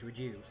 Damage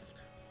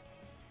reduced.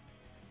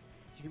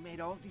 You made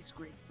all these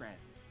great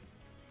friends.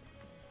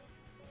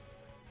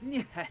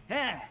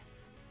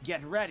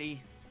 Get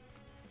ready.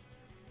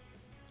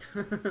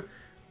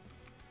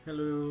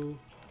 Hello.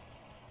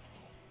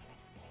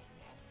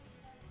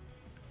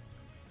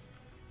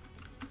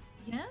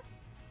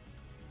 Yes?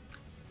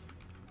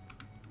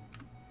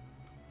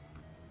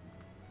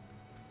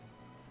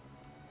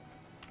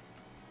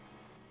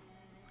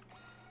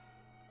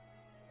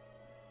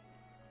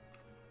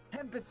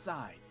 And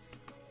besides,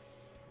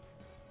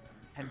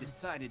 have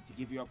decided to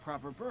give you a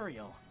proper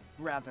burial,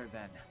 rather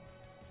than...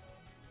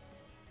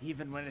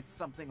 Even when it's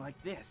something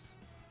like this,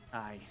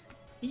 Can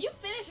you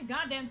finish your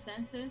goddamn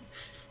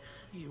sentences?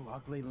 You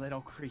ugly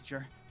little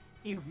creature,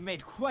 you've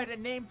made quite a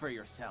name for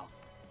yourself.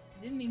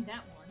 I didn't mean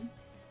that one.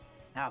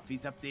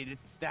 Alfie's updated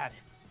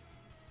status.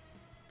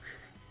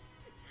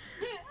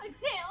 I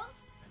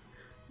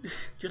can't.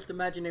 Just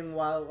imagining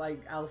while,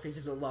 like, Alphys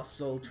is a lost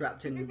soul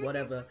trapped in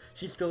whatever,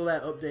 she's still there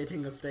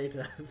updating her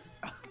status.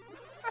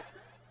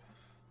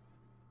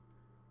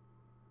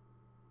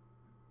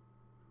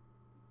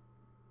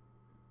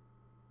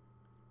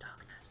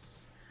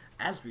 Darkness.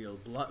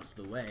 Asriel blocks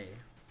the way.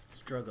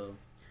 Struggle.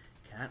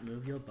 Can't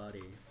move your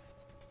body.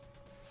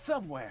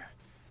 Somewhere,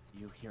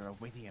 you hear a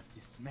whinny of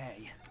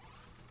dismay.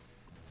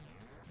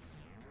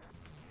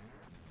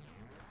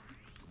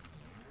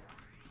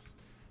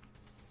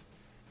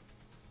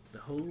 The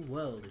whole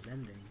world is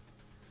ending.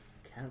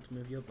 Can't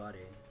move your body.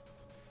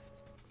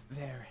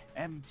 They're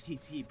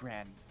MTT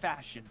brand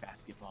fashion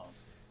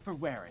basketballs for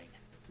wearing,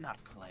 not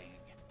playing.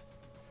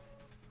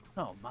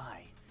 Oh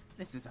my,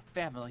 this is a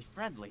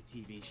family-friendly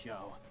TV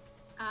show.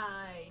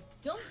 I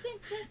don't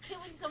think that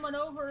killing someone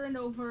over and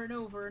over and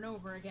over and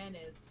over again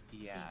is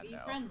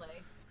TV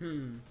friendly.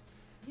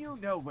 You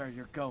know where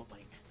you're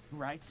going,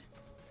 right?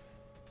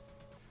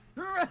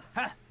 Behold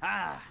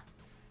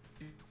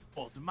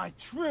my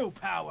true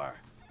power!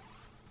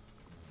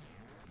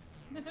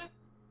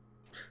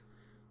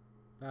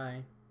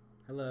 Bye.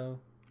 Hello.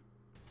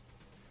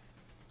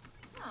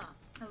 Ah,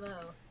 hello.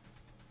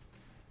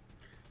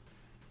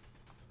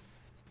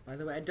 By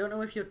the way, I don't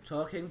know if you're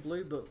talking,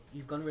 Blue, but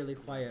you've gone really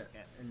quiet,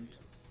 and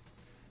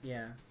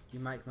yeah,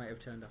 your mic might have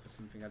turned off or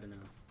something, I don't know.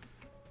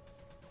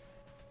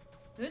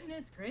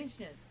 Goodness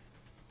gracious.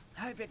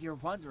 I bet you're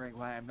wondering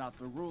why I'm not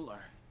the ruler.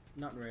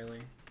 Not really.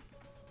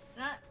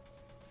 Not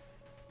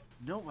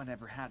No one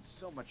ever had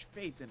so much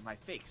faith in my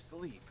fake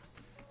sleep.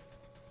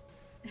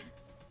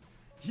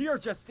 You're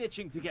just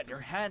itching to get your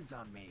hands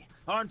on me,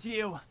 aren't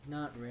you?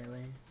 Not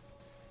really.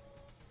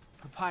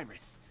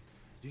 Papyrus,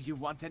 do you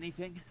want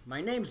anything?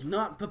 My name's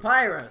not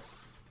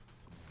Papyrus!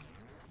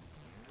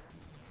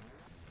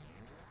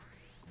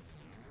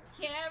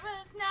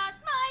 Kara's not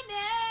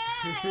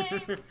my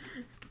name!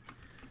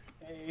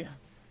 Hey,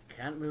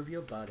 Can't move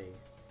your body.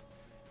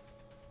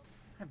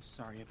 I'm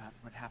sorry about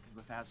what happened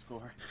with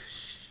Asgore.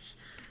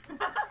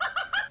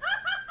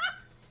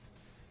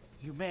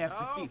 You may have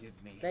defeated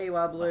me. There you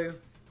are, Blue.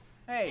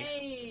 Hey,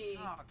 Hey!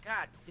 Oh,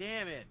 god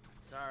damn it.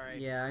 Sorry.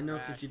 Yeah, I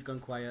noticed Crash. you'd gone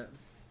quiet.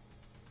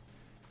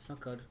 It's not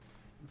good.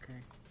 Okay.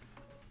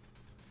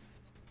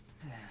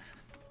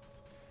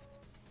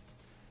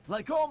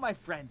 like all my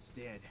friends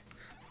did.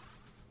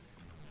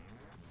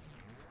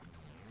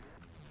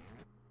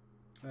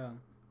 Oh.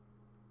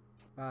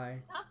 Bye.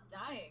 Stop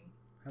dying.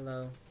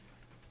 Hello.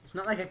 It's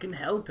not like I can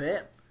help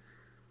it!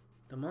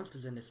 The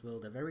monsters in this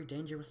world are very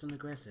dangerous and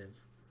aggressive.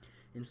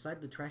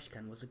 Inside the trash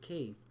can was a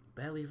key,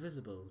 barely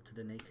visible to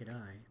the naked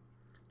eye.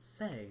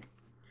 Say,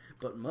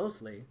 but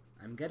mostly,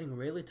 I'm getting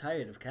really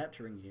tired of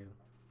capturing you.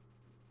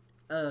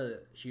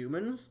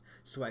 Humans?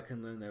 So I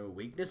can learn their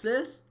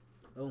weaknesses?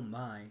 Oh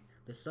my,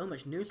 there's so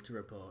much news to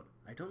report.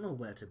 I don't know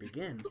where to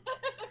begin.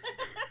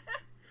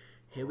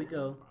 Here we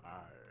go.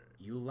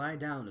 You lie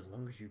down as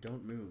long as you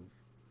don't move.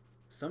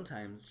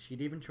 Sometimes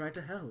she'd even try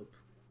to help.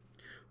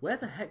 Where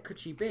the heck could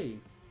she be?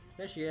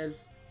 There she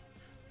is.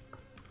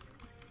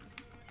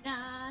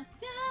 Da,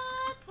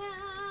 da, da,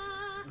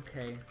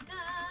 Okay, da,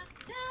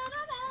 da,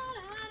 da, da,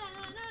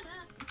 da, da, da.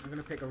 I'm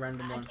gonna pick a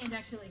random I one. can't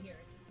actually hear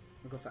it.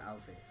 We'll go for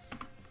Alphys.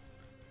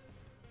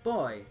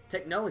 Boy,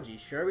 technology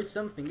sure is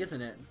something,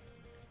 isn't it?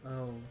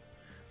 Oh,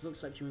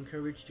 looks like you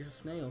encouraged your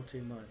snail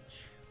too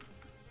much.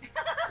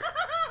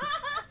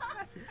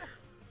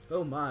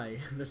 Oh my,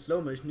 there's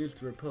so much news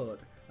to report.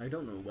 I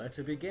don't know where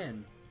to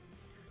begin.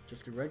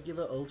 Just a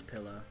regular old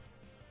pillar.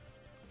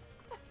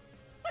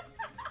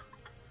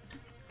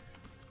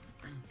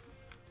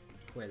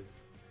 Quiz.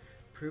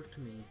 Prove to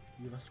me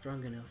you are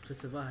strong enough to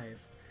survive.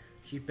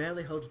 She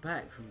barely holds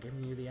back from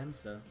giving you the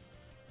answer.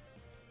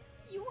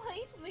 You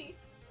hate me,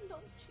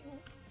 don't you?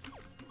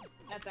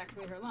 That's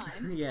actually her line.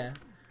 Yeah.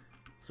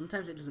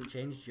 Sometimes it doesn't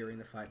change during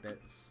the fight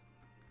bits.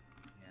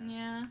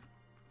 Yeah.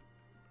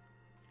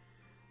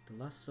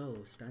 The lost soul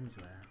stands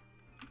there.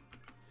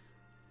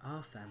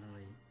 Our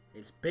family.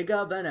 It's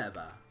bigger than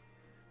ever.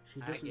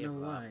 She I doesn't give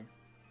know up. why.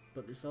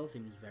 but this all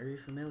seems very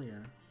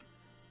familiar.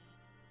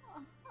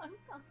 I've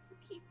got to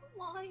keep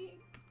lying.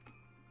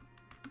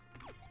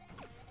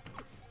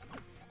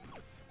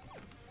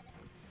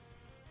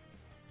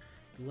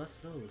 The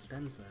lost soul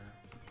stands there.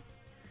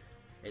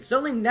 It's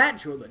only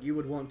natural that you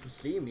would want to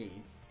see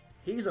me.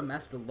 He's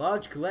amassed a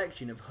large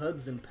collection of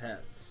hubs and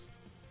pets.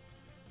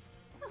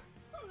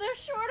 They're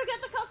sure to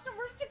get the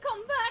customers to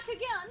come back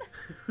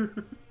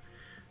again.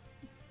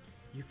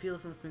 You feel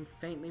something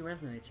faintly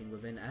resonating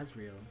within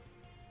Asriel.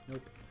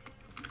 Nope.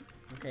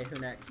 Okay, who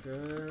next?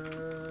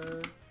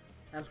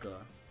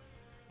 Asgore.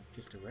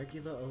 Just a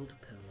regular old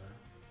pillar.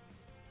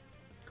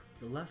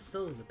 The last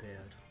souls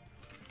appeared.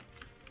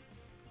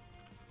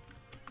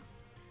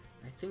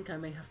 I think I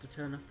may have to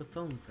turn off the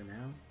phone for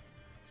now.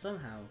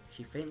 Somehow,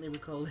 she faintly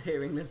recalled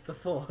hearing this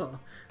before.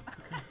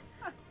 Okay.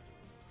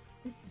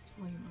 This is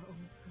for your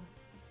own good.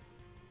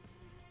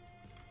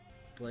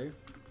 Blue?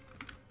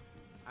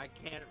 I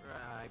can't.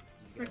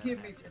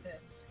 Forgive me for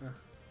this. You're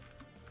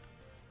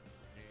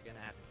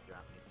gonna have to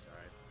drop me.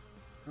 Sorry.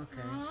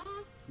 Okay.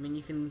 I mean,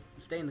 you can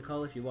stay in the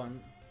call if you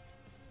want.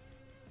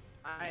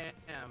 I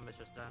am. It's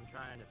just I'm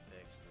trying to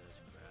fix this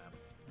crap.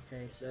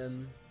 Okay, so,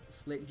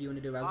 Slick, do you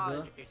want to do Asgore?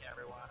 Apologies,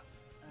 everyone.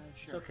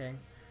 It's okay.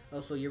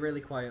 Also, you're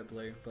really quiet,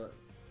 Blue, but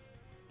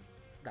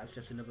that's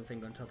just another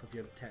thing on top of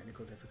your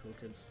technical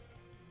difficulties.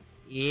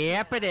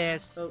 Yep, it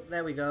is. Oh,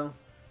 there we go.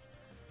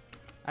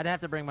 I'd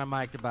have to bring my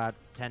mic about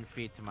 10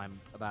 feet to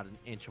about an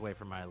inch away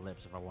from my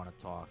lips if I want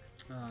to talk.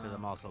 Because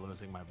I'm also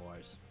losing my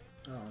voice.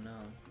 Oh, no.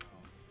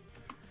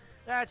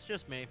 That's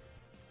just me.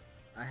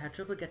 I had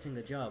trouble getting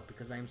the job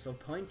because I am so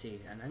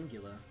pointy and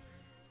angular.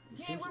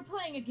 Jay, we're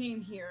playing a game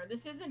here.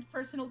 This isn't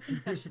personal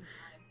confession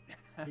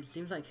time. It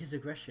seems like his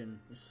aggression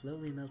is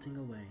slowly melting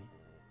away.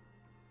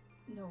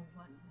 No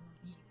one will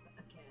leave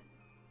again.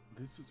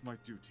 This is my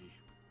duty.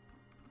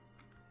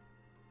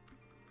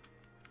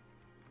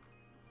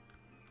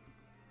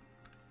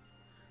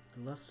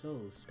 The lost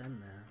souls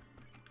stand there.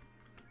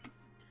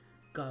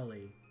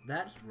 Golly,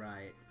 that's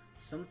right.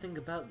 Something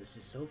about this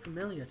is so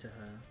familiar to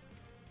her.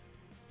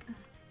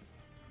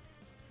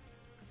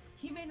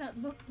 He may not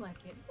look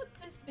like it, but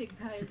this big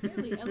guy is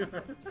really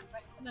eloquent.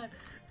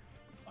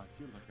 I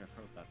feel like I've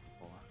heard that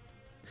before.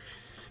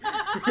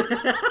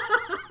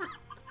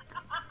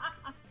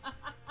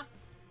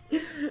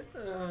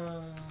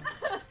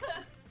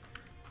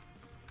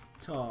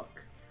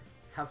 Talk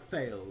have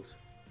failed,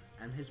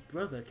 and his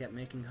brother kept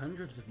making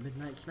hundreds of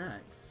midnight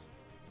snacks.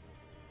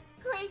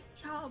 Great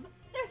job.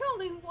 There's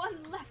only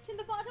one left in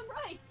the bottom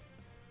right.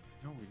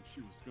 Knowing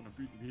she was gonna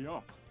beat me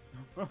up.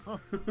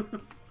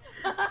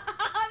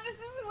 This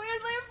is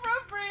weirdly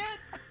appropriate.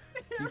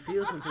 You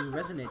feel something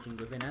resonating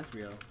within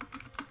Asriel.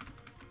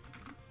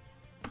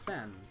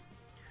 Sans.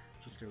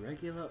 Just a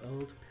regular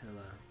old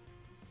pillar.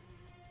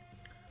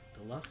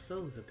 The lost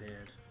souls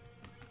appeared.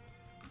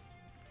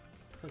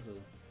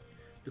 Puzzle.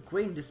 The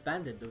Queen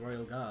disbanded the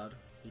Royal Guard.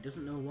 He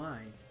doesn't know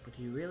why, but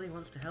he really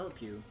wants to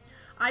help you.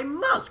 I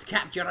must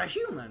capture a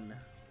human!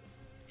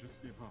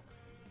 Just give up.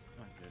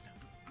 I did.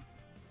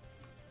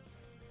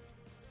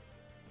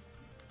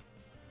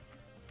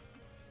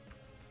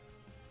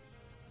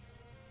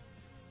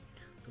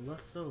 The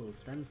lost soul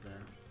stands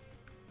there.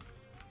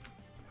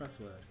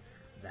 Crossword.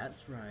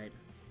 That's right.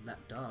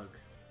 That dog.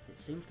 It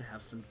seems to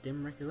have some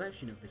dim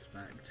recollection of this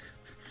fact.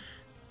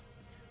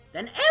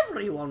 Then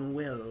everyone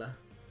will!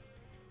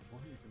 Why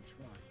even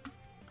try?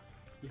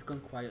 You've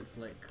gone quiet,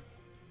 Slick.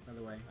 By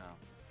the way. Oh.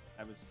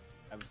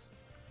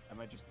 Am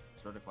I just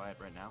sort of quiet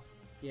right now?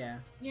 Yeah.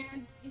 Yeah,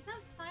 you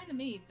sound fine to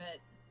me, but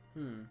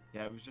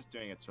Yeah, I was just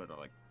doing it sort of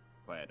like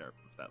quieter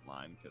with that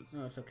line, because...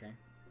 Oh, it's okay.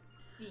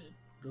 E.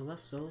 The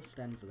lost soul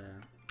stands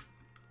there.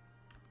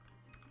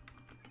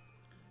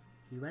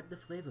 You read the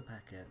flavor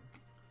packet.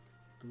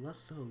 The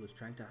lost soul was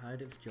trying to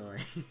hide its joy.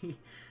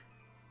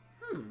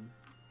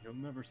 You'll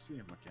never see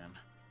him again.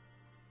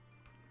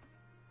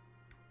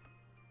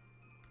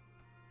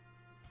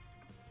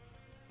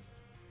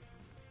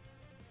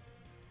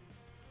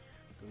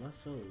 The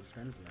lost soul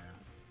stands there.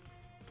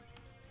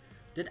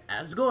 Did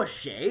Asgore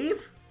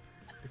shave?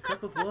 The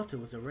cup of water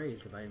was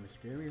erased by a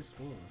mysterious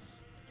force.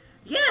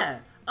 Yeah!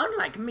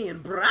 Unlike me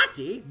and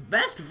Bratty,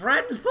 best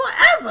friends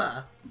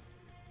forever!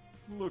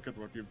 Look at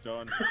what you've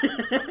done.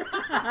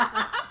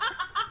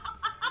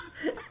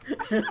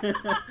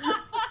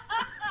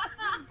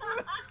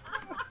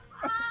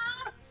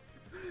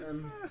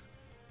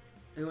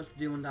 Who wants to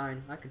do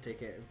Undyne? I can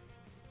take it,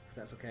 if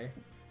that's okay.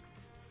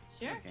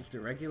 sure. Just a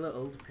regular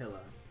old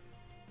pillar.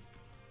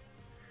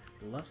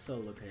 The lost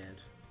soul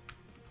appeared.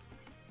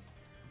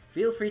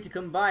 Feel free to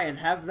come by and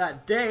have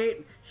that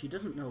date! She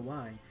doesn't know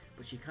why,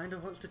 but she kind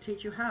of wants to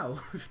teach you how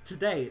to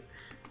date.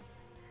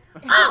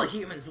 All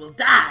humans will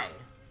die!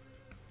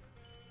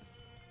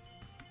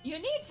 You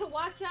need to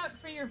watch out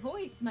for your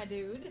voice, my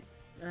dude.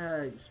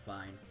 It's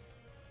fine.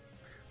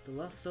 The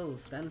lost soul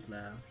stands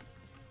there.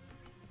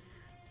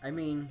 I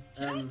mean,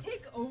 Should I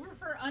take over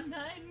for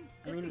Undyne,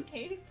 just in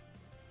case?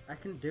 I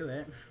can do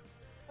it.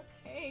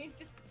 Okay,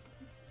 just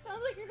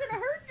sounds like you're gonna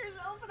hurt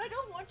yourself, and I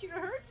don't want you to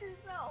hurt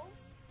yourself.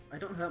 I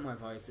don't hurt my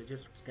voice, it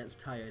just gets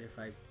tired if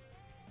I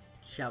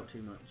shout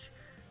too much.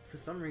 For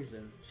some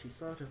reason, she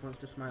sort of wants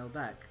to smile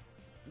back.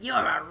 You're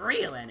a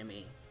real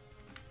enemy!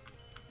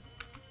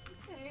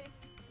 Okay.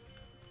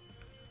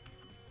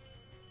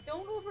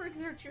 Don't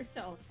overexert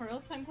yourself, or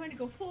else I'm going to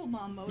go full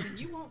mom mode and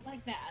you won't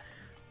like that.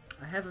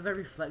 I have a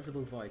very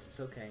flexible voice, it's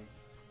okay.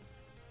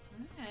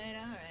 Alright,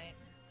 alright.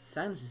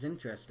 Sans is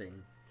interesting.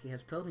 He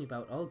has told me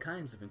about all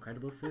kinds of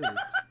incredible foods.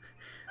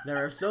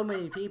 There are so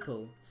many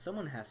people,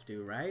 someone has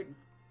to, right?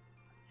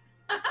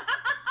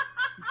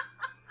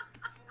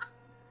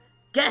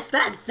 Guess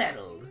that's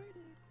settled!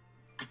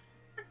 I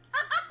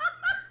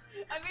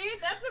mean,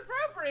 that's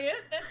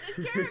appropriate. That's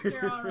his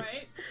character,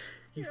 alright.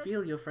 You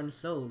feel your friend's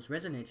souls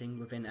resonating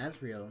within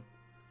Asriel.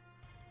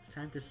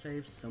 Time to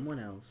save someone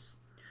else.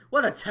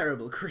 What a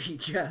terrible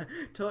creature,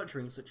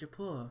 torturing such a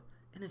poor,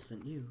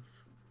 innocent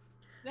youth.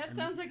 That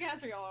sounds like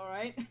Asriel,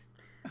 alright.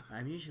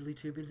 I'm usually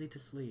too busy to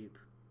sleep.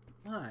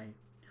 Why?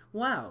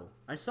 Wow,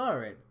 I saw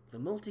it, the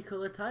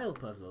multicolored tile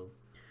puzzle.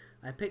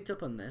 I picked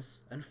up on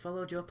this and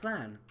followed your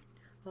plan.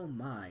 Oh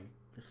my,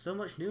 there's so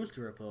much news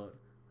to report.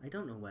 I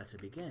don't know where to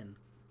begin.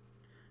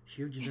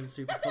 Huge isn't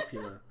super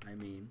popular, I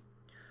mean.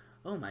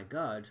 Oh my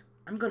god,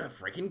 I'm gonna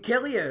freaking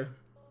kill you!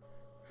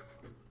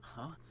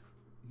 Huh?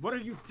 What are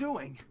you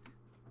doing?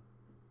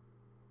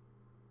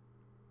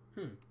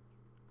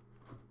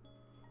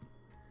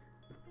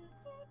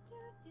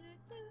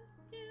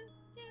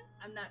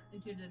 I'm not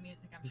into the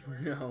music, I'm sure.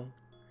 No.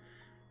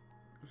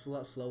 It's a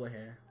lot slower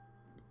here.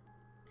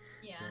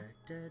 Yeah.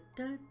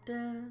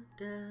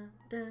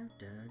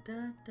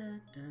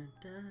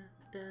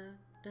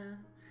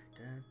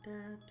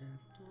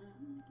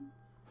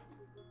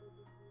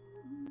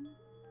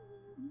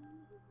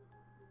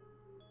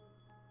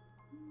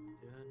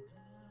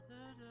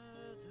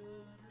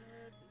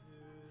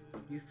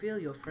 You feel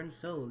your friend's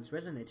soul is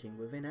resonating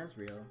within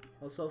Asriel.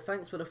 Also,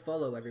 thanks for the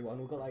follow, everyone.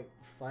 We've got like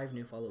 5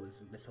 new followers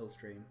this whole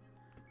stream.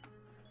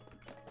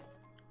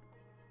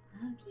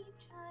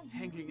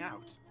 Hanging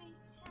out.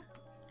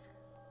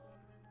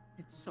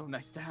 It's so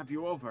nice to have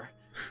you over.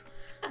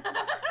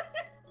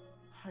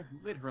 I'm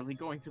literally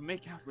going to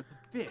make out with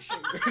the fish.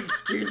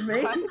 Excuse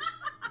me?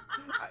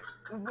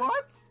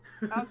 What?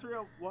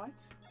 Asriel, what?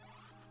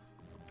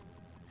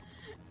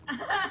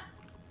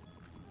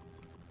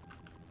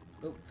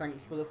 Oh,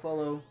 thanks for the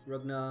follow,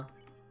 Ragnar.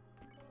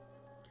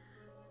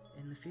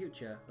 In the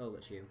future... Oh,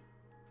 that's you.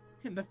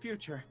 In the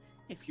future,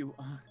 if you,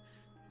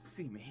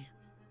 see me.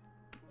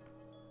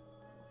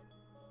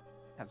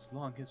 As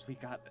long as we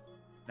got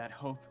that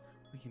hope,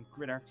 we can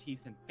grit our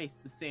teeth and face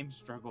the same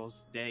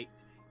struggles day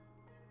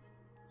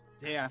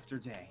after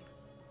day.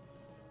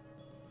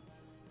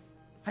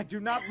 I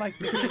do not like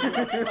the game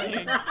you're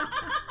playing.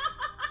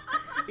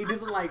 He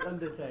doesn't like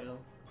Undertale.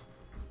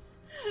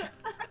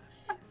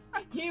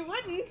 He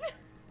wouldn't.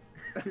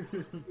 Yeah.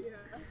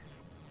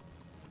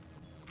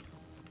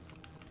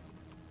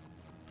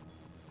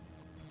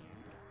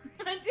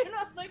 I do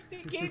not like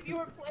the game you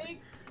are playing.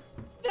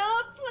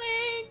 Stop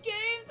playing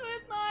games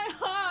with my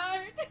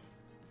heart.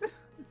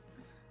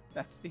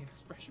 That's the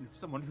expression of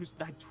someone who's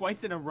died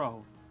twice in a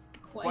row.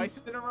 Twice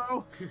Twice in a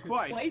row?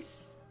 Twice.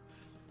 Twice.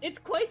 It's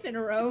twice in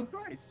a row. It's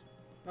twice.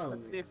 Oh,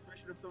 That's the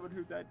expression of someone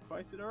who died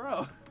twice in a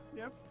row.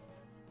 Yep.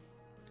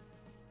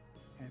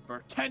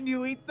 Amber, can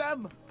you eat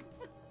them?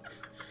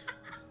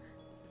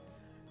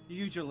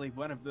 Usually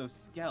one of those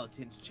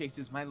skeletons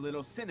chases my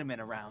little cinnamon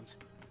around.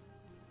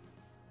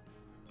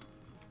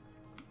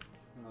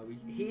 oh,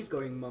 he's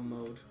going mum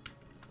mode.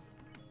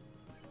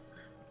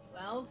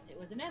 Well, it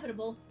was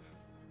inevitable.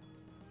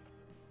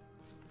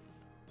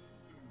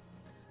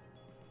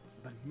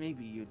 But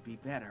maybe you'd be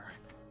better.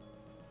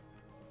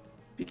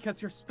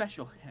 Because you're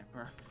special,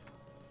 Amber.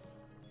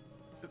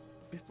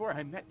 Before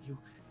I met you,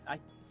 I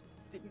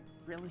didn't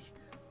really...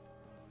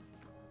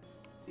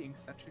 Seeing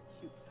such a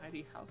cute,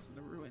 tidy house in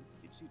the ruins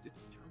gives you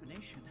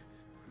determination.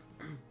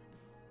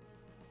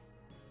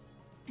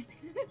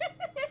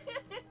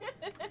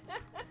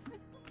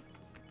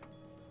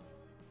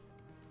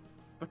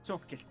 But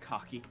don't get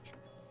cocky.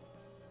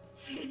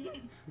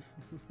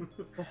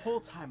 The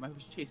whole time I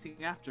was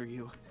chasing after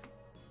you.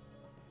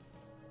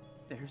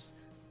 There's,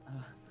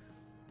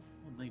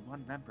 only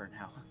one member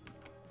now.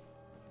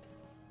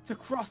 To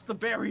cross the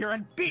barrier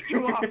and beat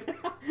you up!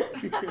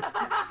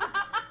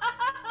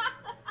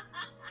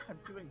 I'm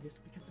doing this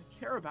because I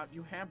care about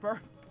you,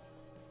 Amber.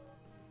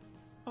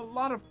 A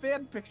lot of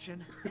fan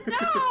fiction.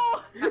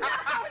 No! No!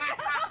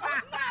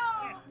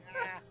 No!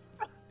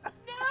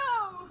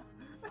 No!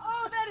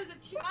 Oh, that is a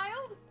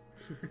child?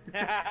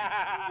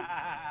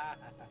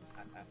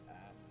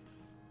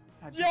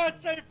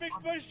 Yes, I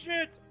fixed my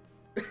shit!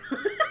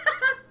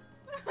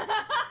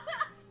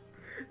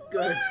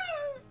 Good.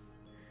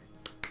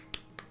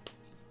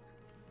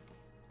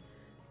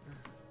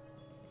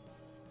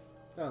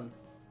 Done.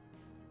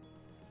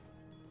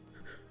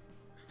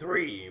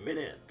 3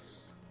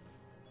 minutes.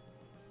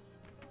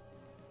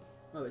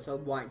 Oh, it's all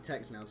white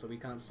text now, so we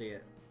can't see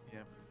it.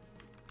 Yep.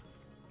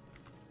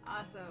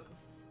 Awesome.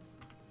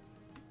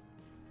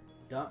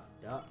 Dot,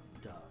 dot,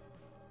 dot.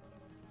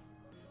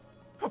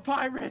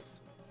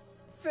 Papyrus!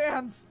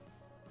 Sans!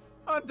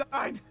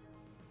 Undyne!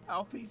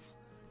 Alphys!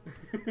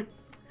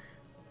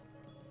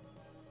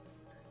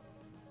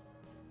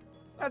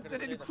 That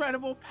an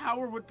incredible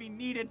power would be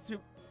needed to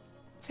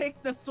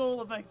take the soul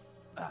of a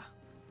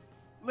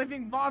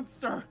living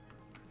monster.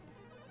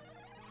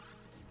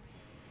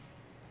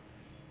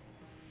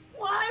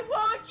 Why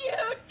won't you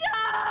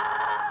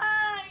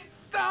die?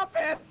 Stop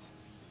it!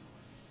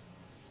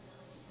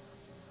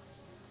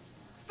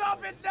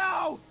 Stop it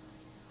now!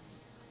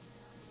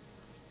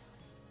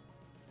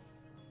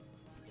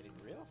 Getting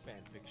real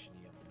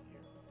fanfiction-y up in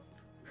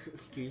here.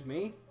 Excuse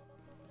me?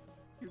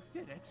 You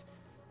did it.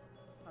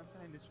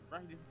 Undyne is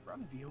right in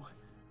front of you.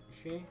 Is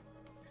she?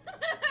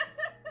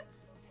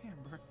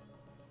 Amber,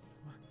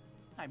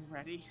 I'm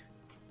ready.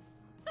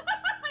 No!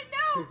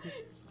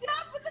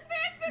 Stop with the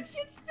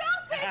fanfiction!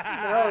 Stop it!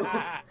 No!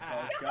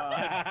 Oh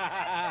God.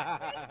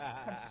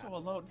 I'm so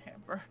alone,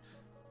 Amber.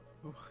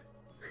 Ooh.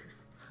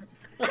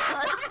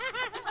 Why?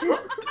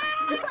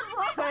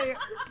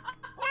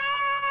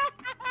 Ah,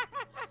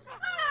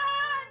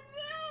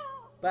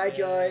 no! Bye,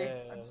 Joy.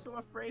 I'm so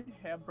afraid,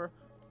 Amber.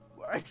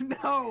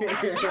 No! No!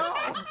 See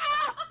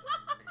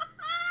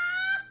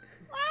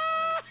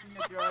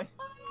ya, Joy. No!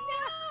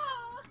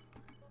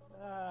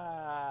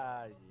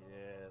 Ah,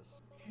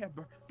 yes.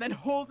 Amber, then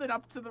hold it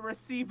up to the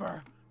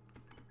receiver.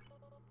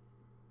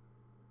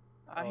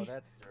 Oh,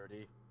 that's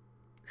dirty.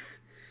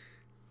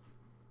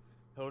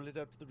 Hold it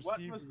up to the What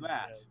receiver. was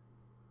that?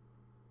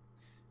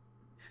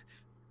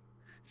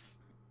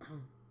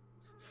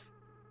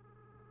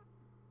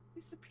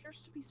 This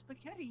appears to be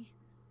spaghetti.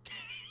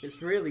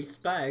 It's really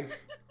spag.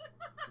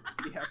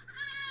 Yep.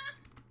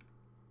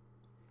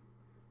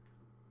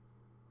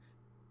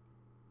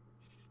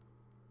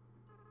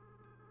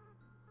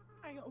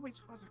 I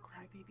always was a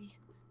crybaby.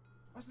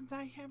 Wasn't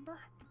I, Amber?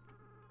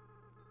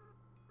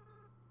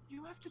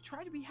 You have to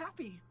try to be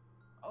happy,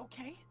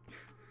 okay?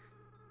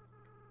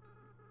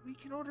 We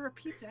can order a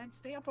pizza and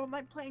stay up all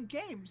night playing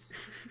games.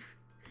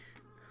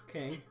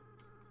 Okay.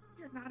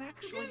 You're not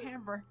actually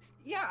Amber.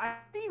 Yeah, I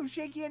see you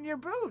shaking in your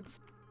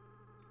boots.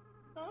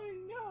 Oh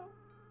no.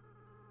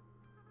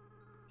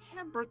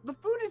 Amber, the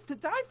food is to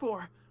die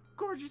for.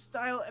 Gorgeous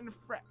style and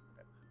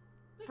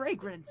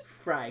fragrance.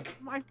 Frag.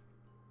 My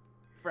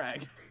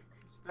Frag.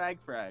 Spag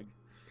frag.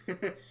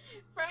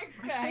 Frank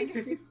face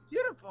Skag. is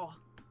beautiful.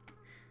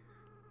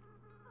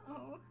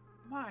 Oh.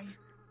 My,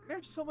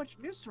 there's so much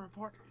news to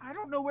report. I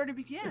don't know where to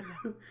begin.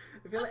 I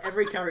feel like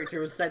every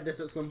character has said this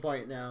at some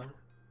point now.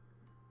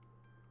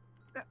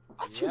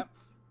 Yep.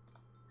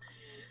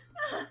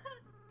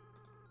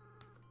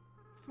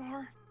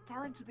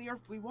 Far into the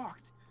earth we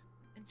walked,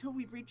 until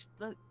we reached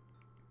the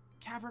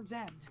cavern's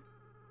end.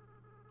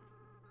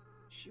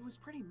 She was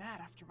pretty mad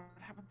after what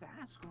happened to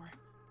Asgore.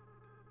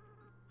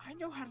 I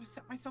know how to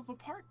set myself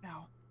apart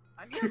now.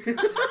 I'm your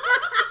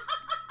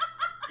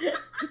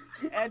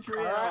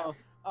Adriel.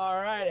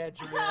 Alright,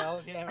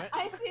 Adriel. Damn it.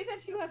 I see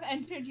that you have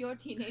entered your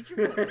teenager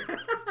phase.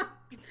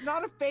 It's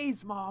not a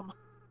phase, Mom.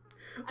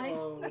 I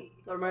Oh, see.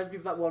 that reminds me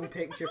of that one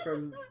picture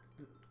from...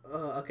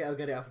 Oh, okay, I'll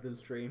get it after the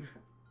stream.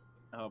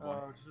 Oh boy.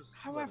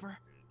 However,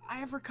 I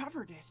have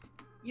recovered it.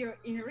 Your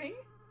earring?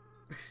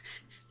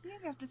 Seeing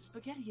as the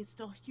spaghetti is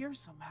still here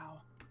somehow.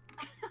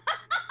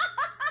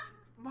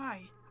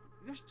 My,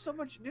 there's so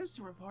much news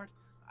to report.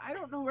 I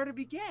don't know where to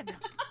begin.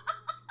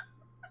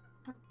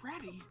 But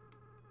Bratty.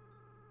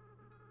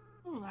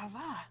 Ooh la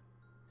la.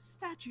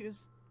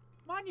 Statues.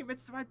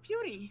 Monuments to my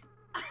beauty.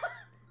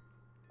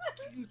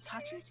 Can you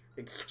touch it?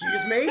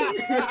 Excuse me? I'm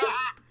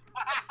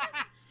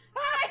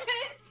in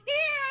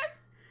tears!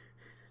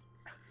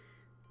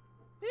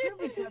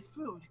 Humans has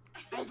food,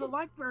 and the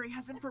library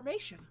has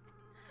information.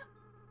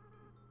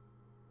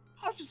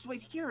 I'll just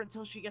wait here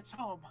until she gets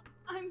home.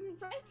 I'm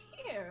right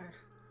here.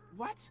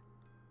 What?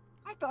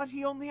 I thought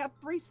he only had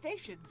 3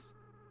 stations.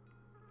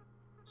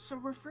 So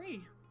we're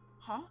free,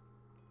 huh?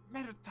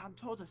 Mettaton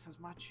told us as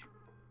much.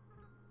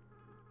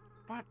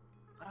 But,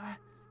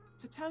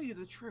 to tell you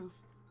the truth,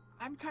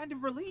 I'm kind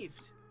of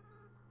relieved.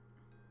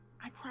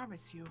 I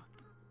promise you.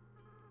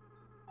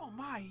 Oh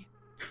my,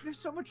 there's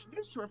so much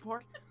news to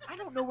report, I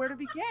don't know where to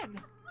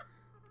begin.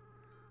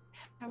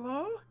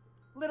 Hello?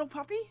 Little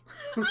puppy?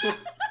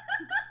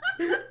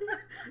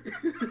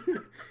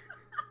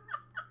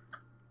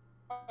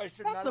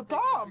 That's a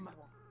bomb!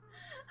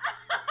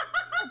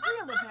 A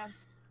real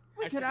event!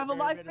 We could have a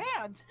live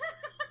band!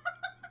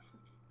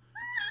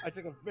 I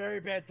took a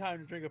very bad time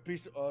to drink a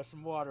piece of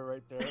some water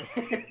right there.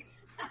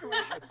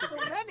 So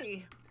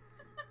many!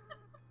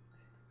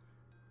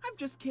 I'm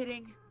just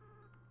kidding.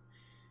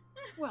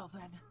 Well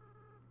then.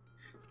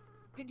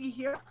 Did you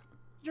hear?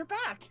 You're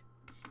back!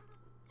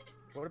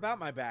 What about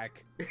my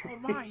back? Oh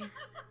my,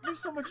 there's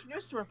so much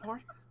news to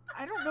report.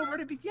 I don't know where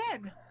to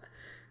begin.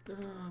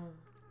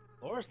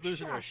 Laura's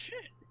losing her Shush.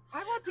 shit.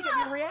 I want to get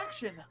your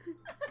reaction.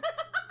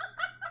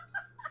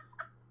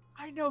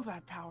 I know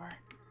that power.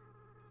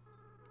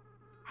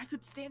 I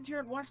could stand here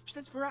and watch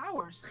this for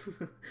hours.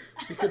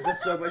 Because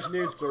there's so much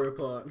news to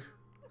report.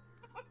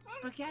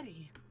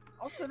 Spaghetti,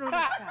 also known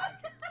as Fag.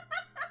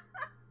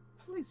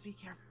 Please be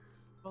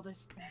careful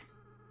this time.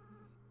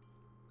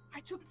 I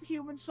took the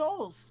human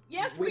souls.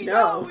 Yes, We we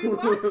know. know. We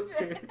watched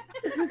it.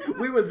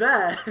 We were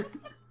there.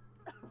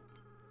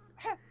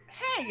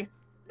 Hey,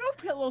 no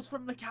pillows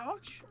from the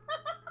couch.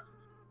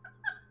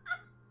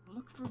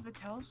 Look through the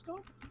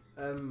telescope.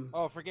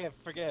 Oh, forgive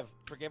her. Yes.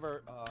 Forgive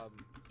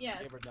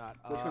her not.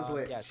 Which one's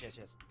which? Yes.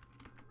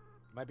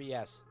 Might be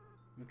yes.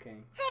 Okay.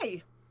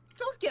 Hey,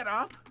 don't get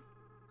up.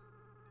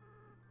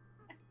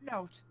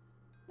 Note,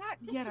 not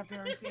yet a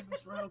very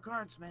famous royal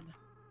guardsman.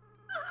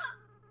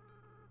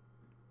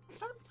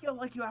 Don't feel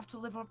like you have to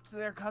live up to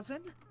their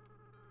cousin.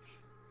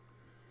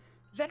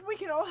 Then we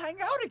can all hang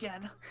out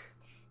again.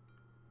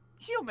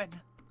 Human.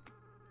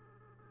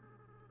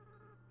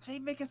 They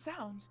make a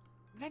sound,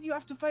 then you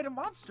have to fight a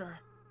monster.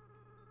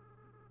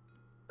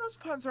 Those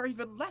puns are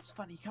even less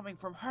funny coming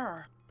from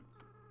her.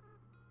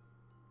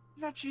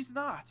 That she's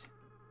not.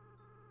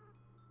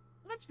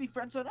 Let's be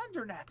friends on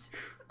Undernet.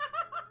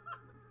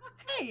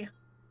 Hey!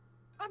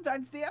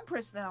 Undine's the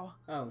Empress now.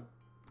 Oh,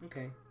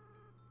 okay.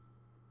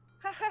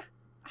 Haha,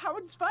 how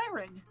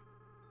inspiring.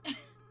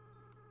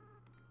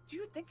 Do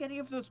you think any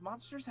of those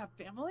monsters have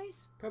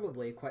families?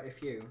 Probably quite a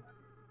few.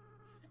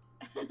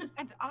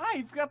 And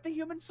I've got the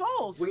human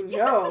souls. We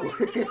know.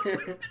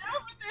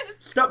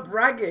 Stop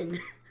bragging.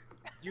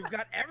 You've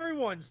got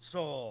everyone's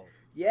soul.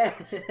 Yeah.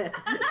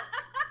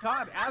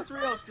 God,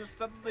 Azrael just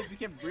suddenly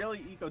became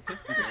really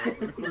egotistical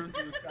over the course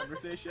of this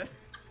conversation.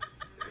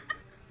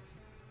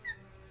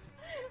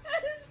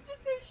 It's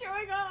just him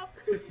showing off.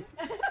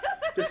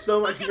 There's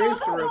so much Look at all news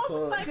the to holes in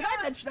report. my Did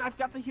I mention I've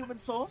got the human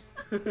souls?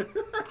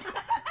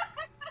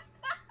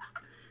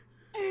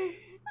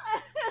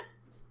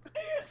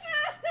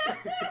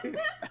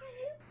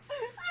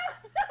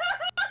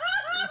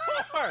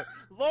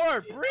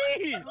 Lord,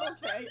 breathe.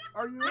 Okay,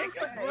 are you Take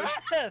a okay?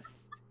 breath.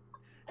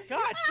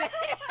 God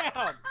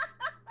damn.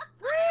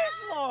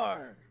 Breathe,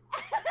 Lord.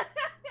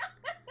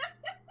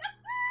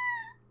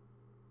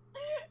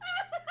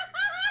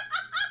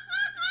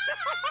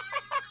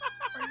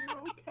 Are you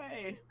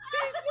okay?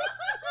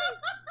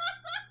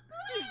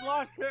 He's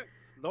lost her.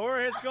 Lore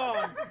has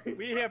gone.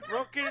 We have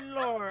broken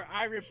lore.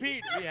 I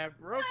repeat, we have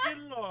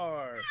broken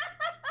lore.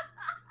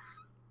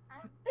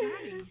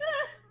 Daddy,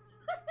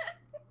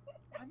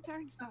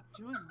 Undine's not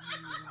doing really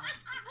well.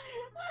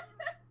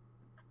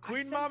 I've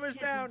Queen sent Mom the is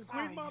kids down. inside.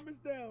 Queen Mom is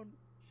down.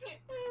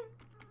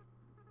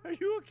 Are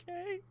you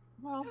okay?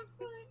 Well,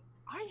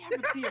 I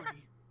have a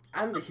theory.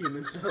 And the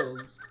human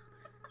souls.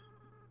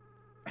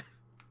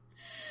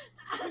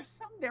 There's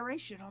some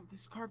narration on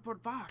this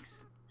cardboard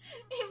box.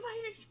 It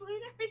might explain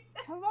everything.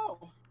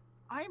 Hello,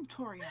 I am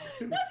Toriel.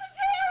 That's a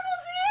terrible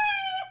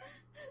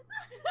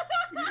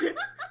theory!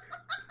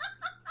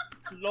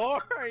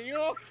 Lore, are you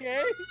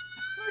okay?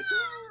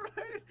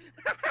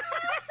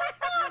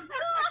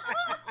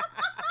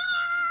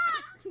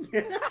 I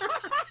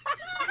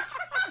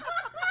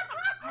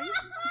even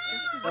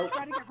suggested I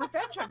try to get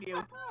revenge on you.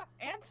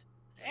 And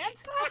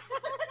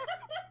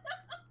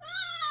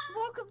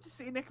welcome to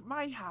scenic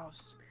my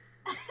house.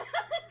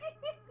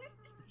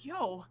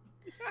 Yo,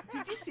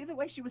 did you see the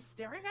way she was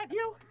staring at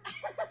you?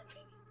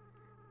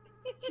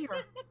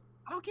 Here,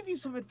 I'll give you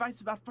some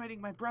advice about fighting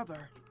my brother.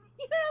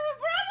 You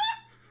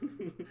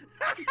have a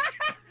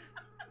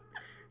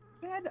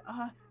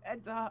brother?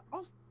 And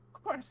of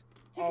course,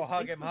 take Oh, a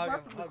hug space him, for hug bar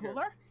him, from the hug her.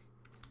 cooler.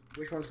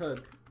 Which one's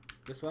Hug?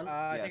 This one?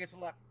 I think Yes. it's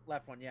the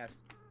left one, yes.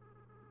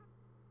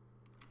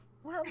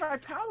 Where are my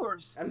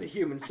powers? And the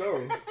human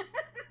souls.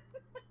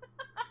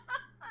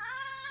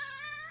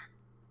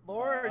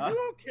 Lore, are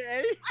you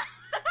okay?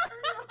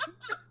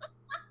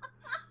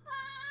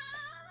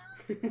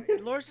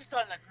 Lore's just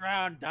on the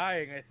ground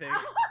dying, I think.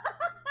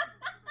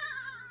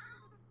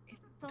 It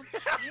felt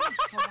strange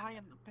to lie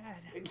in the bed.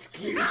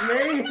 Excuse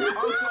me?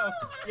 Also,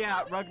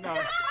 yeah,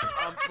 Ragnar.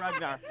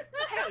 Ragnar.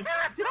 Hey,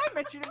 did I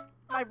mention in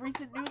my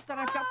recent news that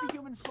I've got the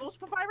human souls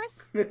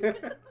papyrus?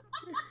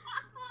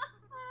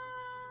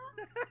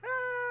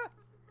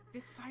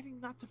 Deciding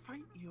not to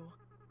fight you.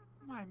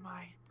 My,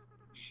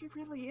 she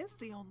really is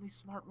the only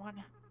smart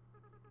one,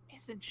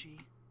 isn't she?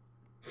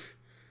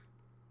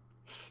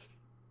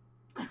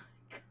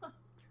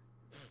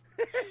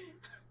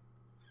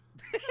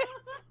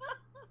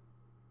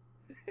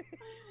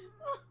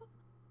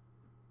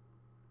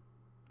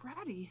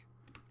 Bratty.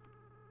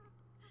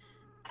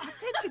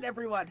 Attention,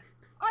 everyone!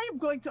 I am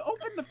going to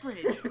open the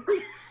fridge.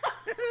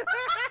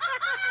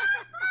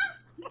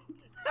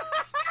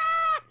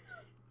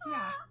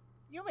 Yeah,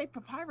 you made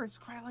Papyrus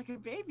cry like a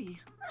baby.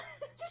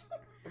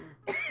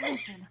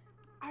 Listen,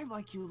 I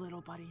like you,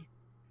 little buddy,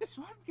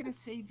 so I'm gonna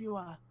save you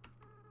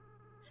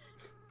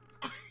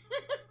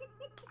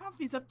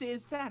Alfie's up to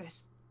his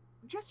status.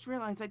 Just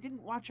realized I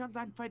didn't watch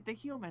Undine fight the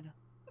human.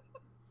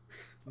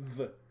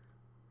 V.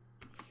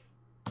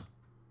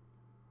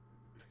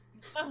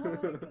 Oh my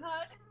god.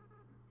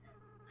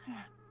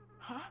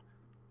 Huh?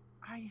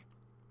 I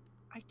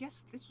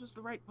guess this was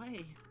the right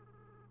way.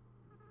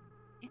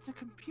 It's a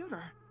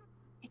computer.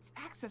 It's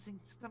accessing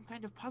some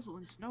kind of puzzle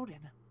in Snowden.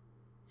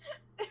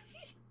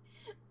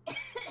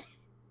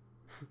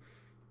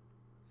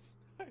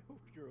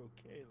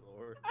 okay,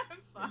 Lore. I'm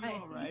Are fine.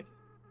 you alright?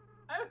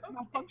 I'm okay.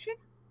 Malfunction?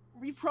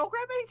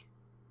 Reprogramming?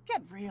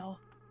 Get real.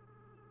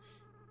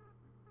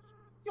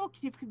 You'll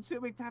keep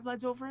consuming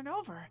timelines over and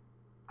over.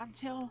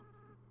 Until...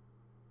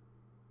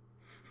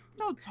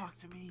 Don't talk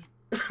to me.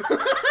 You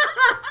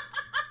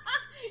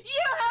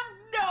have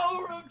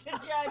no room to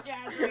judge,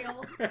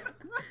 Asriel.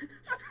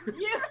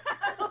 You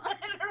have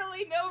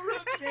literally no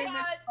room to Famous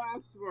judge.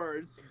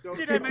 passwords. Don't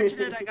Did I mention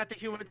it? I got the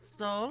human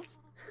souls.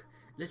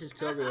 This is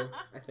Toriel,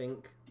 I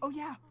think. Oh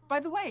yeah, by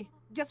the way,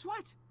 guess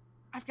what?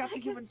 I've got I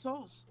the human guess-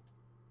 souls.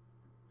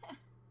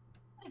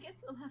 I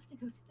guess we'll have to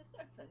go to the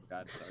surface.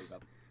 God, sorry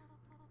about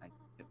I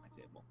hit my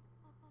table.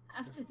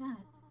 After that.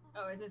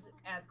 Oh, is this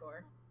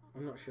Asgore?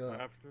 I'm not sure.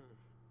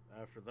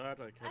 After that,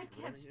 I I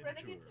kept kept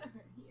running into into her.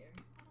 her here.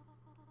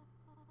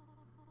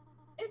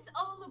 It's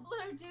all a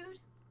blur, dude.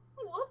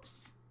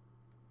 Whoops.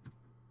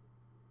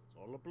 It's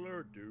all a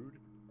blur, dude.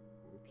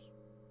 Oops.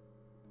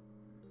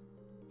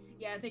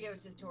 Yeah, I think it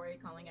was just Tori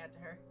calling out to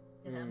her.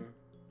 To him.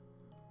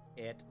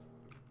 It.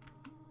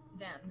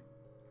 Them.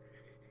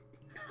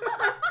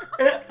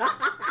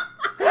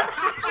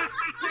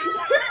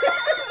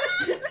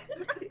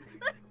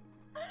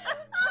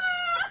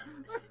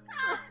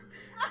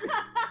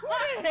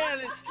 What the hell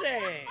is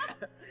saying?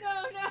 No,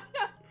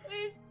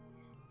 please.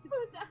 Who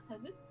the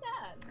hell is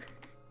sad?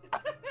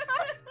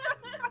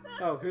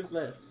 Oh, who's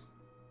this?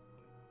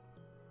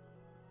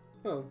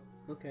 Oh,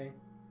 okay.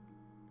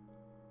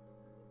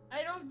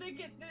 I don't think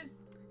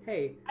there's.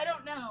 Hey, I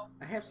don't know.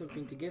 I have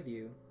something to give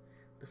you.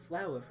 The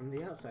flower from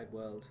the outside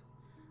world.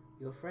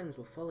 Your friends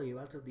will follow you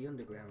out of the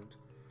underground.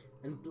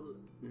 And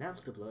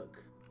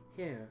Napsterblock,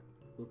 here,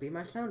 will be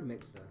my sound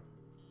mixer.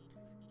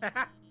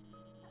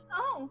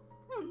 Oh,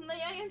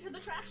 may I enter the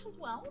trash as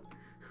well?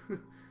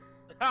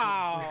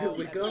 Oh,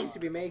 We're going to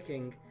be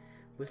making.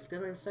 We're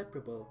still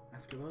inseparable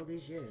after all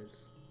these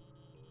years.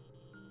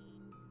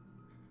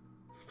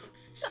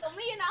 So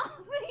me and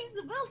Alphys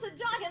built a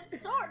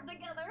giant sword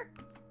together.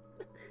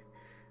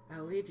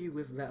 I'll leave you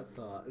with that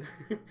thought.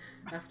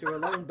 After a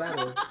long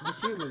battle, the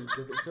humans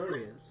were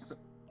victorious.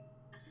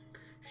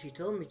 She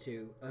told me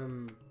to,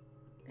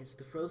 it's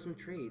the frozen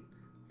treat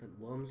that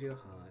warms your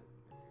heart.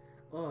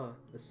 Or,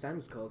 as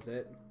Sans calls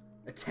it,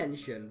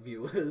 attention,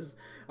 viewers.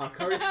 Our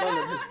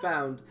correspondent has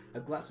found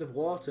a glass of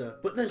water,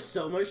 but there's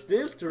so much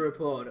news to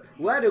report.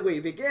 Where do we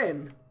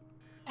begin?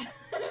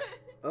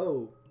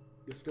 Oh,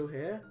 you're still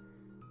here?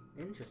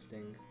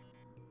 Interesting.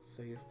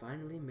 So you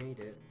finally made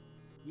it.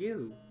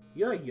 You're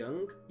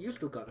young. You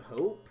still got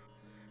hope.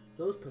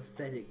 Those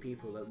pathetic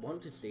people that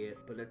want to see it,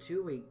 but are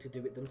too weak to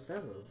do it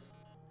themselves.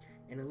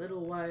 In a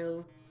little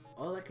while,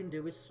 all I can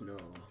do is snore.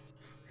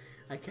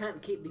 I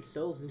can't keep these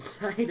souls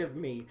inside of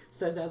me,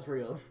 says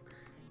Asriel.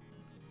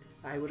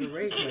 I would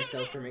erase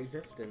myself from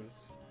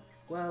existence.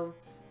 Well,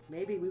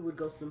 maybe we would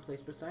go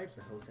someplace besides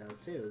the hotel,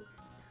 too.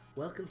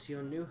 Welcome to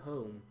your new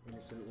home,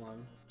 innocent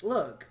one.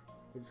 Look,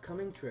 it's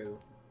coming true.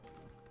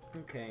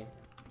 Okay.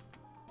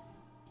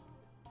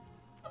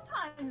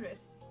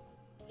 Papyrus.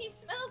 He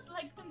smells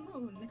like the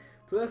moon.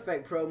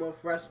 Perfect promo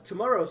for us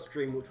tomorrow's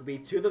stream, which will be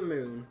To the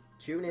Moon.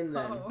 Tune in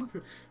then. Oh.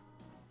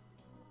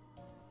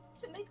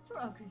 To make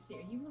progress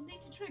here, you will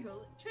need to trigger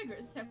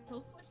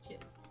several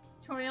switches.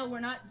 Toriel, we're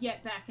not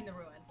yet back in the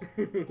ruins.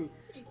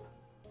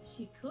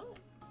 She could.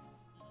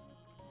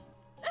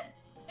 That's,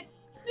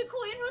 the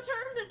queen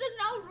returned and is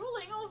now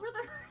ruling over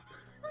the...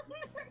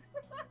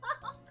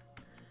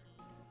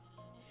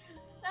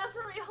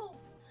 Every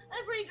hope,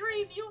 every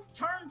dream you've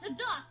turned to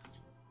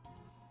dust.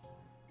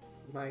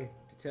 My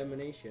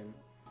determination.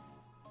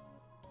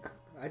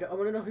 I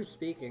want to know who's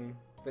speaking,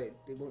 but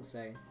it won't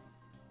say.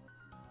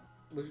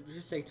 We'll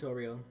just say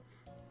Toriel.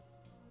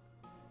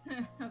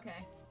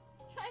 Okay.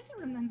 Try to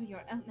remember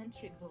your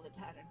elementary bullet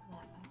pattern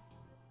class.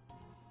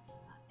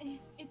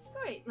 It's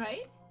great,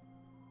 right?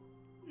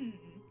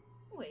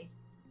 Wait.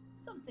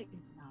 Something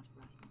is not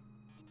right.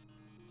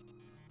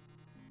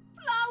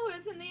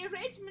 Flowers in the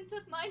arrangement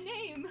of my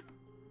name.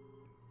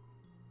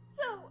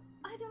 So,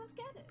 I don't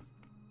get it.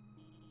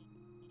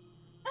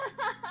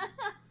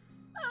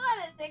 What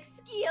an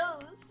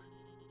excuse!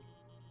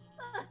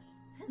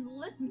 And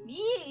let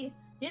me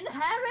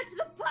inherit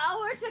the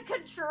power to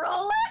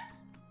control it?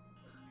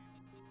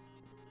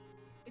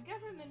 The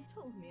government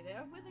told me they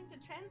are willing to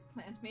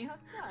transplant me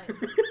outside.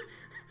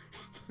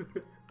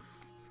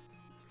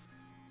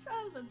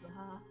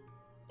 Tra-la-la.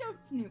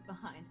 Don't snoop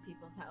behind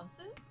people's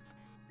houses.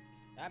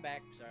 I'm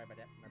back. Sorry about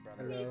that. My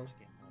brother Hello. just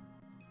came home.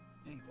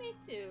 Me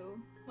too.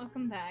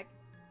 Welcome back.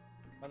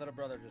 My little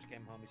brother just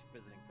came home. He's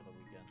visiting for the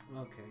weekend.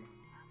 Okay.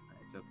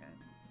 It's okay.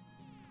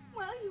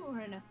 While you are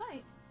in a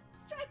fight,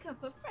 strike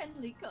up a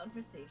friendly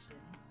conversation.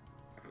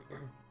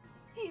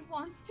 He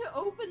wants to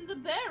open the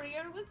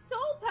barrier with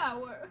soul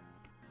power.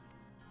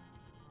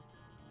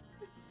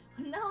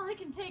 Now I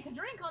can take a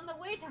drink on the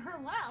way to her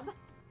lab.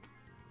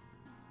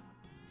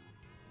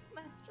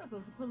 I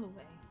struggle to pull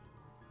away.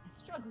 I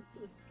struggle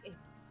to escape,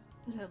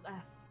 but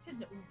alas, to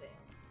no avail.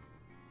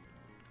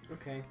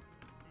 Okay.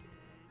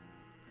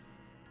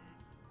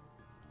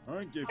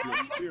 I gave you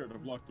a spear to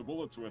block the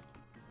bullets with.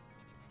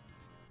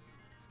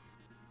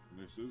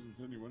 This isn't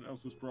anyone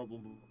else's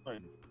problem but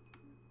mine.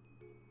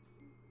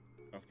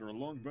 After a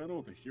long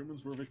battle, the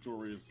humans were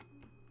victorious.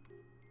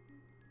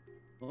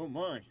 Oh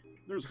my,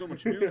 there's so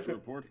much news to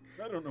report,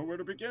 I don't know where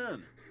to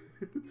begin.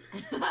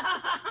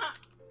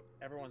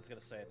 Everyone's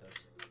gonna say this.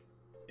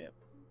 Yep.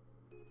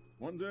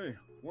 One day,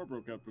 war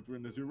broke out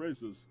between the two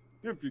races,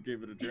 if you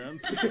gave it a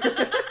chance.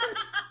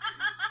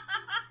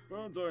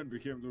 Valentine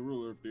became the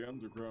ruler of the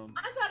underground.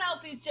 I thought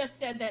Alfie's just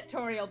said that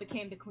Toriel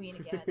became the queen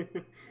again.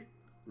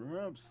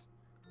 Perhaps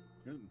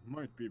it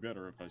might be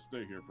better if I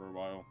stay here for a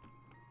while.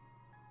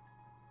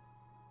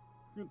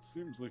 It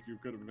seems like you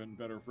could have been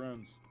better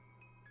friends.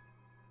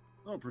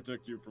 I'll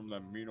protect you from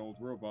that mean old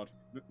robot,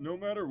 no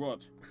matter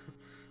what.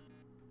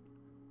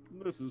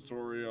 This is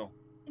Toriel.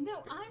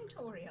 No, I'm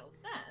Toriel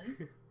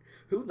Sans.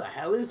 Who the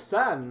hell is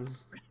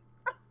Sans?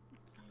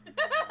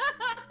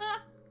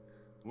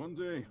 One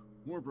day,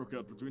 war broke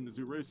out between the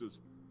two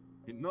races.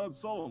 He nods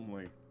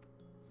solemnly.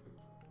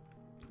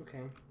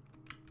 Okay.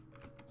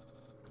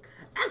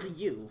 As a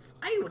youth,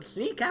 I would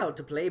sneak out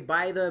to play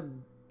by the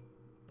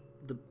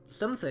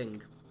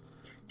something.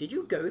 Did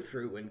you go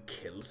through and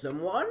kill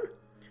someone?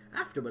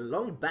 After a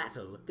long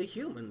battle, the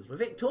humans were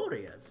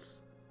victorious.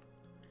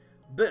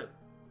 But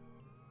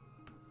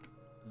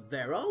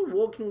they're all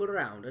walking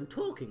around and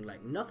talking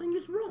like nothing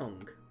is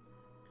wrong.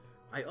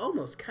 I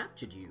almost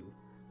captured you.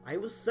 I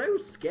was so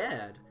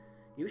scared.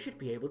 You should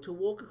be able to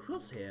walk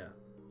across here.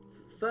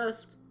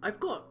 First, I've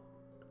got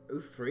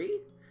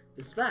 03?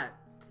 Is that...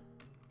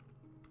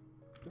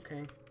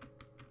 Okay.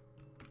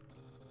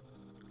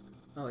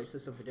 Oh, it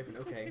says something different.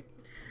 Okay.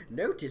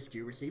 Noticed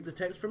you received the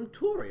text from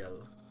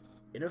Toriel.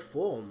 In a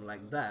form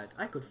like that,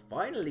 I could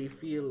finally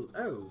feel...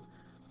 Oh,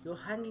 you're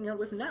hanging out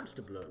with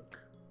Napsterblook.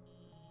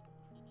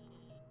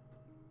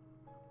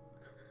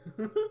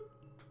 Darn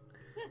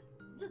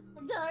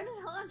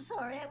it, I'm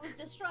sorry, I was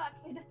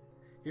distracted.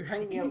 You're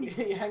hanging out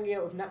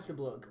with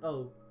Napsterblook.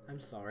 Oh, I'm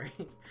sorry.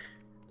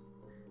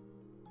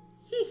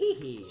 Hee hee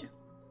hee.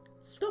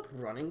 Stop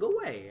running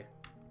away.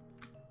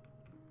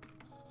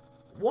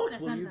 What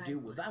That's will not you nice. do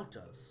without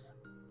us?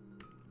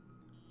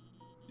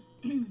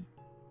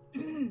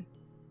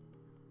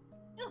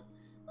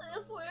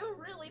 If we're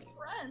really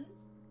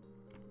friends.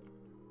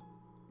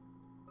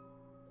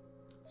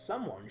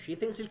 Someone she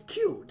thinks is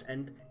cute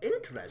and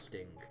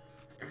interesting.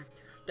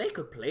 They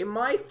could play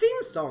my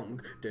theme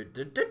song.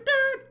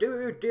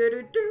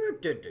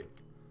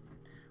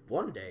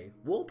 One day,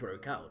 war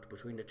broke out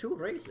between the two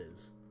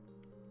races.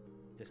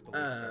 Disbelief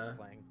starts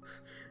playing.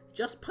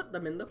 Just put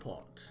them in the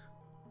pot.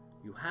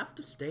 You have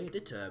to stay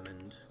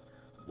determined.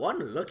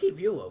 One lucky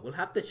viewer will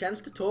have the chance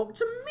to talk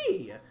to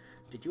me.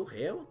 Did you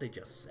hear what they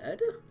just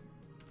said?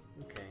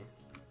 Okay.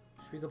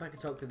 Should we go back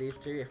and talk to these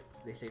two if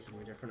they say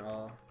something different,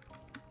 or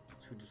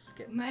should we just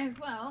skip? Might as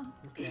well.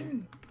 Okay.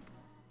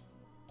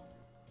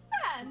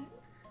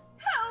 Sans!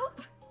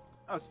 Help!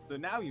 Oh, so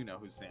now you know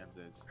who Sans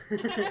is.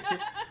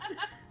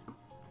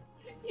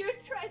 You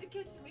tried to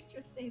get to reach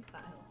your save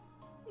file.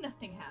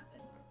 Nothing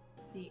happened.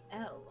 The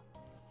L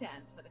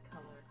stands for the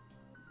color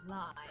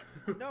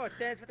lime. No, it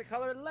stands for the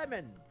color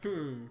lemon.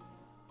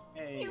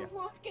 Hey. You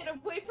won't get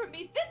away from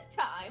me this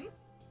time!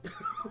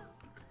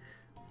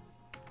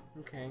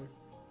 Okay.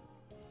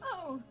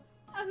 Oh,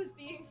 I was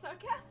being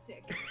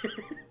sarcastic.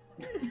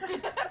 Hey,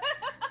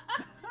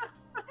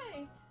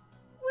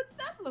 what's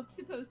that look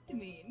supposed to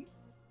mean?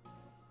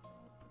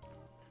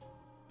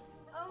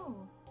 Oh,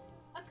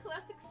 a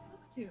classic spook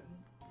tune.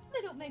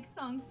 They don't make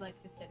songs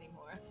like this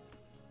anymore.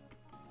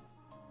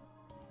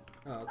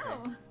 Oh, okay.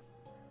 Oh,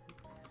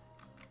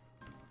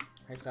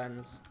 Hi,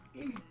 Sans.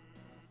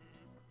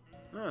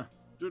 Ah,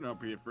 do not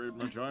be afraid,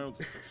 my child.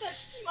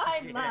 that's my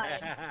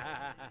line.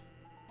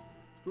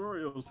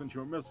 Toriel sent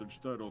you a message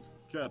titled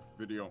Cat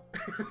Video.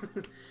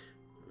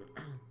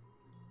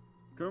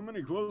 Come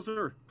any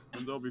closer,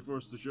 and I'll be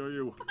forced to show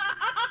you.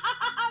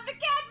 The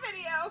cat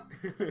video!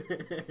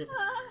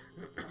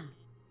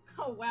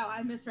 Oh wow,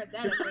 I misread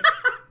that. I think.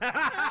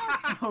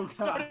 Oh,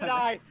 So did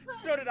I.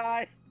 So did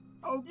I.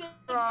 Oh,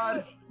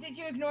 God. Did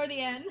you ignore the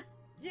N?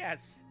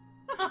 Yes.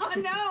 Oh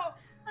no!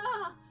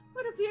 Ah,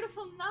 what a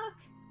beautiful knock.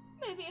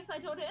 Maybe if I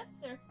don't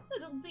answer,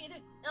 it'll be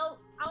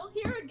I'll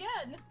hear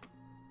again.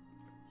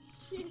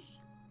 Sheesh.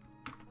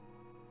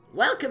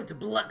 Welcome to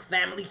Bluck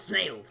Family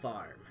Snail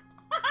Farm.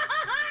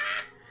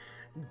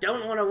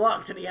 Don't want to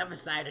walk to the other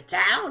side of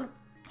town?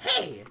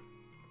 Hey!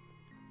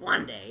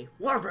 One day,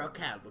 war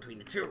broke out between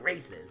the two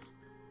races.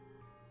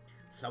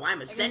 So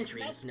I'm a guess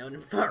sentry in that's-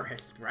 Snowden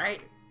Forest,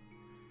 right?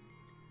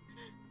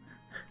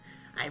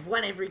 I've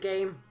won every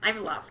game, I've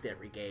lost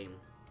every game.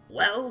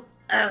 Well,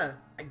 I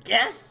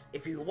guess,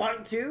 if you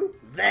want to,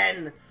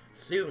 then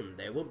soon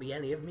there won't be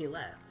any of me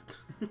left.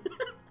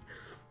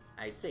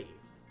 I see.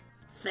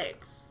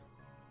 6.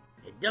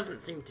 It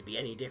doesn't seem to be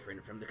any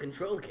different from the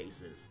control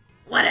cases.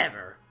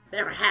 Whatever.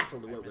 They're a hassle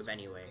to work with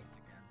anyway.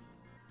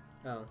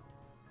 Oh.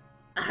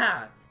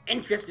 Aha!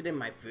 Interested in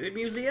my food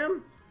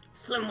museum?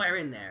 Somewhere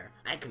in there.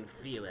 I can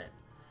feel it.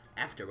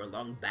 After a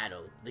long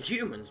battle, the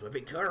humans were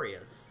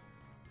victorious.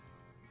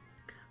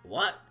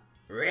 What?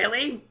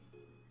 Really?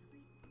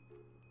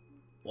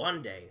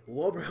 One day,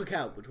 war broke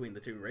out between the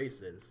two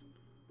races.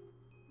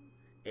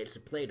 It's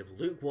a plate of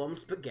lukewarm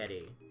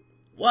spaghetti.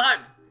 What?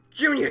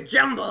 Junior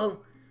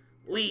Jumble?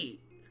 We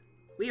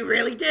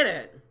really did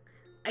it.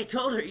 I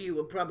told her you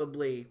were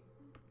probably...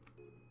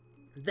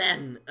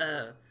 Then,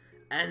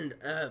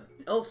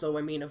 also,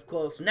 I mean, of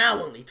course,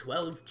 now only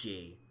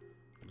 12G.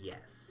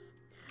 Yes.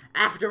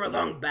 After a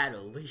long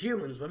battle, the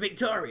humans were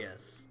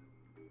victorious.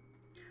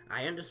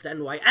 I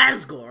understand why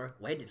Asgore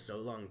waited so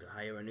long to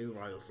hire a new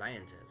royal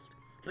scientist.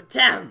 But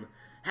Tam,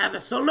 have a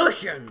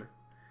solution!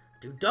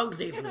 Do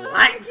dogs even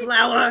like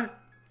flour?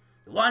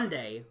 One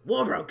day,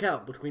 war broke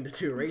out between the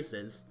two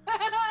races.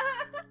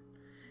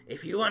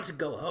 If you want to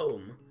go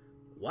home,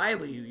 why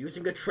were you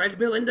using a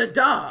treadmill in the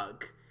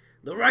dark?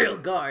 The Royal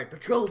Guard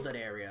patrols that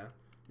area,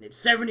 and it's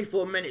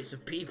 74 minutes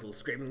of people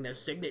screaming their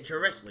signature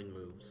wrestling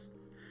moves.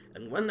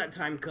 And when that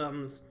time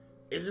comes,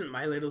 isn't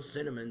my little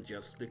Cinnamon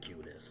just the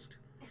cutest?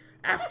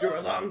 After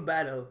a long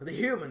battle, the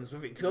humans were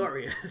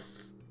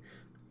victorious.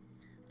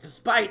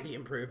 Despite the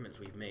improvements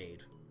we've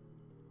made.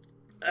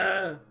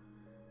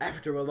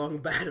 After a long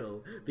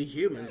battle, the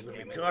humans were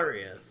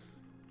victorious.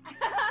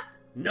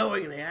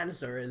 Knowing the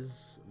answer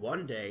is,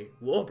 one day,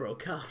 war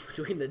broke out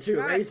between the two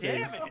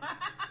races.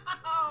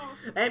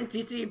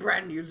 MTT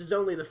brand uses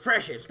only the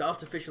freshest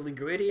artificial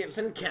ingredients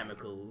and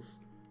chemicals.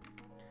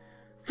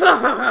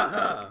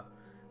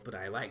 But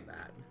I like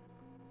that.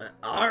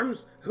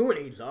 Arms? Who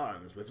needs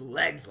arms with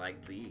legs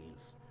like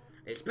these?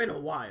 It's been a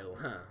while,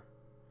 huh?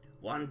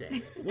 One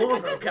day, war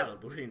broke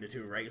out between the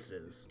two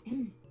races.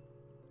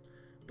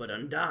 But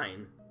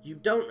Undyne, you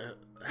don't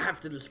have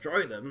to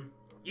destroy them.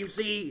 You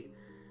see,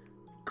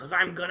 'cause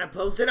I'm gonna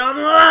post it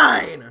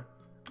online!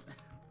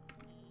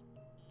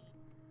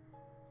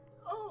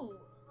 Oh,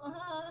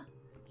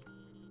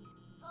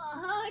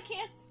 I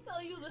can't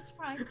sell you this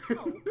fried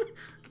smoke.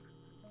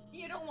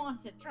 You don't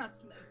want it,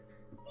 trust me.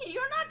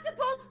 You're not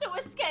supposed to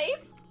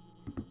escape!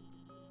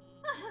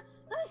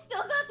 I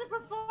still got to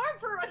perform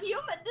for a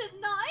human,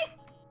 didn't I?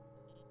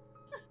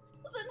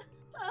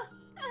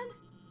 And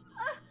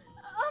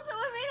also,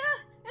 I mean,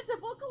 it's a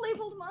book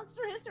labeled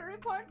Monster History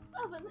Part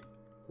 7.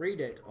 Read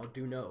it, or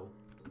do know.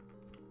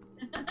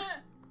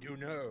 You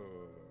know.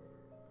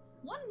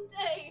 One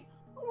day,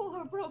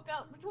 war broke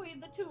out between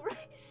the two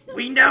races.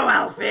 We know,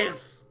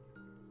 Alphys!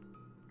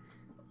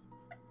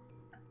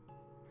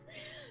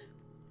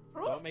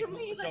 Prove to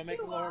me that don't make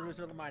you Laura are. lose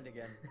her mind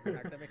again. You're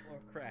not gonna make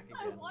Laura crack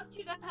I again. want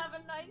you to have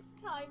a nice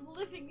time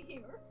living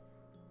here.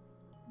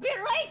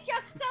 Berate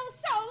yourself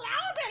so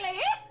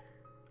loudly!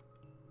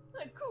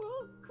 The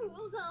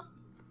cools off.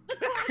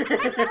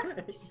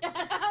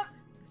 Shut up!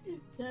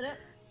 Shut up.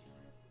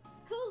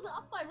 Cools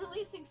off by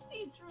releasing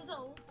steam through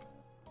those.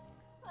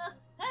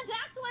 And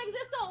act like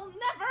this all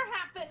never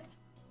happened.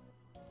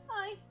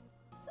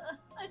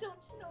 I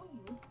don't know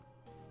you.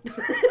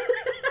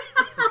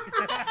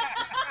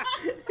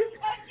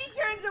 And she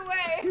turns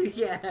away.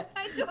 Yeah.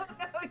 I don't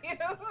know you.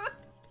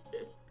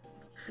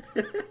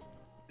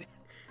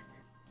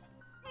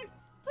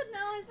 But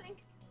now I think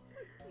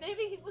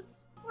maybe he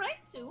was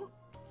right to.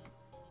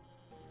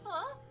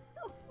 Huh?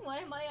 Why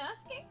am I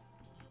asking?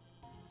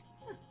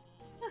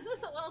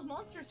 This allows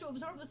monsters to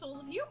absorb the souls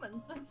of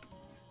humans.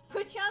 That's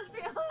which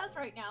Asriel has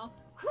right now.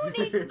 Who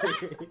needs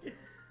that?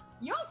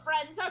 Your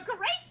friends are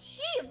great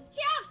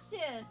chefs.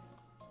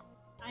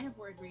 I have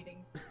word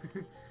readings.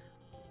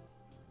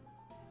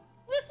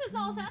 This is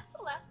all that's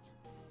left.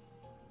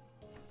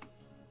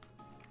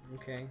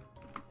 Okay.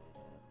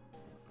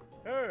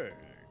 Hey.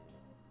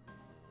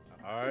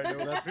 I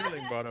know that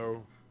feeling,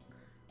 Bono.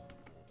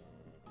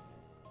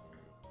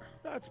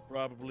 That's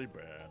probably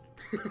bad.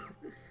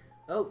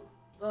 Oh.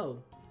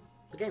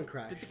 The game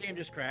crashed. Did the game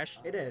just crash?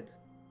 It did.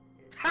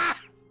 Ha!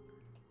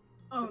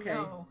 Oh Okay.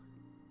 no.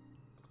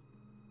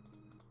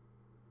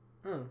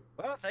 Oh.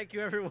 Well, thank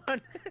you, everyone. I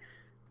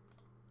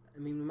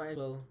mean, we might as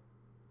well...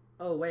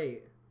 Oh,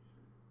 wait.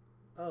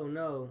 Oh,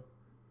 no.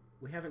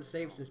 We haven't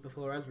saved since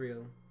before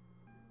Asriel.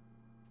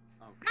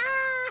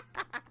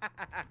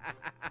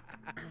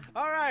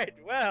 All right.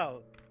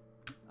 Well.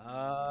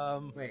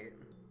 Wait.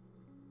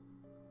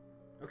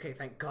 Okay,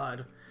 thank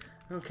God.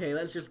 Okay,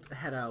 let's just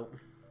head out.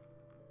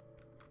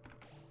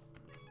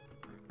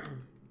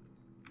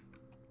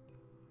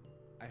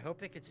 I hope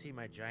they could see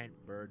my giant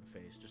bird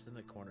face just in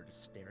the corner,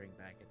 just staring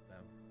back at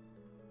them.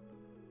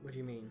 What do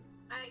you mean?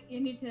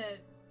 You need to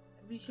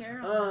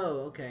reshare.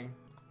 Oh, okay.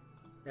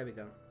 There we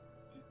go.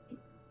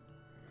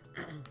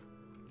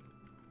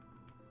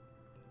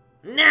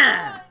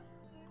 Nah!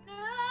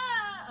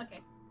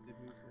 Okay.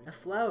 A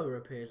flower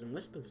appears and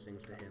whispers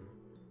things to him.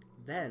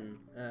 Then,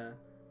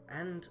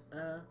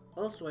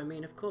 also, I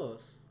mean, of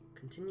course.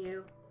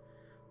 Continue.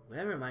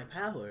 Where are my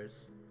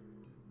powers?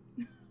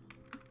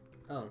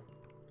 Oh.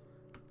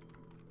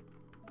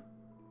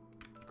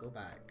 Go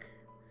back.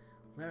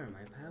 Where are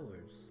my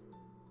powers?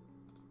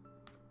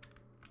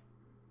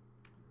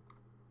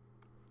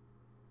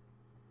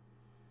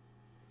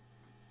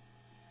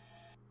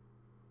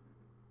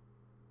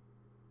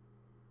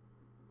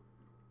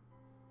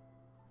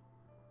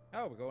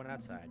 Oh, we're going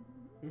outside.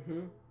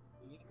 Mm-hmm.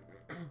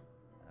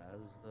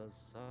 as the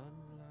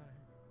sunlight.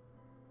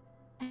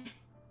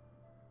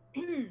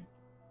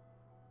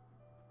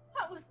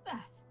 How was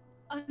that?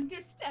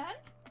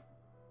 Understand?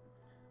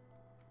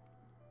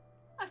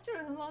 After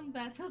a long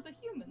battle, the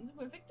humans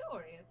were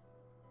victorious.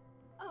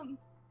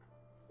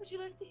 Would you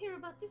like to hear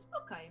about this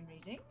book I am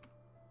reading?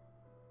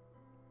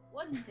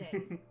 One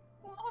day,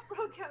 war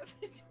broke out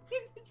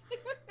between the two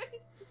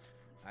races.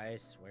 I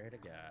swear to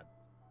God.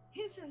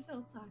 His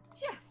results are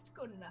just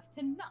good enough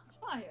to not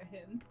fire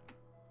him.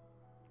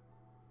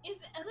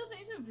 Is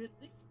elevator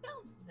really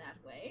spelled that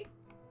way?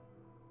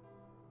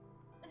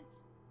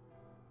 It's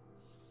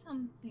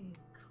something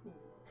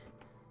cool.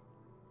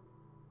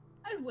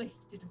 I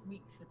wasted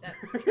weeks with that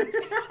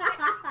stupid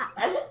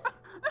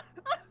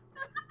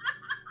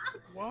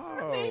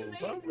Wow, Mainly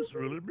that was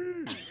really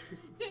mean.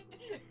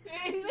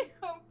 mainly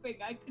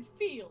hoping I could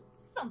feel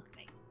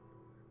something.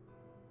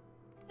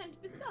 And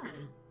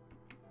besides,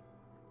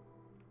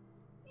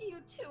 you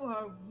two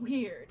are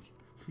weird.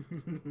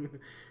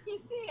 You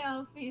see,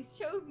 Alfie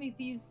showed me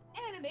these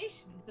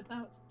animations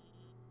about.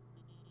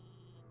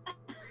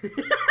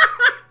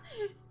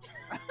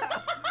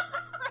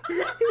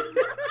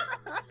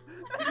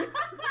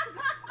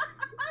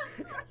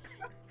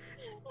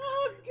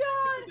 Oh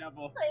God!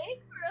 Devil. Play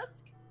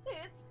Frisk,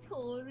 it's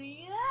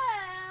Toriel.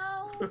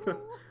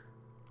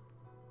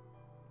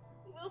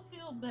 We'll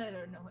feel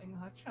better knowing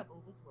our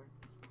trouble was worth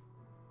it.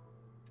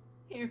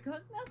 Here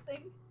goes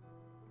nothing.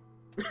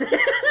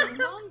 After a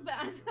long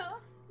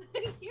battle,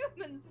 the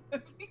humans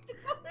were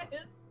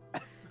victorious.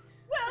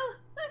 Well,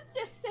 let's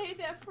just say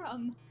they're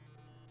from.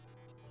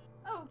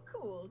 Oh,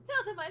 cool.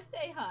 Tell them I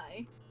say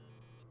hi.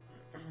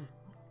 What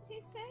did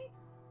he say?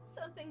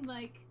 Something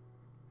like.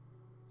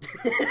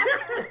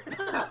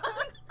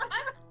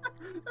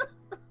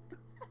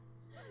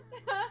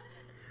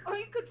 Or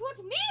you could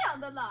put me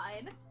on the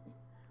line.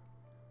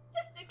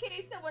 Just in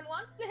case someone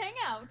wants to hang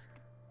out.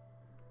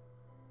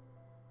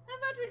 How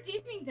about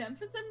redeeming them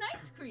for some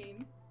ice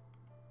cream?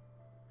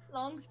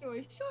 Long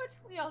story short,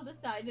 we all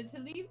decided to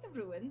leave the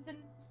ruins and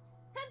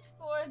head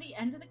for the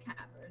end of the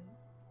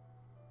caverns.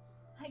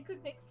 I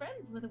could make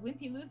friends with a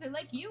wimpy loser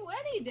like you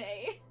any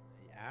day.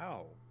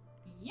 Ow.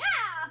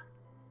 Yeah!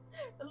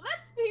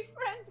 Let's be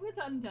friends with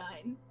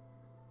Undyne.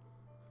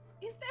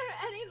 Is there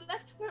any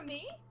left for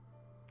me?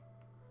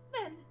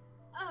 Then,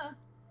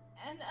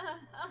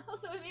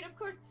 also, I mean, of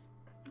course,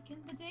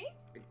 begin the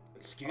date?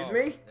 Excuse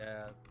me?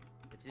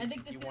 I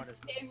think this is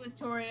stay with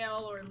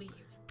Toriel or leave.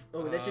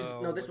 Oh, this is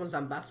no. This one's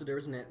ambassador,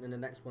 isn't it? And the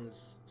next one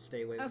is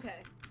stay with.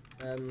 Okay.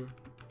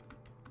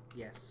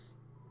 Yes.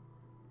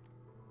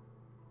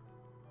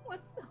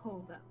 What's the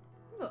holdup?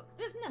 Look,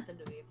 there's nothing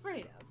to be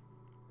afraid of.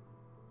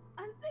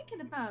 I'm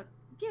thinking about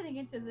getting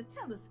into the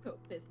telescope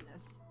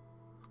business.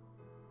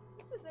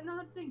 This is an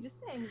odd thing to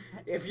say.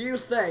 But... If you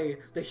say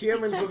the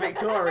humans were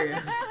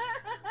victorious.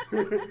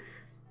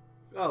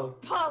 Oh.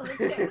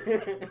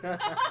 Politics.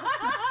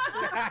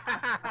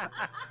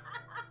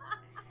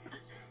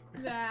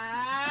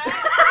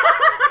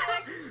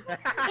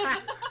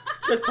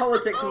 Says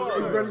politics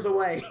and runs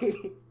away.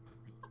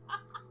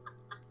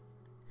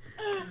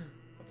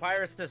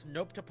 Papyrus says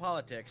nope to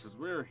politics. Because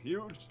we're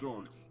huge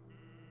storms.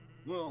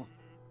 Well,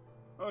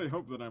 I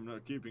hope that I'm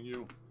not keeping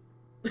you.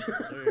 Going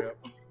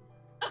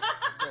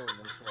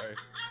this way.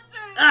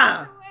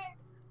 Ah!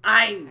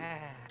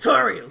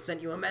 Toriel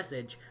sent you a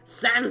message.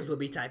 Sans will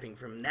be typing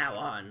from now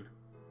on.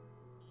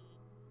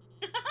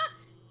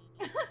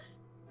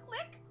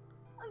 Click!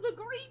 The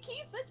green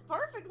key fits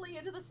perfectly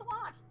into the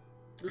slot.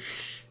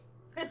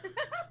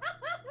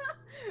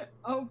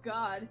 Oh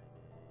God.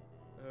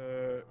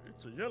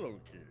 It's a yellow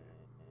key.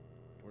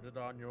 Put it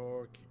on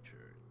your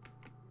keychain.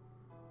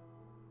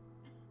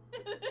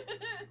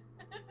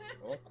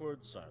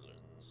 Awkward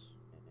silence.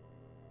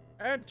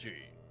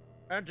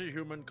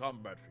 Anti-human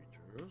combat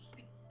features.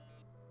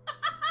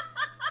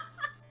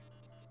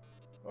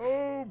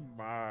 Oh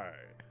my.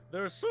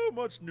 There's so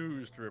much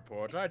news to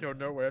report, I don't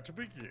know where to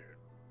begin.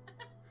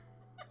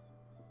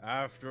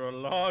 After a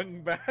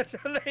long battle,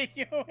 the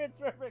humans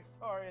were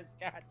victorious.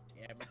 God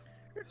damn it.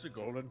 It's a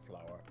golden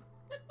flower.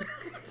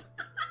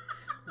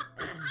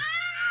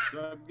 So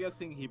I'm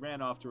guessing he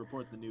ran off to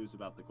report the news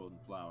about the golden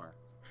flower.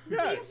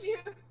 Yes.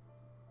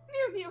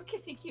 Mew Mew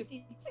Kissy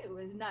Cutie 2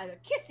 is neither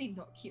kissy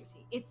nor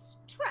cutie. It's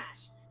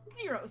trash.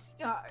 0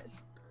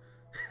 stars.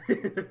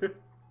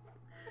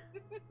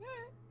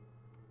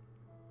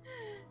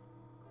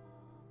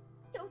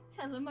 Don't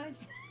tell him I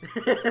said.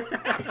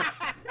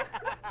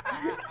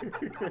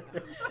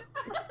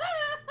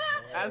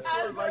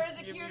 Asgore likes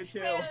Mew Mew too.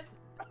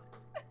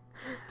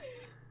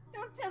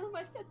 Don't tell him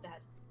I said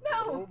that. No!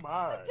 Oh my.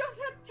 I don't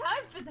have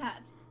time for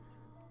that.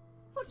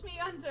 Put me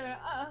under,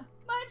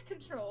 mind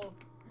control.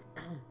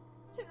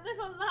 To live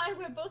a lie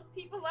where both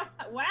people are.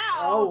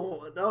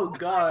 Wow! Oh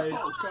God.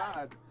 Oh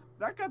God.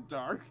 That got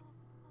dark.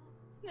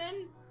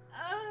 Then,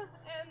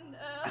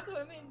 also,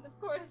 I mean, of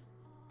course,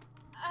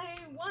 I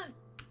want.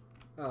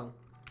 Oh.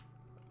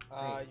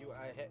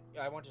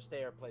 I want to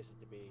stay our places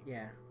to be.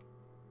 Yeah.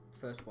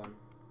 First one.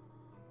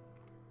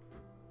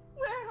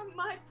 Where are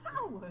my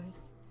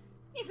powers?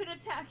 even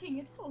attacking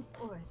at full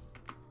force.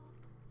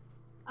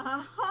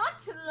 A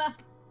hot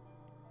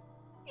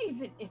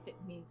even if it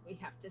means we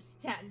have to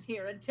stand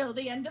here until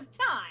the end of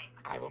time.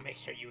 I will make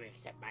sure you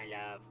accept my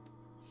love.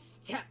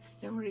 Step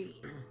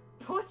 3.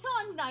 Put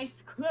on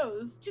nice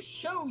clothes to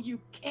show you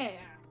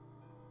care.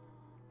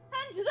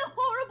 And the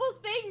horrible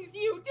things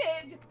you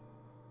did!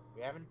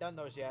 We haven't done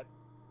those yet.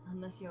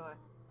 Unless you're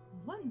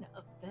one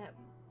of them,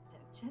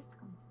 they're just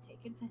going to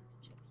take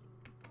advantage of you.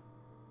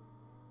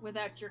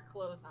 Without your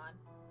clothes on.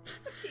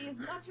 But she is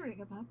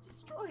muttering about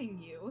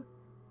destroying you.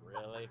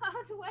 Really?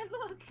 How do I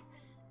look?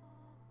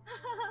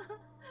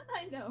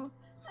 I know.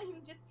 I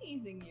am just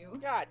teasing you.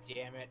 God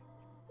damn it.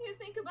 You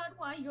think about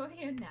why you're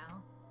here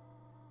now.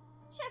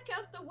 Check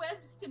out the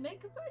webs to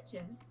make a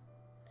purchase.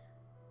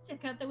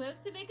 Check out the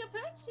webs to make a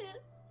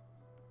purchase.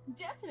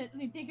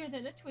 Definitely bigger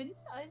than a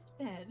twin-sized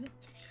bed.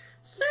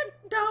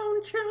 Sit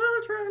down,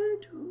 children,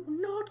 do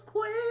not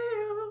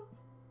quail.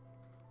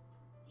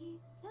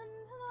 Peace and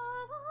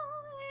love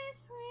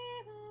always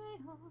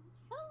prevail.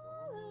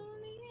 Follow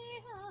me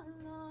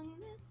along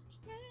this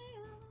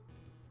trail.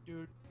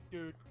 Dude,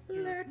 dude.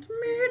 Let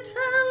me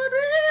tell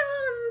the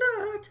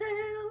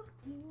Undertale.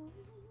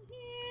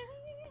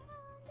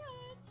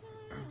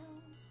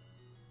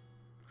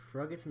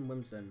 Frogget and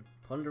Whimsun,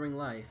 pondering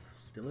life,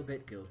 still a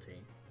bit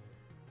guilty.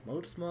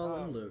 Mold small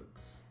and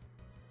looks.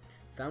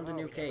 Found a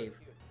new cave.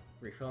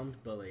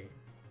 Reformed bully.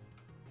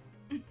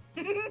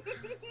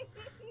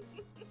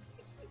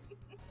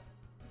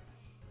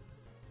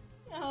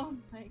 Oh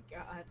my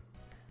god.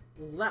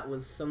 Well, that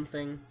was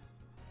something.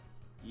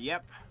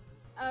 Yep.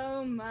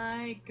 Oh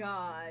my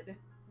god.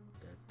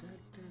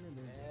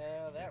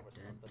 Yeah, that was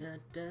something.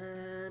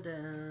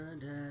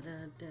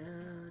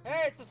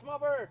 Hey, it's a small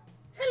bird!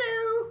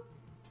 Hello!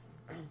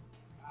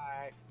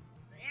 Hi.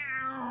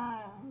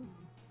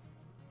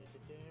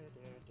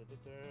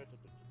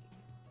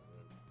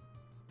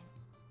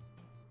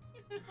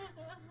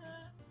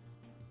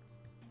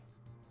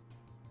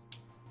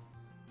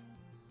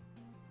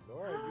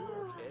 Laura, are you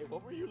okay?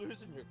 What were you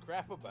losing your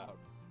crap about?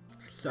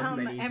 So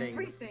many things.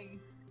 Everything.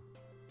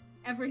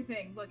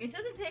 Everything. Look, it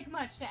doesn't take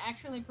much to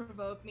actually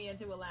provoke me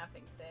into a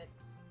laughing fit.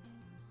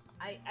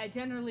 I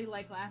generally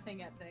like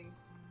laughing at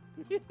things.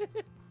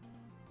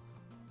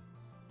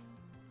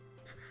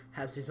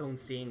 Has his own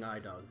seeing eye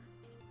dog.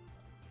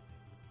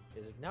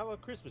 Is it now a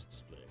Christmas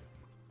display?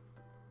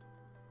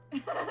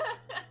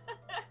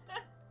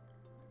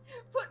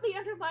 Put me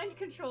under mind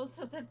control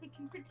so that we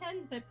can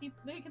pretend that we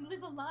can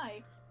live a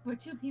lie where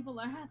two people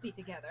are happy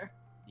together.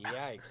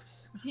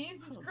 Yikes.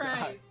 Jesus Oh,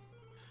 Christ.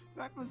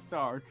 That was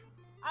dark.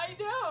 I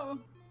know.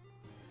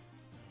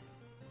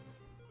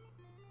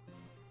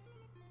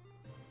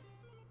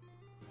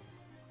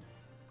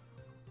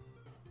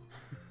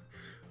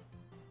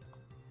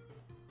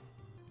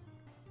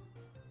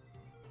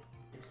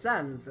 It's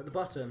Sans at the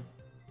bottom.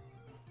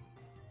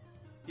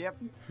 Yep.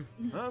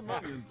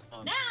 Onion Sands.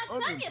 Nah,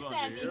 it's Onion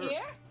Sandy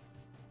here.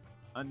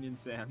 Onion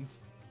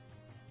Sands.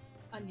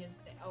 Onion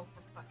Sandy. Oh,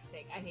 for fuck's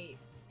sake. I hate.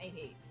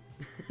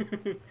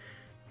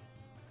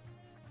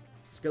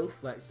 Still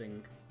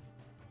flexing.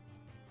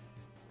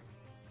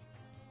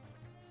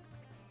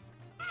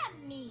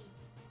 Me.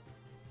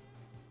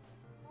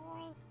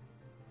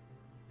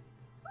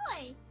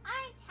 Boy,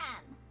 I'm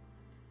 10.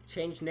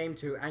 Change name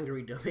to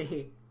Angry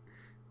Dummy.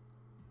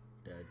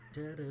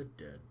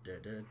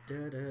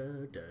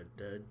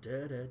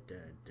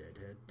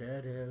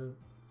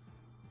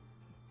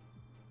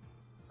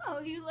 Oh,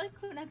 you like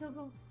when I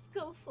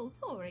go full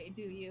Tory,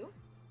 do you?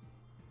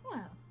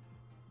 Well.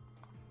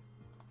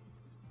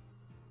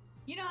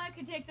 You know, I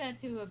could take that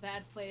to a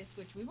bad place,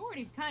 which we've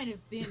already kind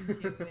of been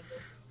to in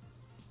this.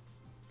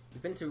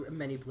 We've been to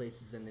many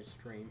places in this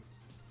stream.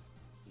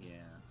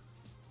 Yeah.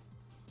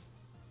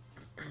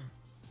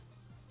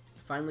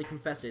 Finally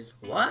confesses,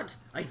 what?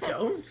 I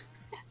don't?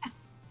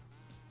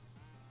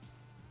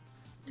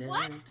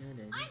 What?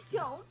 I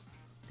don't.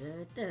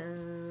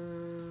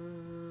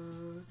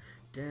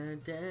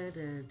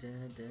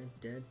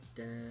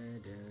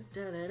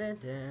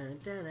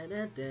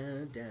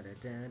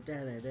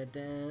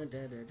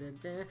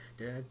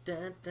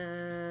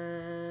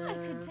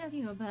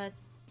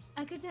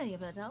 I could tell you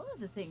about all of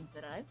the things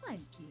that I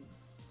find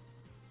cute.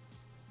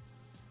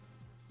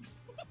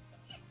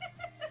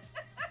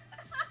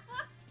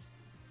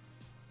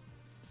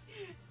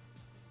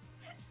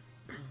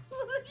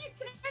 You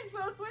guys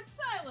both went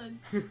silent.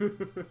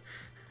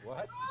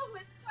 What? All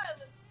went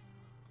silent.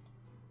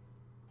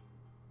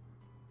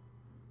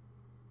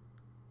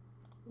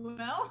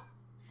 Well,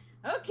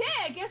 okay,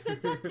 I guess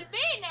it's up to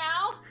me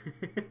now.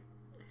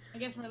 I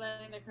guess we're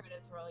letting the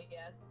credits roll,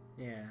 yes.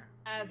 Yeah.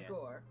 As Yeah.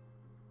 Gore.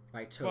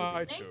 By Toby.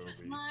 Bye, Saying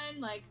Toby. mine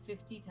like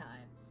 50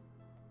 times.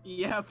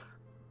 Yep.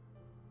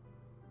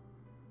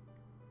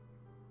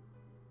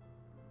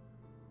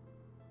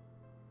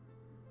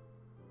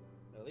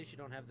 At least you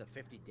don't have the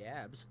 50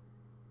 dabs.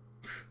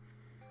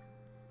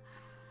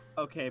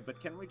 Okay, but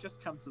can we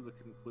just come to the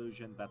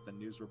conclusion that the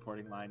news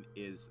reporting line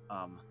is,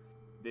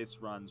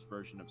 this run's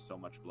version of So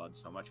Much Blood,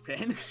 So Much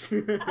Pain?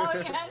 Oh,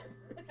 yes.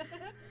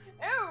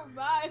 Oh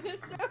my,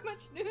 there's so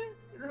much news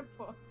to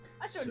report.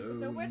 I don't even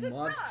know where to So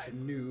much start.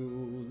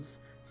 news,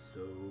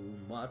 so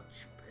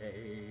much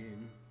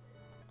pain.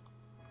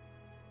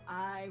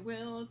 I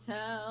will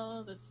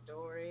tell the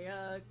story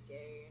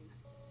again.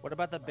 What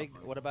about the big?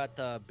 What about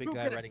the big Who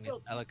guy could have riding an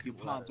built this, you eloquent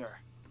ponder?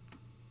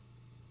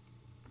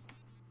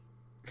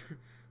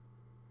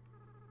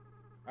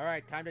 All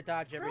right, time to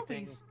dodge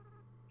everything. Grobies,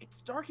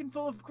 it's dark and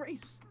full of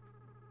grace.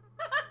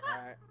 All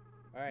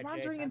right, Jay,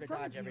 Wandering time in to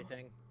front dodge of you.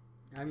 everything.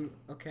 I'm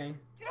okay.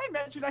 Did I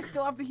mention I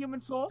still have the human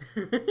souls?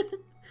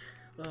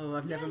 Oh,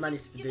 I've never Yeah,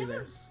 managed to you do never-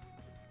 this.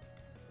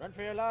 Run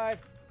for your life.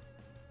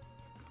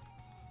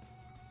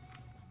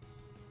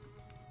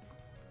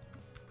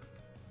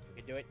 You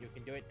can do it. You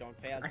can do it. Don't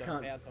fail. I Don't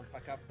can't. fail. Don't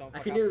fuck up. Don't I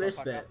fuck can up. do Don't this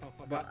fuck bit, up, don't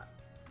fuck but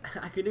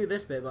up. I can do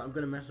this bit, but I'm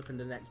gonna mess up in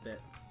the next bit.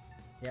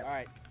 Yep. All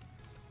right.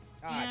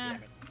 Ah, Yeah.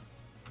 damn it.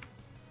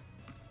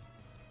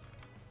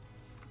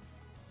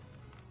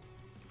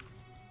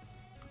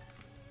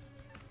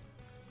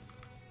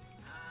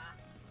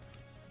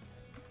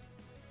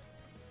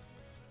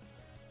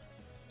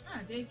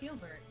 Dave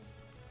Gilbert.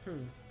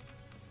 Hmm.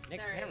 Nick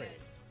Sorry, Perry.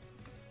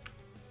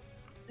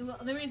 Well,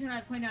 the reason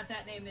I point out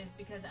that name is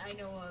because I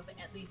know of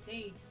at least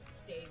a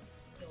Dave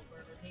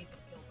Gilbert or David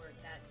Gilbert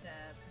that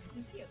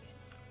produces video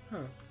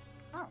games.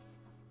 Huh.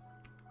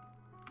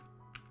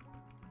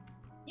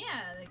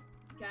 Yeah, the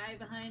guy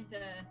behind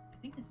I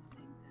think this is the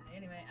same guy.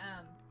 Anyway,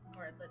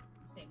 or the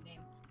same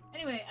name.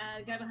 Anyway,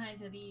 guy behind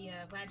the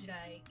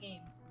Wajidai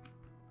games.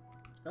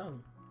 Oh.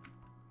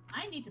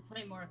 I need to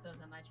play more of those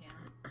on my channel.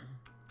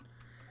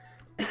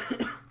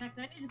 In fact,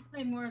 I need to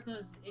play more of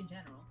those in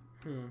general.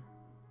 Hmm.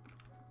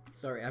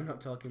 Sorry, I'm not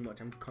talking much.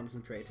 I'm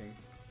concentrating.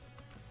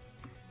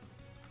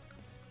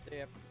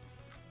 Yep.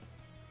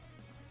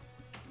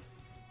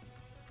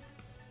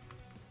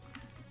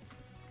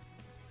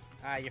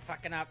 Ah, you're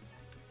fucking up.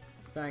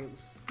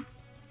 Thanks.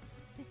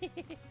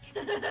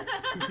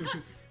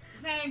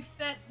 Thanks,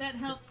 that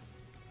helps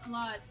a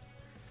lot.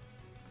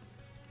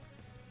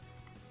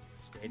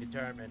 Stay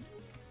determined.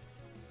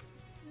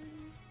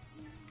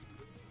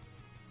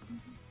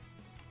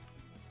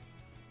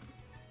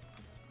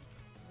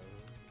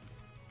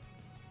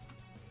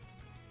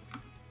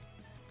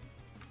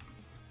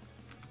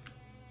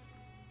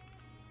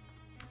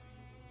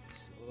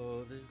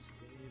 So this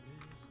game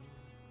is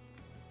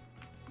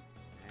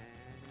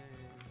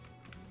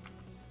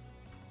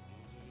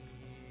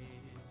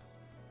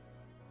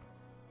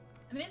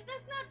I mean,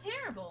 that's not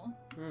terrible.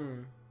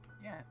 Hmm.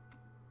 Yeah.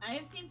 I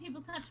have seen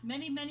people touch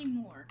many, many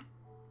more.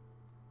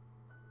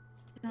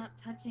 Stop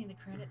touching the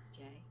credits,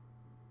 Jay.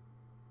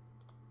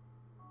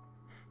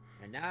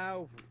 And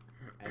now,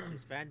 as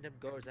this fandom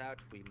goes out,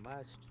 we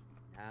must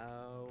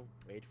now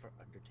wait for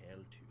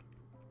Undertale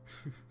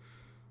 2.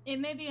 It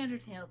may be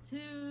Undertale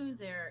 2,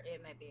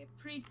 it might be a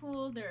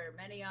prequel, there are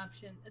many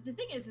options. The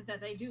thing is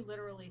that they do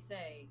literally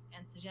say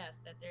and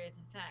suggest that there is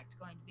in fact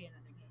going to be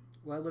another game.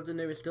 Well, with the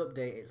newest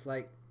update, it's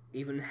like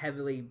even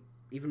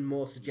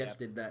more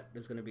suggested that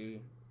there's going to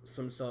be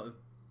some sort of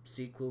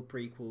sequel,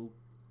 prequel,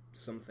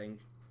 something.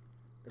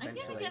 I'm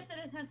Eventually. gonna guess that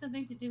it has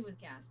something to do with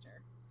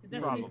Gaster. Because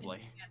that's what he's been Probably.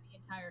 doing the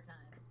entire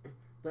time.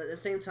 But at the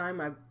same time,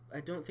 I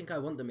don't think I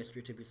want the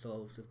mystery to be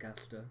solved with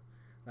Gaster.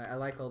 I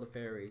like all the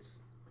fairies.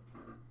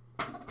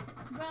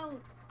 Well,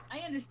 I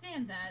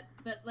understand that,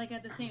 but like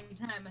at the same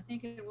time, I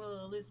think it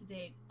will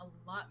elucidate a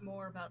lot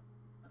more about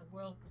the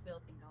world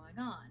building going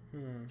on.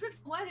 Hmm. For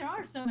example, why there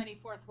are so many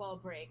fourth wall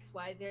breaks,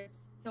 why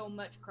there's so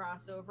much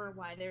crossover,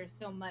 why there's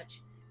so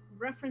much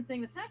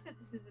referencing the fact that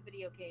this is a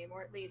video game,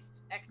 or at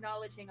least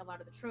acknowledging a lot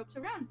of the tropes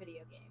around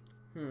video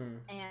games, Hmm.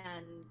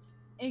 and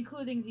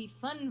including the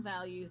fun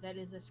value that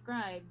is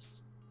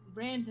ascribed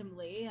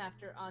randomly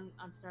after on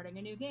starting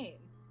a new game,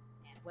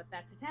 and what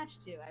that's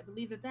attached to. I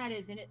believe that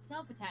is in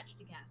itself attached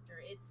to Gaster.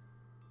 It's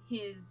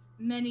his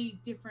many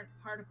different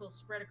particles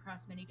spread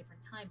across many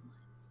different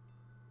timelines.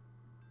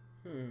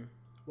 Hmm.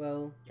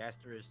 Well,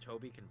 Gaster is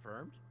Toby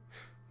confirmed?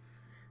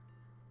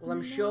 I'm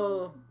No.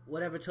 sure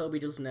whatever Toby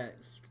does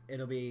next,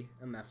 it'll be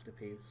a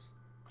masterpiece.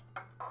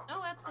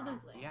 Oh,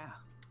 absolutely. Yeah.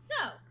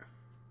 So,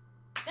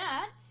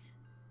 that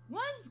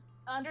was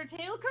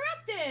Undertale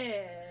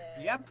Corrupted!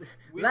 Yep.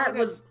 we That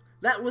did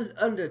it. was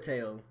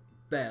Undertale,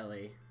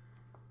 barely.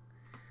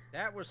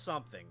 That was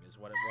something, is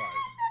what it was.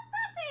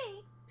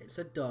 Puppy! It's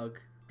a dog.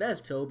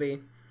 There's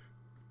Toby.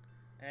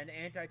 And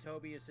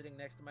Anti-Toby is sitting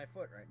next to my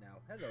foot right now.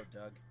 Hello,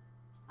 Doug.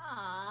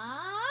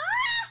 Aww!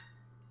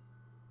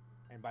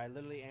 And by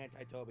literally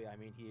Anti-Toby, I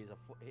mean he is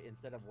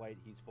instead of white,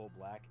 he's full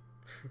black.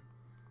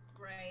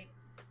 Right.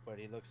 But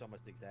he looks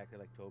almost exactly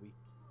like Toby.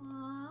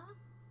 Aww.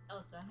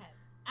 Also,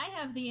 I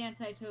have the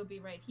Anti-Toby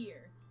right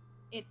here.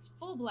 It's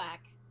full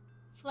black,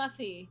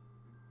 fluffy,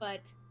 but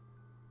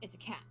it's a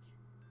cat.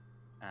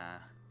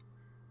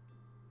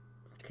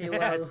 Okay,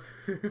 well.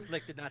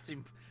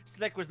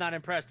 Slick was not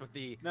impressed with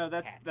the No,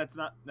 cat. that's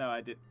not. No,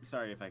 I did.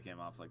 Sorry if I came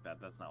off like that.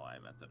 That's not what I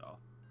meant at all.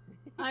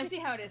 I see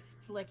how it is,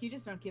 Slick. You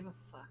just don't give a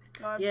fuck.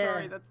 No, I'm Yeah.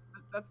 sorry.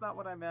 That's not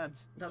what I meant.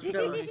 That's what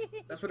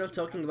I was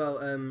talking about,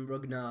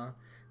 Ragnar.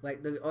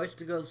 Like, the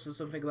Oyster Girl says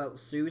something about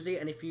Susie,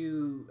 and if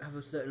you have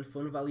a certain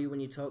fun value when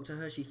you talk to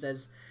her, she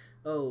says,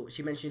 oh,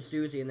 she mentions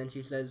Susie, and then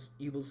she says,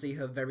 you will see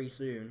her very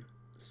soon.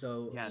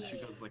 So, Yeah, she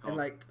goes like, and all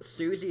like,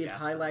 Susie is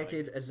ghastly,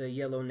 highlighted as a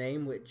yellow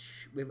name,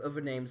 which with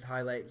other names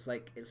highlights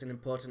like it's an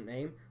important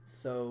name.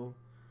 So,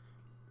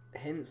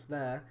 hints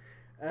there.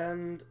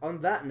 And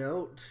on that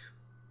note,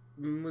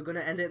 we're gonna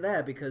end it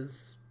there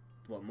because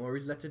what more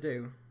is there to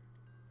do?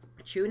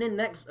 Tune in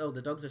next. Oh,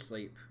 the dog's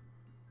asleep.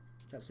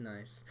 That's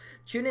nice.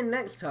 Tune in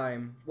next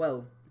time.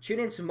 Well, tune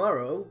in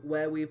tomorrow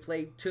where we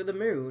play To the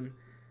Moon,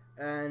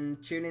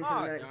 and tune into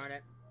Oh, the next. darn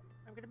it.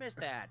 I'm gonna miss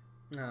that.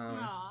 No.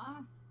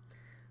 Aww.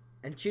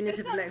 And tune It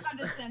into the sounds next.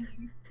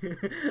 condescending.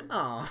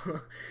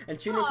 Aww. And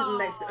tune into the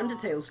next Aw.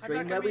 Undertale I'm stream not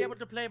where gonna be we. able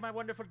to play my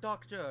wonderful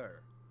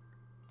doctor.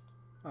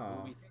 Who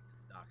Aww. we think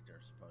is a doctor,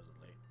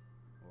 supposedly.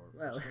 Or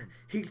Well,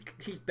 assumed.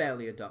 he's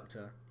barely a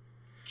doctor.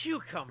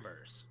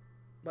 Cucumbers.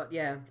 But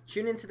yeah,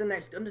 tune into the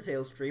next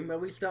Undertale stream where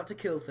we start to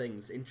kill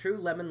things in true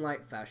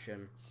LemonLight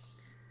fashion.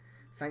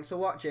 Thanks for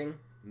watching.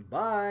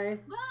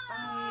 Bye.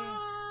 Bye.